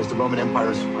as the Roman Empire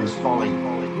was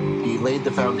falling. He laid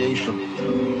the foundation.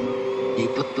 He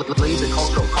laid the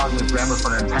cultural cognitive grammar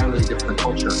for an entirely different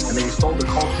culture. And then he stole the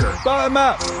culture. Bottom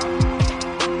up!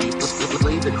 He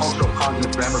laid the cultural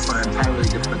cognitive grammar for an entirely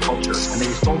different culture. And then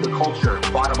he stole the culture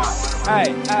bottom up.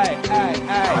 Aye.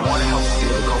 I want to help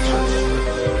steal the culture.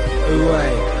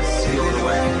 Away. Steal it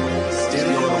away. Steal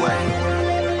it away.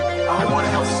 I want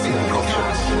to help steal the culture.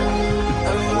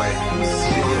 Away.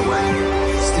 Steal it away.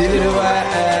 Steal it away.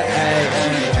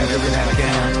 Everything I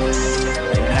can.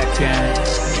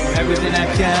 Everything I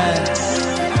can.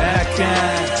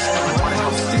 I want to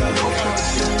help steal the culture.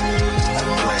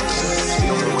 Away.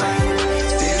 Steal it away.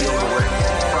 Steal it away.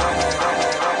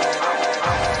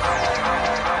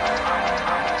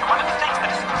 One of the things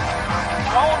that's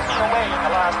blown me away in the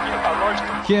last year about Lord's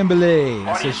Kimberly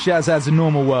says, shouts out to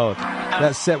Normal World.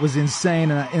 That set was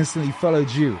insane and I instantly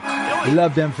followed you.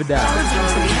 Love them for that.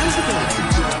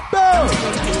 Boom!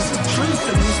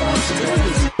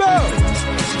 Boom!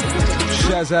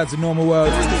 Shouts out to Normal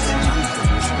World.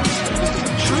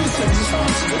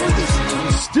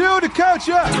 Still the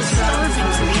culture!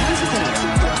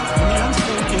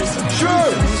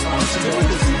 True!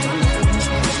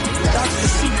 That's the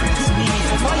secret to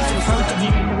meaningful life in front of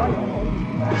meaningful life.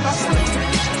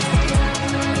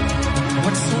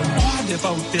 What's so odd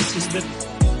about this is that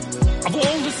of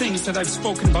all the things that I've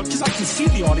spoken about, because I can see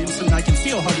the audience and I can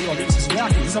feel how the audience is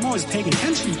reacting, because I'm always paying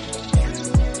attention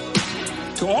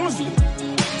to all of you,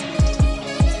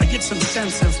 I get some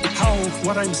sense of how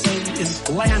what I'm saying is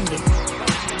landing.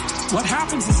 What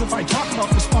happens is if I talk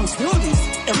about responsibilities,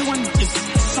 everyone is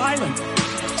silent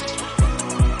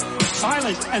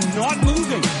and not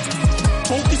moving,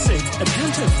 focusing,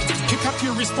 attentive. Pick up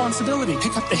your responsibility,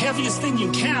 pick up the heaviest thing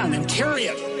you can and carry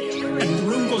it. And the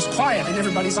room goes quiet and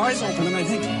everybody's eyes open and I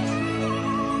think,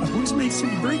 well, who's made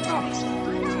some breakups?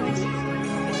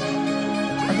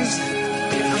 I was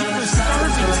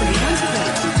starving for the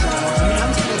antidote. The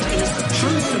antidote is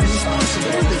truth and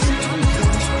responsibility.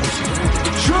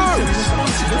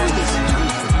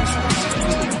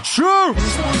 True!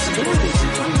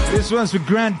 This one's for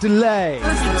Grant Delay. The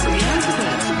antidote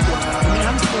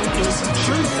is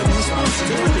truth and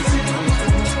responsibility.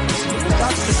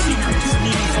 That's the secret to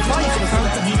meaningful life. Without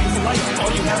the meaningful life,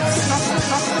 all you have is suffer.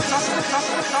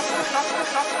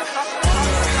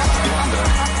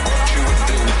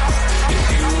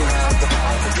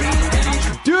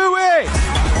 Do it!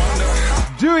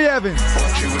 Do it, Evan!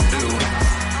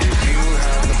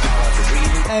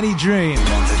 Any dream.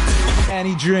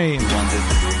 Any dream.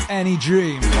 Any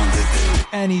dream.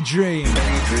 Any dream.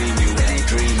 Any dream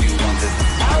you wanted.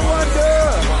 I wonder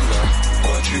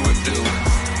what you would do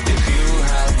if you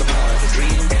had the power to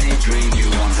dream any dream you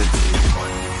wanted.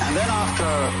 And then after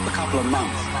a couple of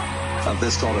months of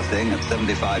this sort of thing at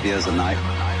 75 years a night,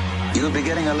 you'll be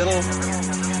getting a little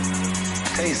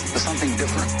taste for something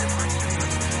different.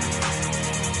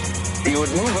 you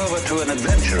would move over to an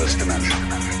adventurous dimension,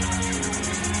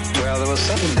 where there were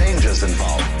certain dangers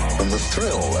involved, and the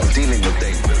thrill of dealing with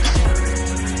dangers.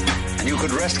 And you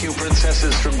could rescue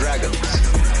princesses from dragons,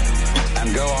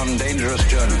 and go on dangerous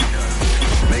journeys,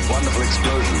 make wonderful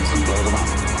explosions and blow them up.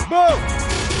 Boom!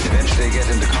 Eventually get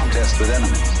into contests with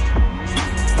enemies.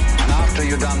 And after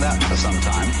you've done that for some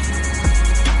time,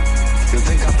 you'll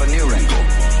think up a new wrinkle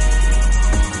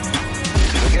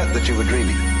to forget that you were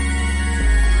dreaming.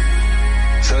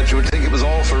 So that you would think it was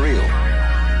all for real.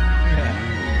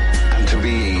 Yeah. And to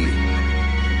be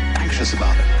anxious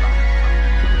about it.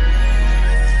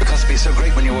 Because it'd be so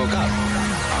great when you woke up. I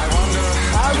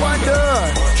wonder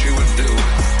what you would do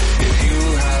if you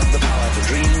had the power to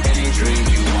dream any dream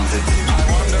you wanted. I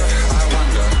wonder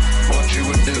what you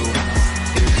would do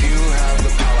if you had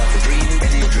the power to dream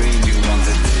any dream you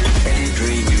wanted. Any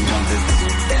dream you wanted.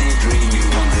 Any dream you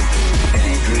wanted.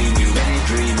 Any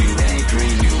dream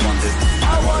you wanted.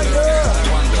 I wonder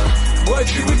what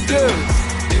you would do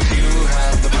if you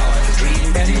had the power to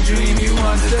dream any dream you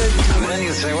wanted. And then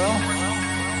you say, well,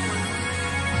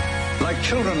 like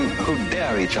children who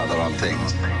dare each other on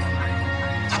things,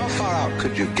 how far out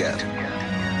could you get?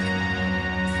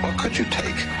 What could you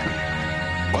take?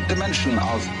 What dimension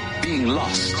of being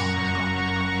lost,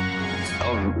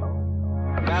 of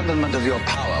abandonment of your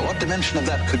power, what dimension of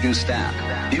that could you stand?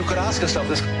 You could ask yourself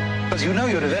this, because you know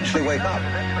you'd eventually wake up.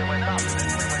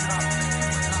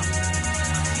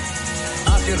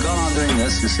 After you'd gone on doing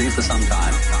this, you see, for some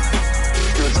time,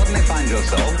 you would suddenly find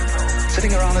yourself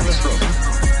sitting around in this room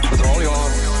with all your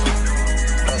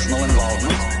personal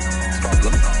involvement,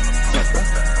 problems, etc.,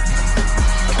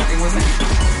 talking with me.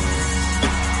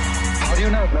 How do you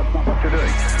know that's not what you're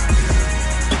doing?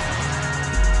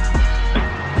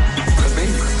 Could be.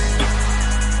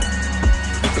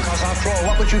 Because after all,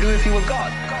 what would you do if you were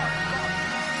God?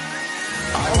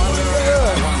 I wonder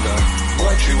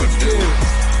what you would do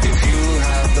if you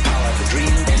had the power to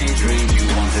dream any dream you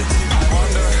wanted. I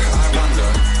wonder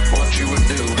what you would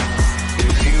do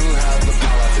if you had the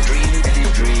power to dream any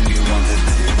dream you wanted.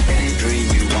 Any dream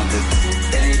you wanted.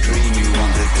 Any dream you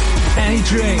wanted.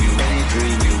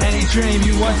 Any dream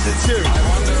you wanted to. I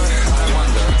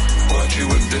wonder what you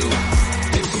would do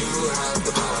if you had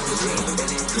the power to dream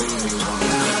any dream you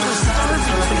wanted.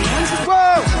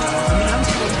 Whoa!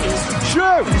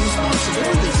 True!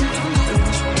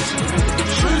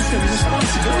 Truth and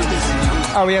responsibilities.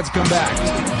 Oh, we had to come back.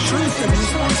 Truth and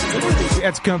responsibilities. We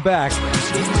had to come back.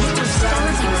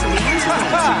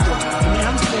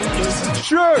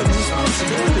 Sure.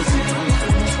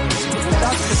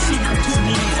 That's the secret to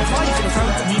meaningful life.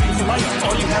 Without the meaningful life,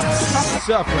 all you have is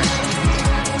suffering.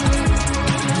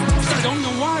 I don't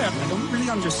know why. I don't really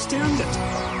understand it.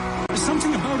 There's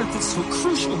something about it that's so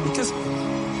crucial because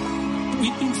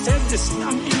we've been fed this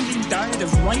unending diet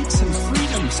of rights and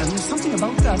freedoms, and there's something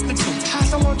about that that's so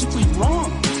pathologically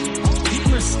wrong.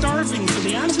 People are starving for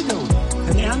the antidote,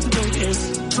 and the antidote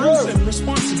is truth and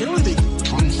responsibility.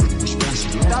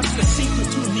 That's the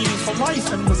secret to a meaningful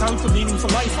life, and without the meaningful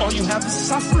life, all you have is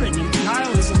suffering and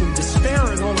nihilism and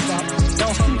despair and all of that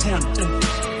self-contempt, and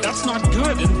that's not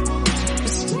good, and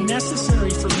it's necessary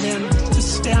for men to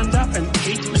stand up and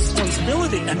take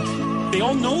responsibility, and they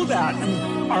all know that,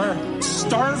 and are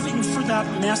starving for that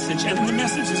message, and the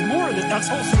message is more that that's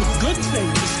also a good thing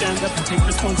to stand up and take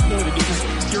responsibility, because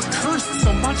you're cursed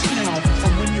so much now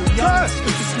from when you're young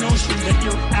with this notion that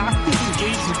your active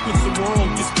engagement with the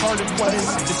world is part of what is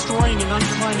destroying and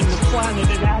undermining the planet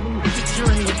and adding to the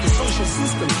tyranny of the social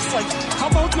system. It's like,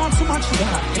 how about not so much of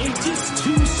that? It is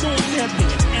too soul deadening.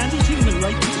 It's anti-human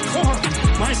right to the core.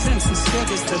 My sense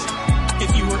instead is that if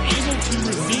you were able to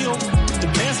reveal the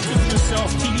best of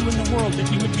yourself to you in the world, that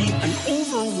you would be an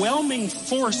overwhelming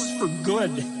force for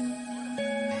good.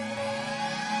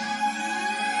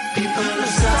 People are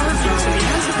starving for the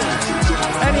antidote.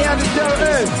 And the antidote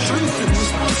is truth and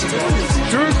responsibility.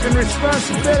 Truth and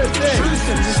responsibility. Truth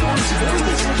and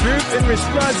responsibility. Truth and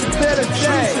responsibility.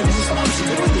 Truth and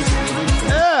responsibility.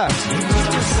 Yeah.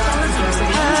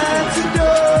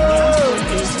 Antidote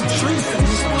is truth and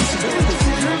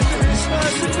responsibility.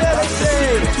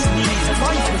 Responsibility. To meaningful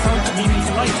life. Without the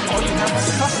meaningful life, all you have is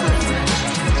suffering.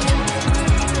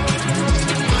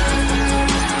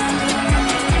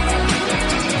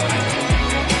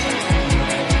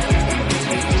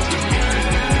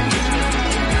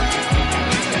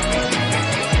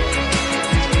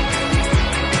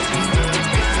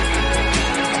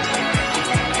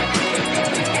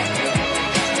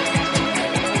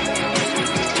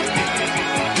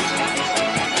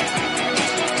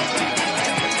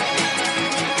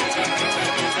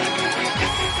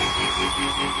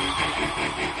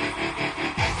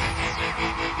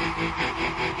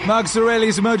 Marcus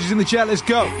Aurelius emojis in the chat. Let's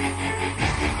go.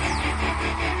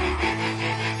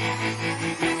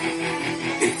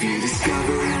 If you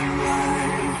discover in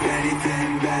life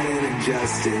anything better than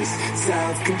justice,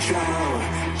 self-control,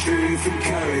 truth and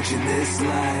courage in this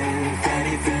life,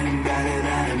 anything better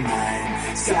than a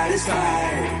mind,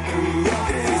 satisfied,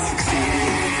 there's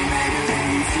succeeding, maybe they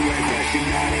need to like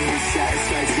rationality,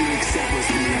 satisfied to accept what's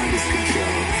beyond his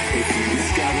control. If you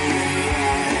discover in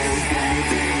life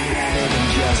anything better than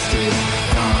justice,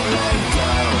 don't let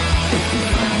go.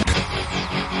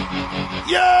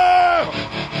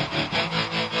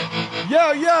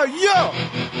 Yo!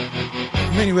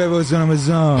 Mini Rebels on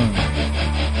Amazon.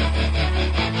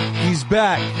 He's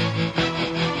back.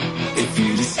 If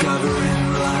you discover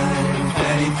in life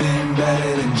anything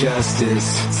better than justice,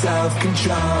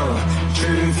 self-control,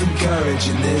 truth and courage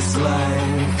in this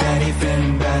life,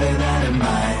 anything better than a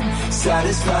mind,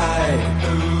 satisfied,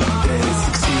 there's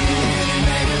succeeding,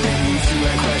 enabling you to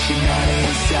like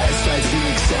rationality, satisfied to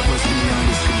accept what's beyond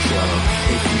his control.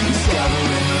 If you discover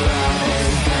in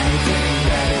life anything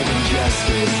better than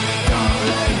justice, don't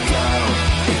let go.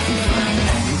 If you find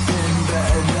anything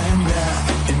better than that,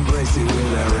 embrace it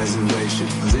without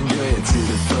reservations, enjoy it to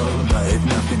the full. But if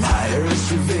nothing higher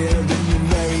is revealed in the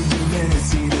very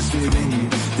divinity that's within you,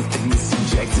 the thing that's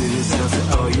injected itself to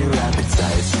all your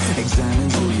appetites,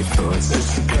 examines all your thoughts, as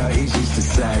Socrates used to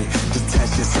say.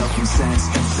 Detach yourself from sense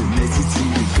and submit it to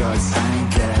the gods,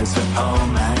 and cares for all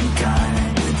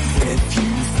mankind. If you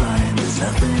find there's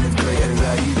nothing of greater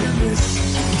value than this,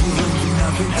 you will do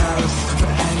nothing else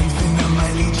for anything that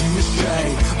might lead you astray,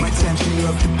 might tempt you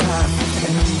off the path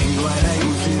and leave you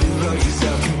unable to devote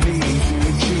yourself completely to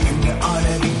achieving the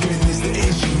honor and goodness that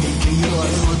is uniquely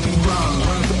yours. It would be wrong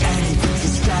for anything to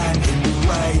stand in the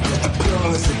way. The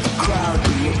applause of the crowd,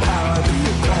 be your power, be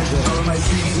your pleasure. All my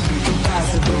dreams will be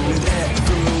compatible with it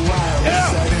for a while.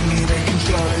 Suddenly they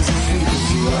control us as sweet as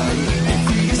you are. If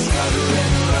you discover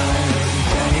in life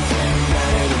anything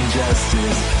better than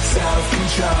justice,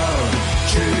 self-control,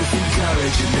 truth and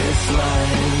courage in this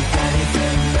life,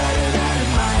 anything better than a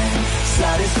mind,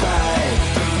 satisfied,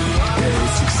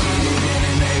 there's succeeded in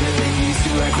enabling you to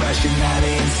like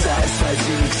rationality and satisfied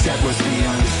to accept what's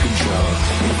beyond his control.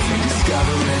 If you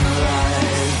discover in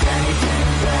life anything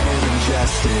better than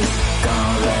justice,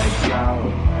 don't let go.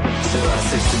 So I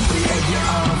say simply at your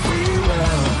own free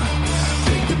will,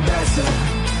 pick the better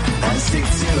and stick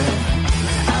to it.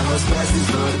 And what's best is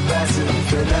for the better,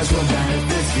 but that's what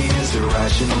benefits me as a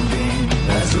rational being,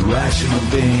 as a rational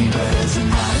being. But as an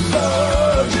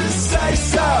animal, just say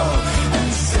so and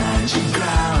stand your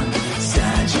ground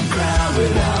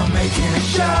without making a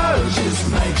show. Just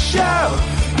make sure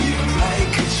you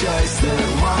make a choice that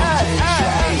won't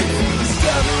betray you.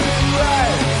 Discovering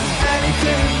life,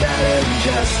 anything better than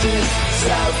justice,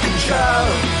 self-control,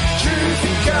 truth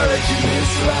and courage in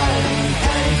this life,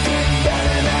 anything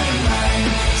better than a mind,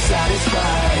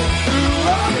 satisfied,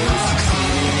 there's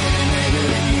succeeding in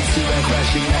enabling you to like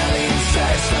rationality and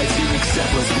satisfied to accept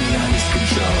what's beyond his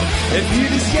control. If you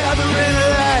discover in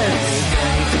life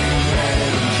anything better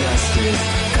than justice,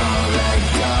 don't let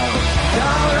go.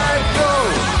 Don't let go.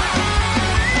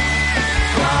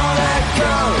 Don't let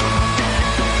go.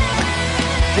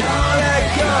 Don't let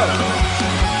go.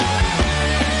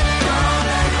 Don't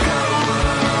let go.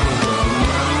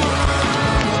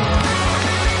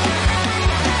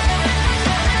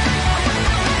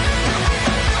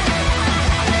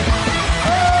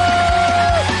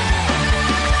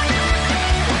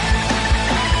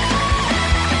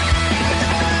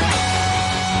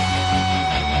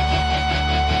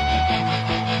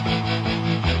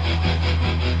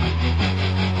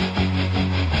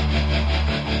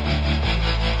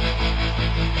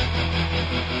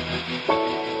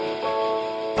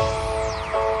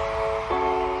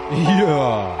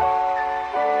 Yeah.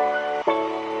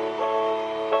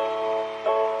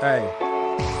 Hey,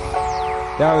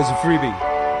 that was a freebie.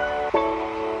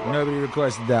 Nobody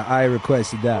requested that. I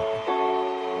requested that.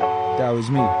 That was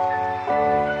me.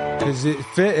 Because it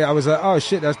fit. I was like, oh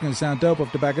shit, that's going to sound dope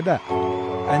off the back of that.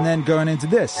 And then going into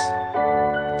this.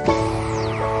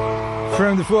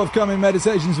 From the forthcoming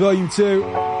Meditations Volume 2.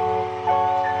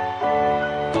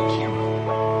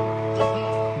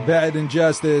 Better Than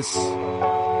Justice.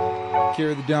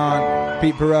 Kira the Dawn,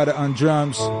 Pete Parada on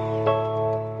drums.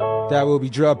 That will be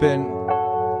dropping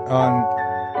on,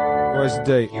 what's the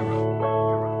date?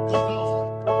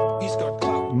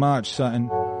 March something.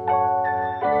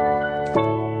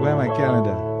 Where my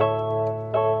calendar?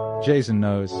 Jason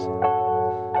knows.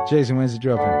 Jason, when's it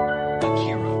dropping?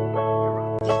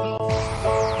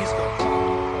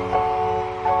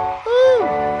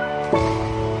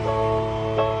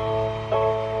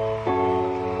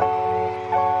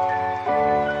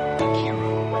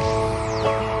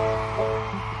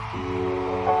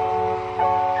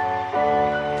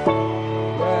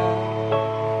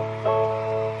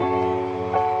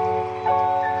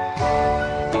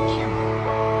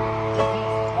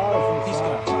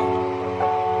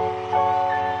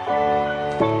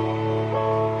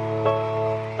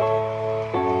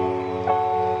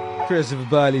 Christopher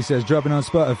Barley says, dropping on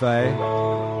Spotify.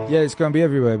 Yeah, it's going to be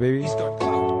everywhere, baby. It's going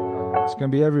to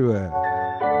be everywhere.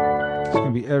 It's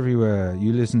going to be everywhere.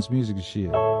 You listen to music and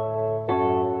shit. Alright,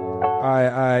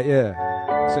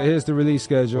 yeah. So here's the release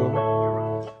schedule.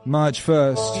 March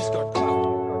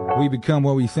 1st, We Become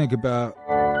What We Think About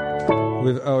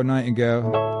with Earl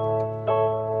Nightingale.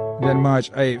 Then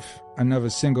March 8th, another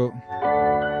single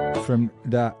from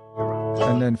that.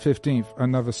 And then 15th,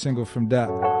 another single from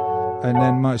that. And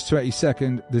then March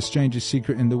 22nd, The Strangest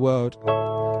Secret in the World,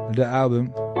 the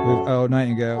album with Earl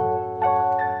Nightingale.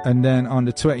 And then on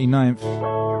the 29th,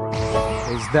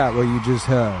 is that what you just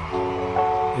heard?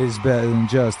 Is Better Than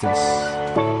Justice.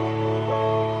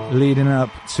 Leading up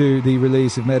to the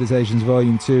release of Meditations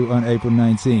Volume 2 on April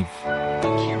 19th.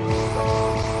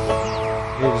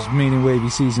 It was Meaning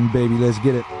Wavy season, baby. Let's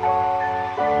get it.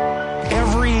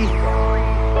 Every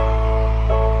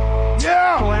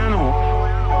animal,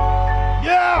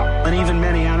 and even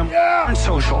many animals aren't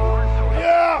social,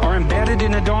 are embedded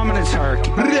in a dominance hierarchy.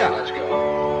 The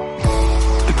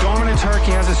dominance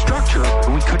hierarchy has a structure, but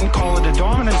we couldn't call it a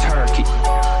dominance hierarchy.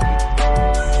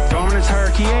 Dominance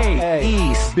hierarchy A,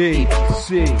 E, B,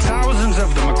 C. Thousands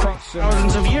of them across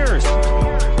thousands of years.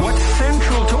 What's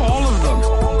central to all of them?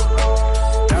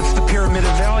 That's the pyramid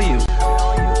of value.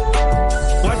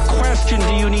 What question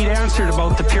do you need answered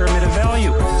about the pyramid of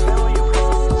value?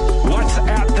 What's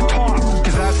at the top?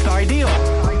 Because that's the ideal.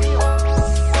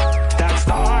 That's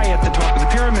the eye at the top of the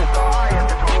pyramid.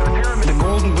 The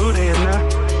golden Buddha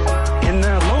in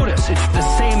the lotus. It's the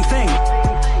same thing.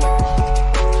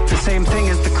 The same thing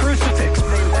as the crucifix.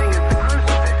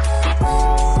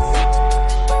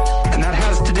 And that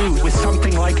has to do with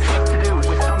something like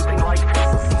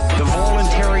the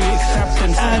voluntary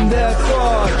acceptance. And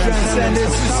therefore,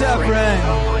 transcendence is separate.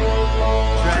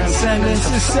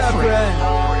 Transcendence is separate.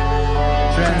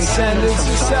 Transcendence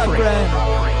is separate.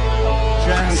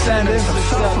 Transcendence of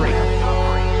suffering.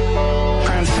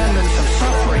 Transcendence of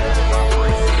suffering.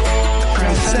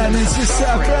 Transcendence is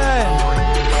separate.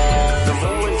 The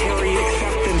voluntary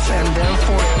acceptance and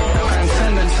therefore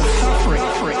transcendence of suffering.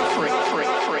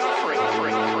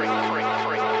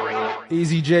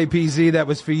 Easy JPZ, that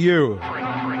was for you.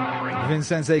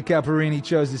 Vincente Caparini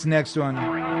chose this next one.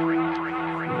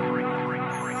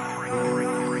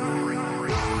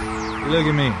 Look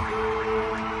at me.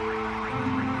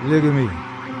 Look at me.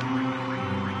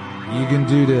 You can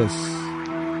do this.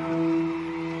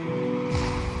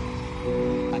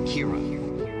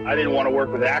 I didn't want to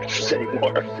work with actors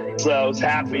anymore. So I was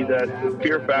happy that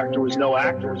Fear Factor was no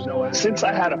actors. Since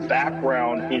I had a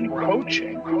background in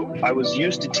coaching, I was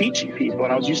used to teaching people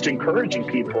and I was used to encouraging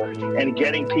people and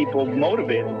getting people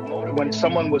motivated. When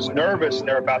someone was nervous and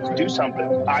they're about to do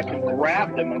something, I could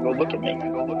grab them and go, look at me.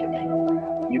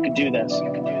 You can do this.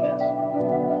 You can do this.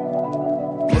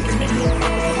 Look at me.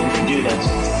 You can do this.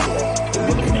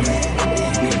 Look at me.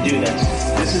 You can do this.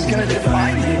 This is going to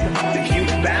define you. If you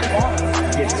back off,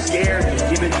 get scared,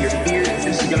 give in to your fears,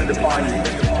 this is going to define you.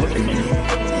 Look at me.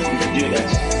 You can do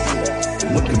this.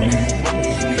 Look at me.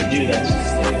 You can do this.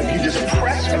 If you just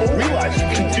press and realize you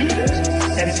can do this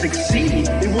and succeed,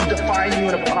 it will define you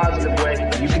in a positive way.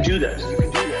 You can do this.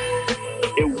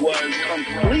 It was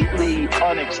completely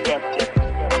unexpected.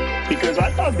 Because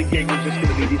I thought the gig was just going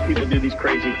to be these people do these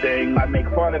crazy things. I make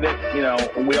fun of it,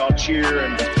 and we all cheer,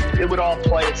 and it would all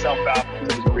play itself out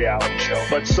because it was a reality show.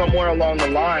 But somewhere along the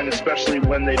line, especially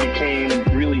when they became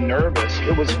really nervous,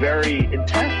 it was very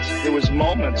intense. There was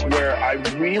moments where I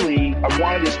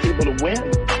wanted these people to win.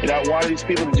 I wanted these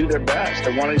people to do their best.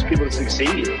 I wanted these people to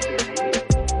succeed.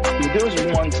 There was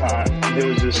one time, there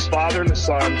was this father and the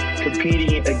son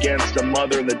competing against a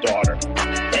mother and the daughter.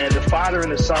 And the father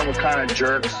and the son were kind of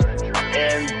jerks,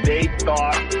 and they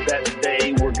thought that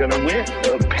they were going to win.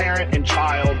 The parent and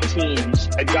child teams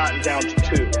had gotten down to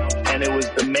 2, and it was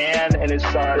the man and his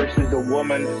son versus the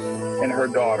woman and her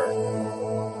daughter.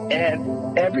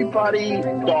 And everybody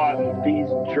thought these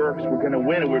jerks were going to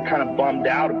win, and we were kind of bummed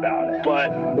out about it.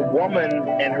 But the woman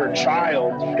and her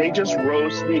child, they just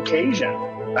rose to the occasion.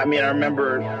 I mean, I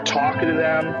remember talking to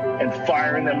them and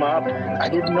firing them up. I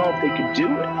didn't know if they could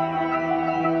do it.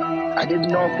 I didn't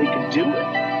know if they could do it.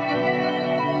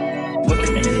 Look at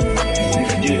me. You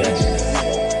can do this.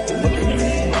 Look at me.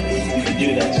 You can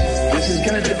do this. This is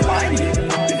going to define you.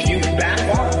 If you back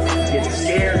off, get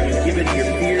scared, and give in to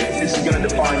your fears, this is going to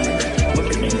define you.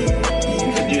 Look at me.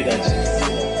 You can do this.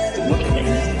 Look at me.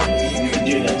 You can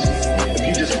do this. If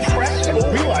you just press and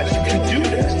realize you can do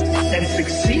this and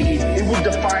succeed, it will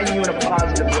define you in a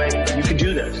positive way. You can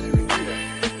do this.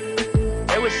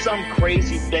 It was so some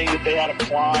crazy thing that they had to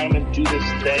climb and do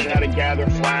this thing, had to gather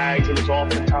flags. It was all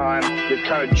the time. The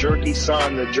kind of jerky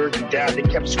son, the jerky dad, they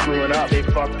kept screwing up. They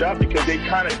fucked up because they'd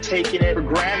kind of taken it for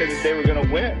granted that they were going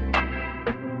to win.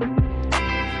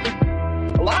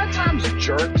 A lot of times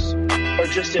jerks are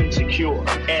just insecure.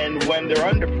 And when they're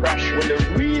under pressure, when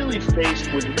they're really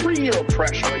faced with real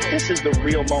pressure, like this is the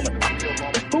real moment.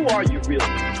 Who are you really?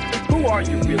 Who are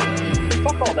you really?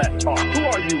 Fuck all that talk. Who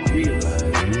are you really?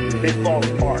 They fall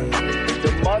apart.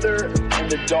 The mother and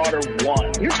the daughter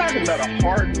won. You're talking about a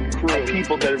hard crew of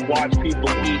people that have watched people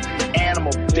eat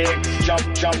animal dicks,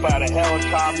 jump out of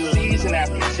helicopters, season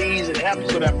after season,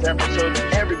 episode after episode.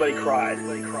 Everybody cried.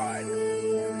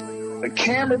 The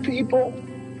camera people,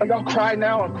 like I'll cry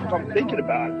now if I'm thinking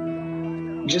about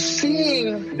it. Just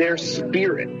seeing their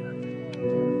spirit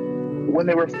when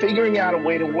they were figuring out a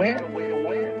way to win,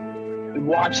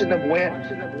 watching them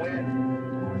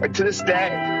win. Like to this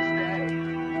day.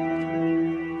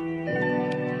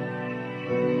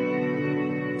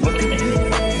 Look at me.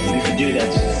 You can do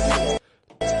this.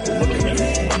 Look at me.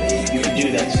 You can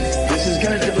do this. This is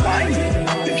going to define you.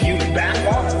 If you back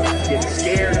off, get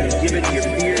scared, and give in to your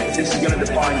fear, this is going to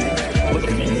define you. Look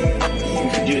at me. You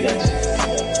can do this.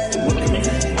 Look at me.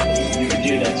 You can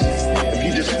do this. If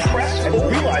you just press and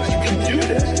realize you can do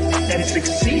this and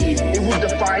succeed, it will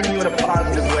define you in a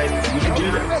positive way. You can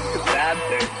do this. Bad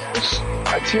things.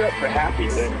 I tear up for happy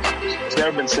things. It's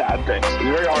never been sad things. It's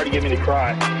very hard to get me to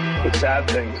cry with sad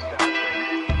things.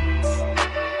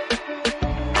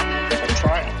 I'm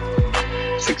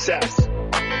trying. Success.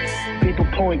 People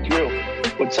pulling through.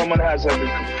 When someone has a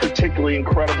particularly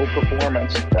incredible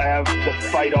performance, I have to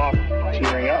fight off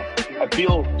tearing up. I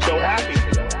feel so happy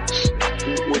for them.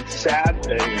 With sad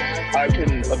things, I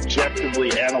can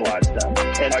objectively analyze them,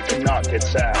 and I cannot get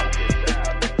sad.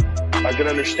 I can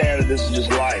understand that this is just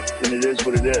life, and it is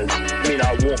what it is. I mean,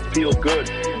 I won't feel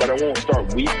good, but I won't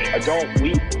start weeping. I don't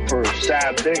weep for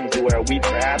sad things the way I weep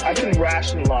for happy. I can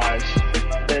rationalize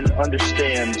and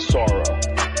understand sorrow.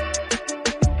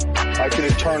 I can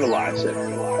internalize it.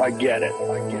 I get it.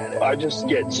 I just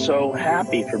get so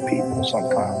happy for people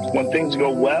sometimes when things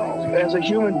go well. As a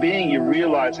human being, you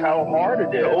realize how hard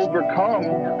it is to overcome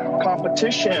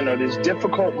competition or these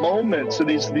difficult moments or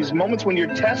these moments when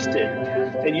you're tested.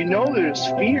 And you know there's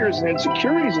fears and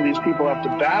insecurities that these people have to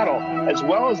battle, as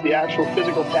well as the actual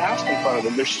physical task in front of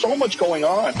them. There's so much going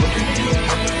on. You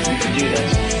can do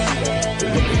this.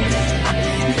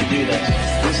 You can do this.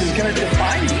 This is going to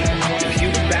define you. If you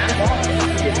back off,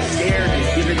 get scared,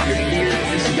 and give it your fear,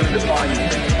 this is going to define you.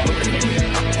 Look at me.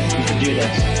 You can do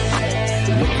this.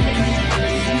 Look at me.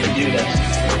 You can do this.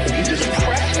 If you just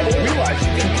press and realize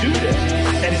you can do this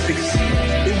and succeed,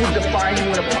 it will define you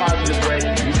in a positive way.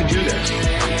 You can do this.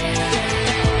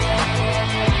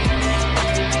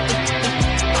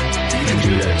 You can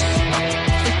do this.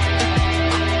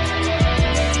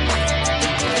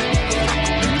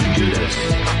 You can do this.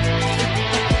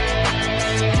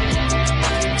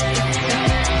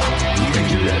 You can do this. You can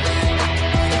do this.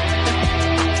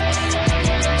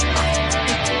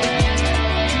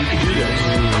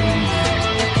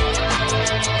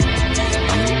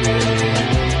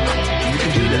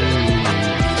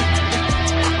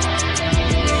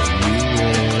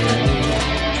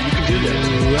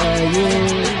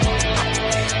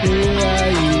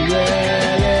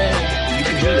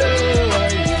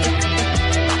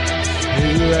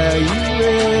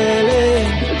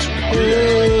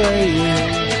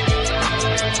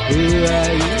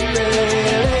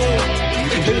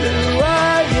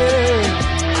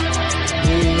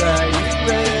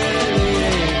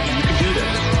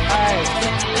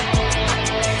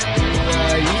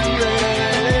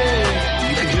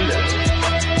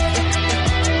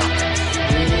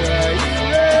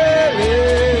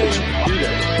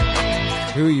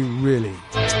 Who are you really?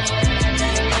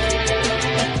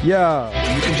 Yeah.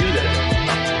 You can do that.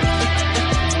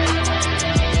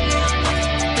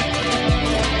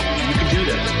 You can do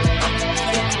that.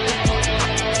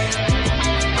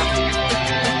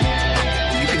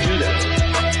 You can do that.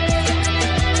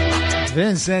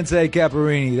 Vincente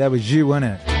Caparini, that was you,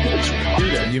 wasn't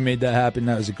it? You made that happen.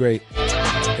 That was a great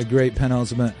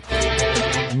penultimate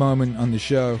moment on the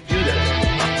show.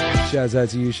 Shouts out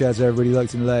to you. Shouts out to everybody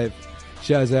locked in live.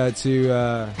 Shouts out to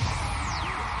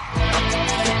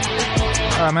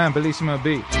oh man, Bellissimo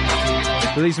Beat.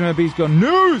 Bellissimo Beat's got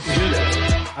news.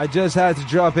 I just had to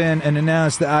drop in and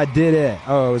announce that I did it.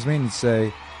 Oh, I was meaning to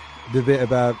say the bit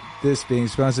about this being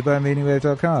sponsored by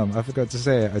MeaningWave.com. I forgot to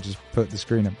say it. I just put the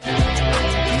screen up.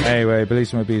 Anyway,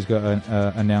 Bellissimo Beat's got an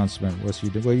announcement. What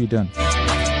you done?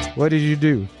 What did you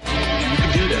do? You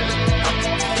can do that.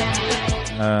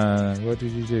 What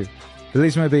did you do?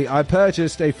 Bellissimo B, I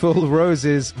purchased a full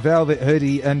roses velvet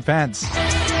hoodie and pants.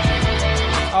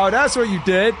 Oh, that's what you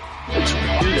did.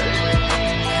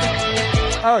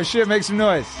 Oh, shit, make some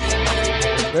noise.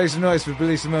 Make some noise for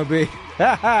Bellissimo B.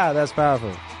 Haha, that's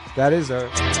powerful. That is her.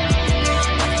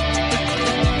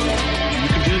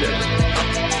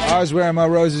 I was wearing my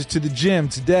roses to the gym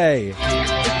today.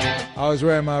 I was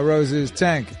wearing my roses.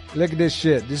 Tank, look at this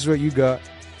shit. This is what you got.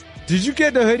 Did you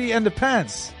get the hoodie and the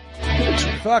pants?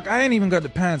 Fuck, I ain't even got the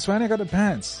pants. Why ain't I got the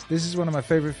pants? This is one of my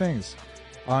favorite things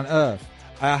on earth.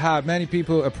 I had many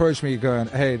people approach me going,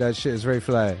 hey, that shit is very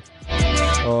fly.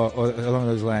 Or along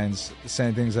those lines,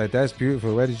 saying things like, that's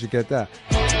beautiful. Where did you get that?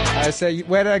 I say,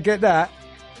 where did I get that?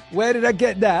 Where did I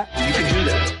get that? You can do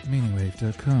that.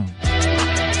 Meaningwave.com.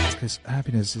 Because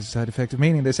happiness is a side effect of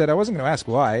meaning. They said I wasn't going to ask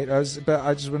why, but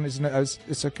I just wanted to know.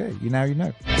 It's okay. Now you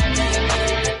know.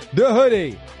 The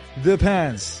hoodie, the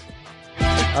pants.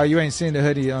 Oh, you ain't seeing the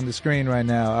hoodie on the screen right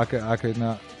now. I could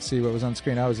not see what was on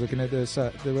screen. I was looking at the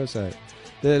website.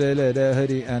 The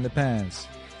hoodie and the pants.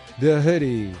 The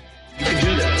hoodie. You can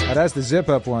do that. Oh, that's the zip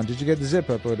up one. Did you get the zip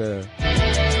up or did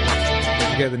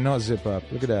you get the not zip up?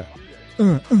 Look at that.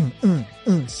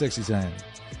 Sexy time.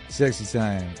 Sexy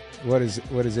time. What is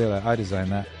it like? I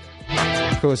designed that.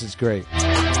 Of course it's great.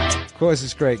 Of course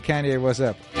it's great. Kanye, what's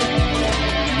up? You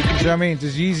know what I mean?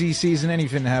 Does Yeezy season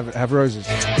anything have roses?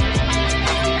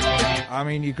 I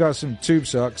mean, you got some tube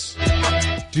socks.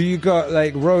 Do you got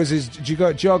like roses? Do you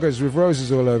got joggers with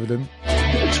roses all over them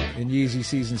in Yeezy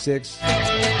season 6?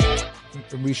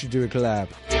 We should do a collab.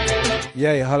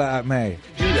 Yeah, holla at May.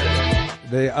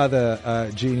 The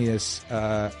other genius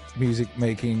music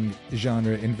making,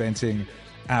 genre inventing,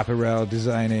 apparel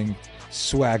designing,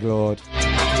 swag lord.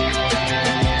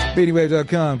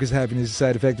 Meaningwave.com, because happiness is a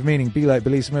side effect of meaning. Be like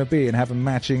Bellissimo B and have a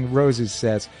matching roses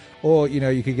set. Or,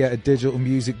 you could get a digital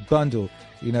music bundle.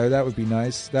 That would be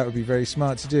nice. That would be very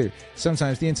smart to do.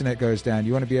 Sometimes the internet goes down.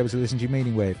 You want to be able to listen to your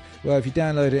Meaning Wave. Well, if you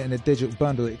download it in a digital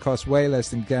bundle, it costs way less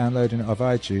than downloading it off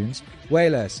iTunes. Way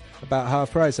less. About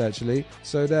half price, actually.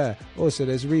 So there. Also,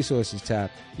 there's a resources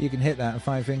tab. You can hit that and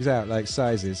find things out like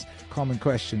sizes, common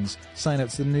questions, sign up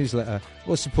to the newsletter,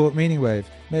 or support Meaning Wave.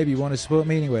 Maybe you want to support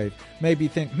Meaning Wave. Maybe you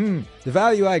think, the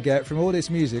value I get from all this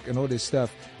music and all this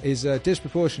stuff is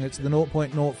disproportionate to the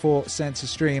 0.04 cents a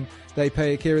stream they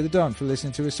pay Akira the Don for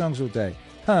listening to his songs all day.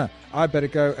 I better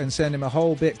go and send him a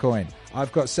whole Bitcoin.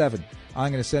 I've got 7.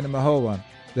 I'm going to send him a whole one.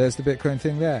 There's the Bitcoin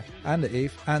thing there, and the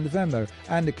ETH, and the Venmo,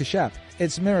 and the Cash App.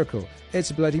 It's a miracle.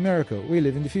 It's a bloody miracle. We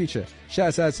live in the future.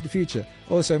 Shouts out to the future.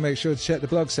 Also, make sure to check the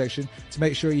blog section to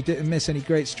make sure you didn't miss any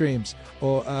great streams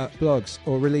or blogs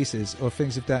or releases or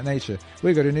things of that nature.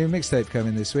 We've got a new mixtape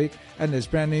coming this week, and there's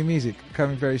brand new music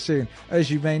coming very soon,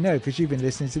 as you may know because you've been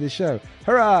listening to the show.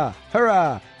 Hurrah!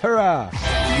 Hurrah! Hurrah!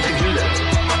 You can do that.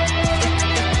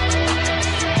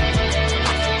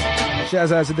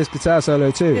 Shouts out to this guitar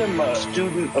solo too. I am a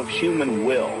student of human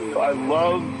will. I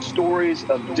love stories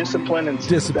of discipline and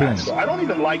success. I don't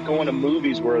even like going to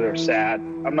movies where they're sad.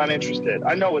 I'm not interested.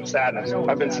 I know it's sadness.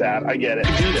 I've been sad. I get it.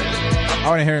 I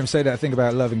want to hear him say that thing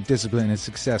about loving discipline and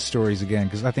success stories again,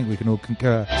 because I think we can all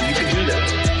concur. You can do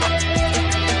that.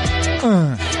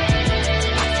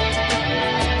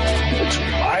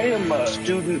 I am a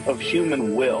student of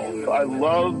human will. I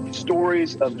love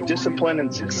stories of discipline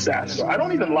and success. I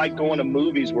don't even like going to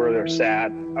movies where they're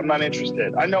sad. I'm not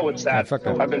interested. I know it's sad.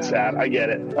 I've been sad. I get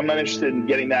it. I'm not interested in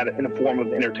getting that in a form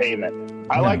of entertainment.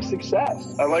 I like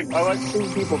success. I like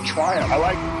seeing people triumph. I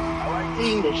like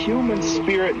seeing the human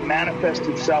spirit manifest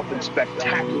itself in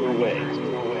spectacular ways.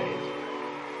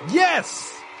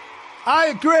 Yes! I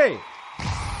agree.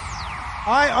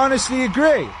 I honestly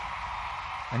agree.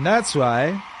 And that's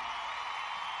why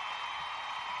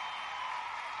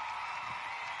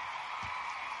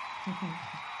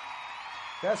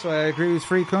I agree with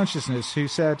Free Consciousness, who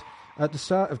said at the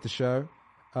start of the show,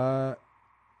 we're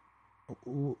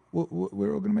all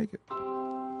going to make it.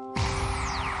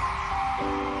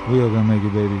 We're all going to make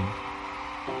it, baby.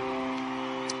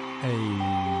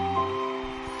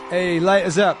 Hey, light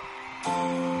us up.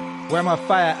 Where my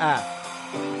fire at?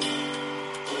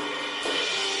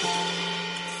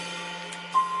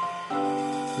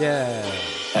 Yeah.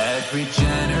 Every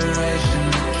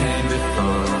generation that came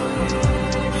before,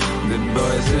 good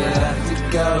boys will have to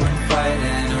go and fight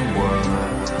in a war.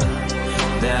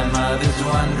 Their mothers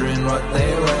wondering what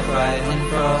they were fighting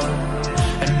for,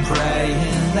 and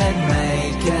praying they'd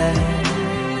make it.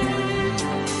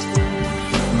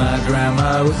 My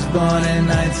grandma was born in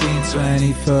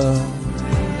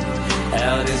 1924,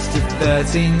 eldest of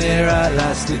 13, there I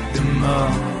lasted them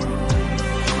all.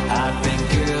 I think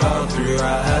it all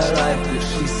throughout her life that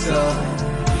she saw,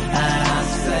 and I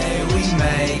say we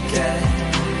make it.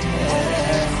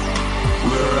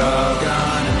 We're all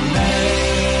gonna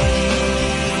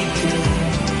make it.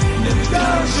 And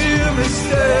don't you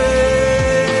mistake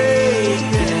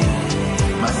it.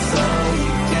 My soul,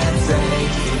 you can't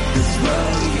take it. This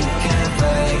road, you can't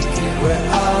fake it. We're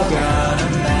all gonna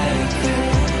make it.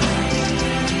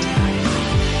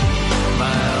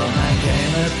 My old man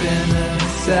came up in the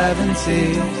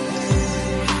 70s.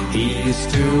 He used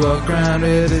to walk around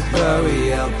with his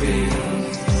Bowie LP.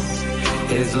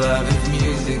 His love of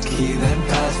music he then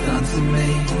passed on to me,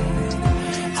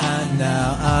 and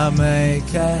now I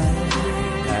make it.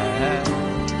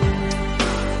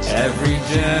 Every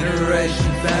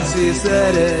generation fancies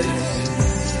that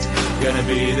it's gonna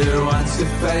be the ones to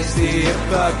face the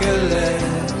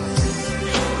apocalypse.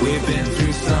 We've been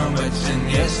through so much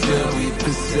and yet still we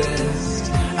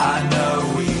persist. I know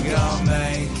we gon'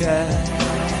 make it.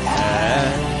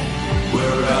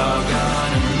 We're all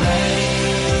gonna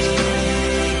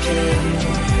make it.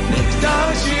 And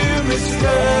don't you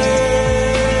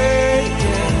mistake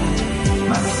it.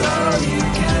 My soul you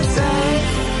can't take.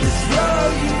 This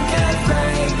road you can't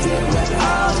fake it. We're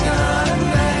all gonna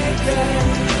make it.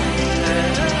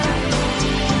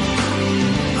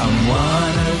 I'm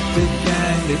one of the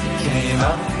gang that came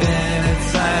up in a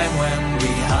time when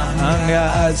we hung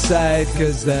outside,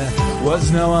 'cause there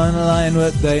was no online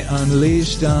what they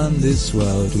unleashed on this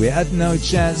world. We had no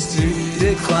chance to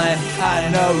decline. I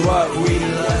know what we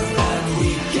learned and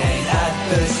we gained at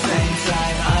the same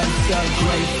time. I'm so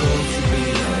grateful to be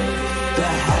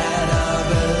the head of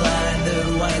a line that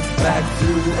went back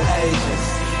through the ages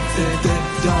to the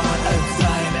dawn of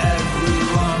time. Every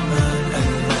woman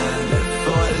and man that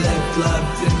fought, lived,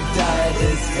 loved and died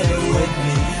is here with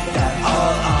me. They're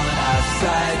all on our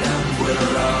side and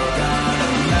we're all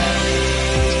gonna make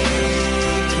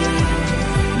it.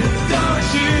 Now don't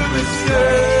you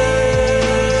mistake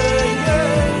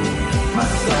it. My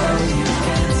soul you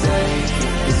can't take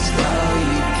it. This road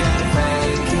you can't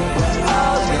make it. We're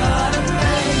all gonna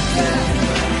make it.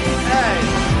 Hey,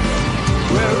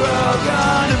 we're all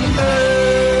gonna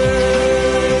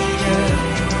make it.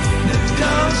 Now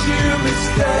don't you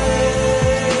mistake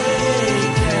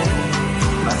it.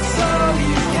 My soul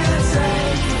you can't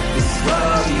take it. This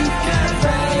road you can't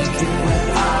fake it. We're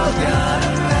all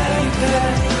gonna make it.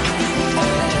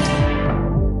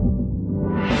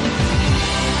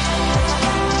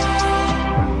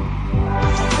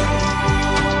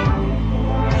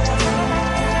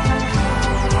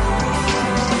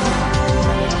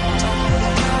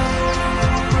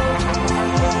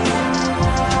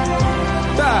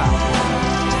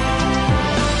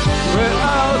 We're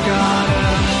all gonna make it.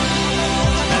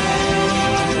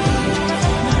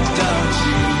 Don't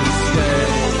you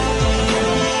mistake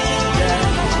it.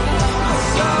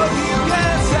 So you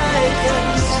can take it.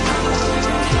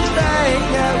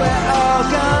 Make it. We're all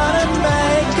gonna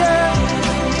make it.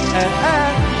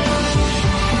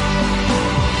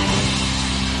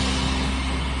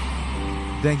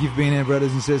 Thank you for being here,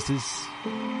 brothers and sisters.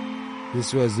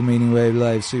 This was the Meaning Wave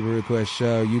Live Super Request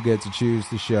Show. You get to choose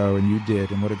the show, and you did,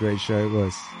 and what a great show it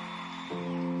was.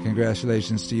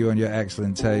 Congratulations to you on your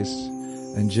excellent taste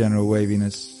and general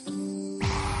waviness.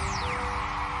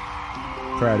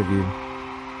 Proud of you.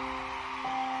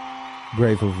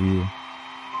 Grateful for you.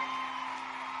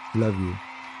 Love you.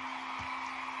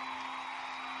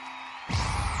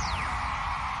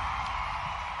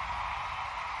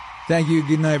 Thank you.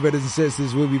 Good night, brothers and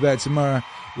sisters. We'll be back tomorrow.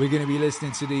 We're going to be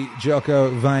listening to the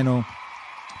Jocko vinyl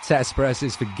test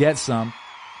presses for Get Some,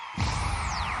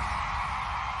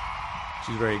 which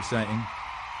is very exciting.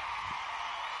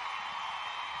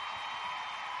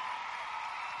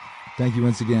 Thank you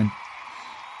once again.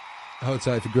 Hold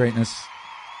tight for greatness.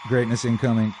 Greatness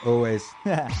incoming, always.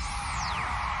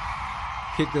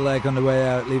 Kick the like on the way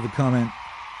out. Leave a comment.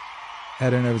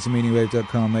 Head on over to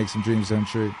meaningwave.com. Make some dreams come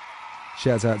true.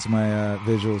 Shouts out to my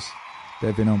visuals.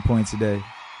 They've been on point today.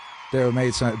 They were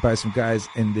made by some guys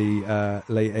in the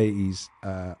late 80s.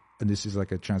 And this is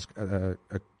like a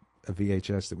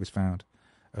VHS that was found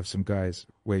of some guys,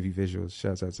 wavy visuals.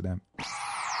 Shouts out to them.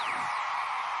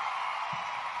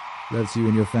 Love to you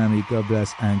and your family. God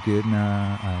bless and good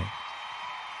night.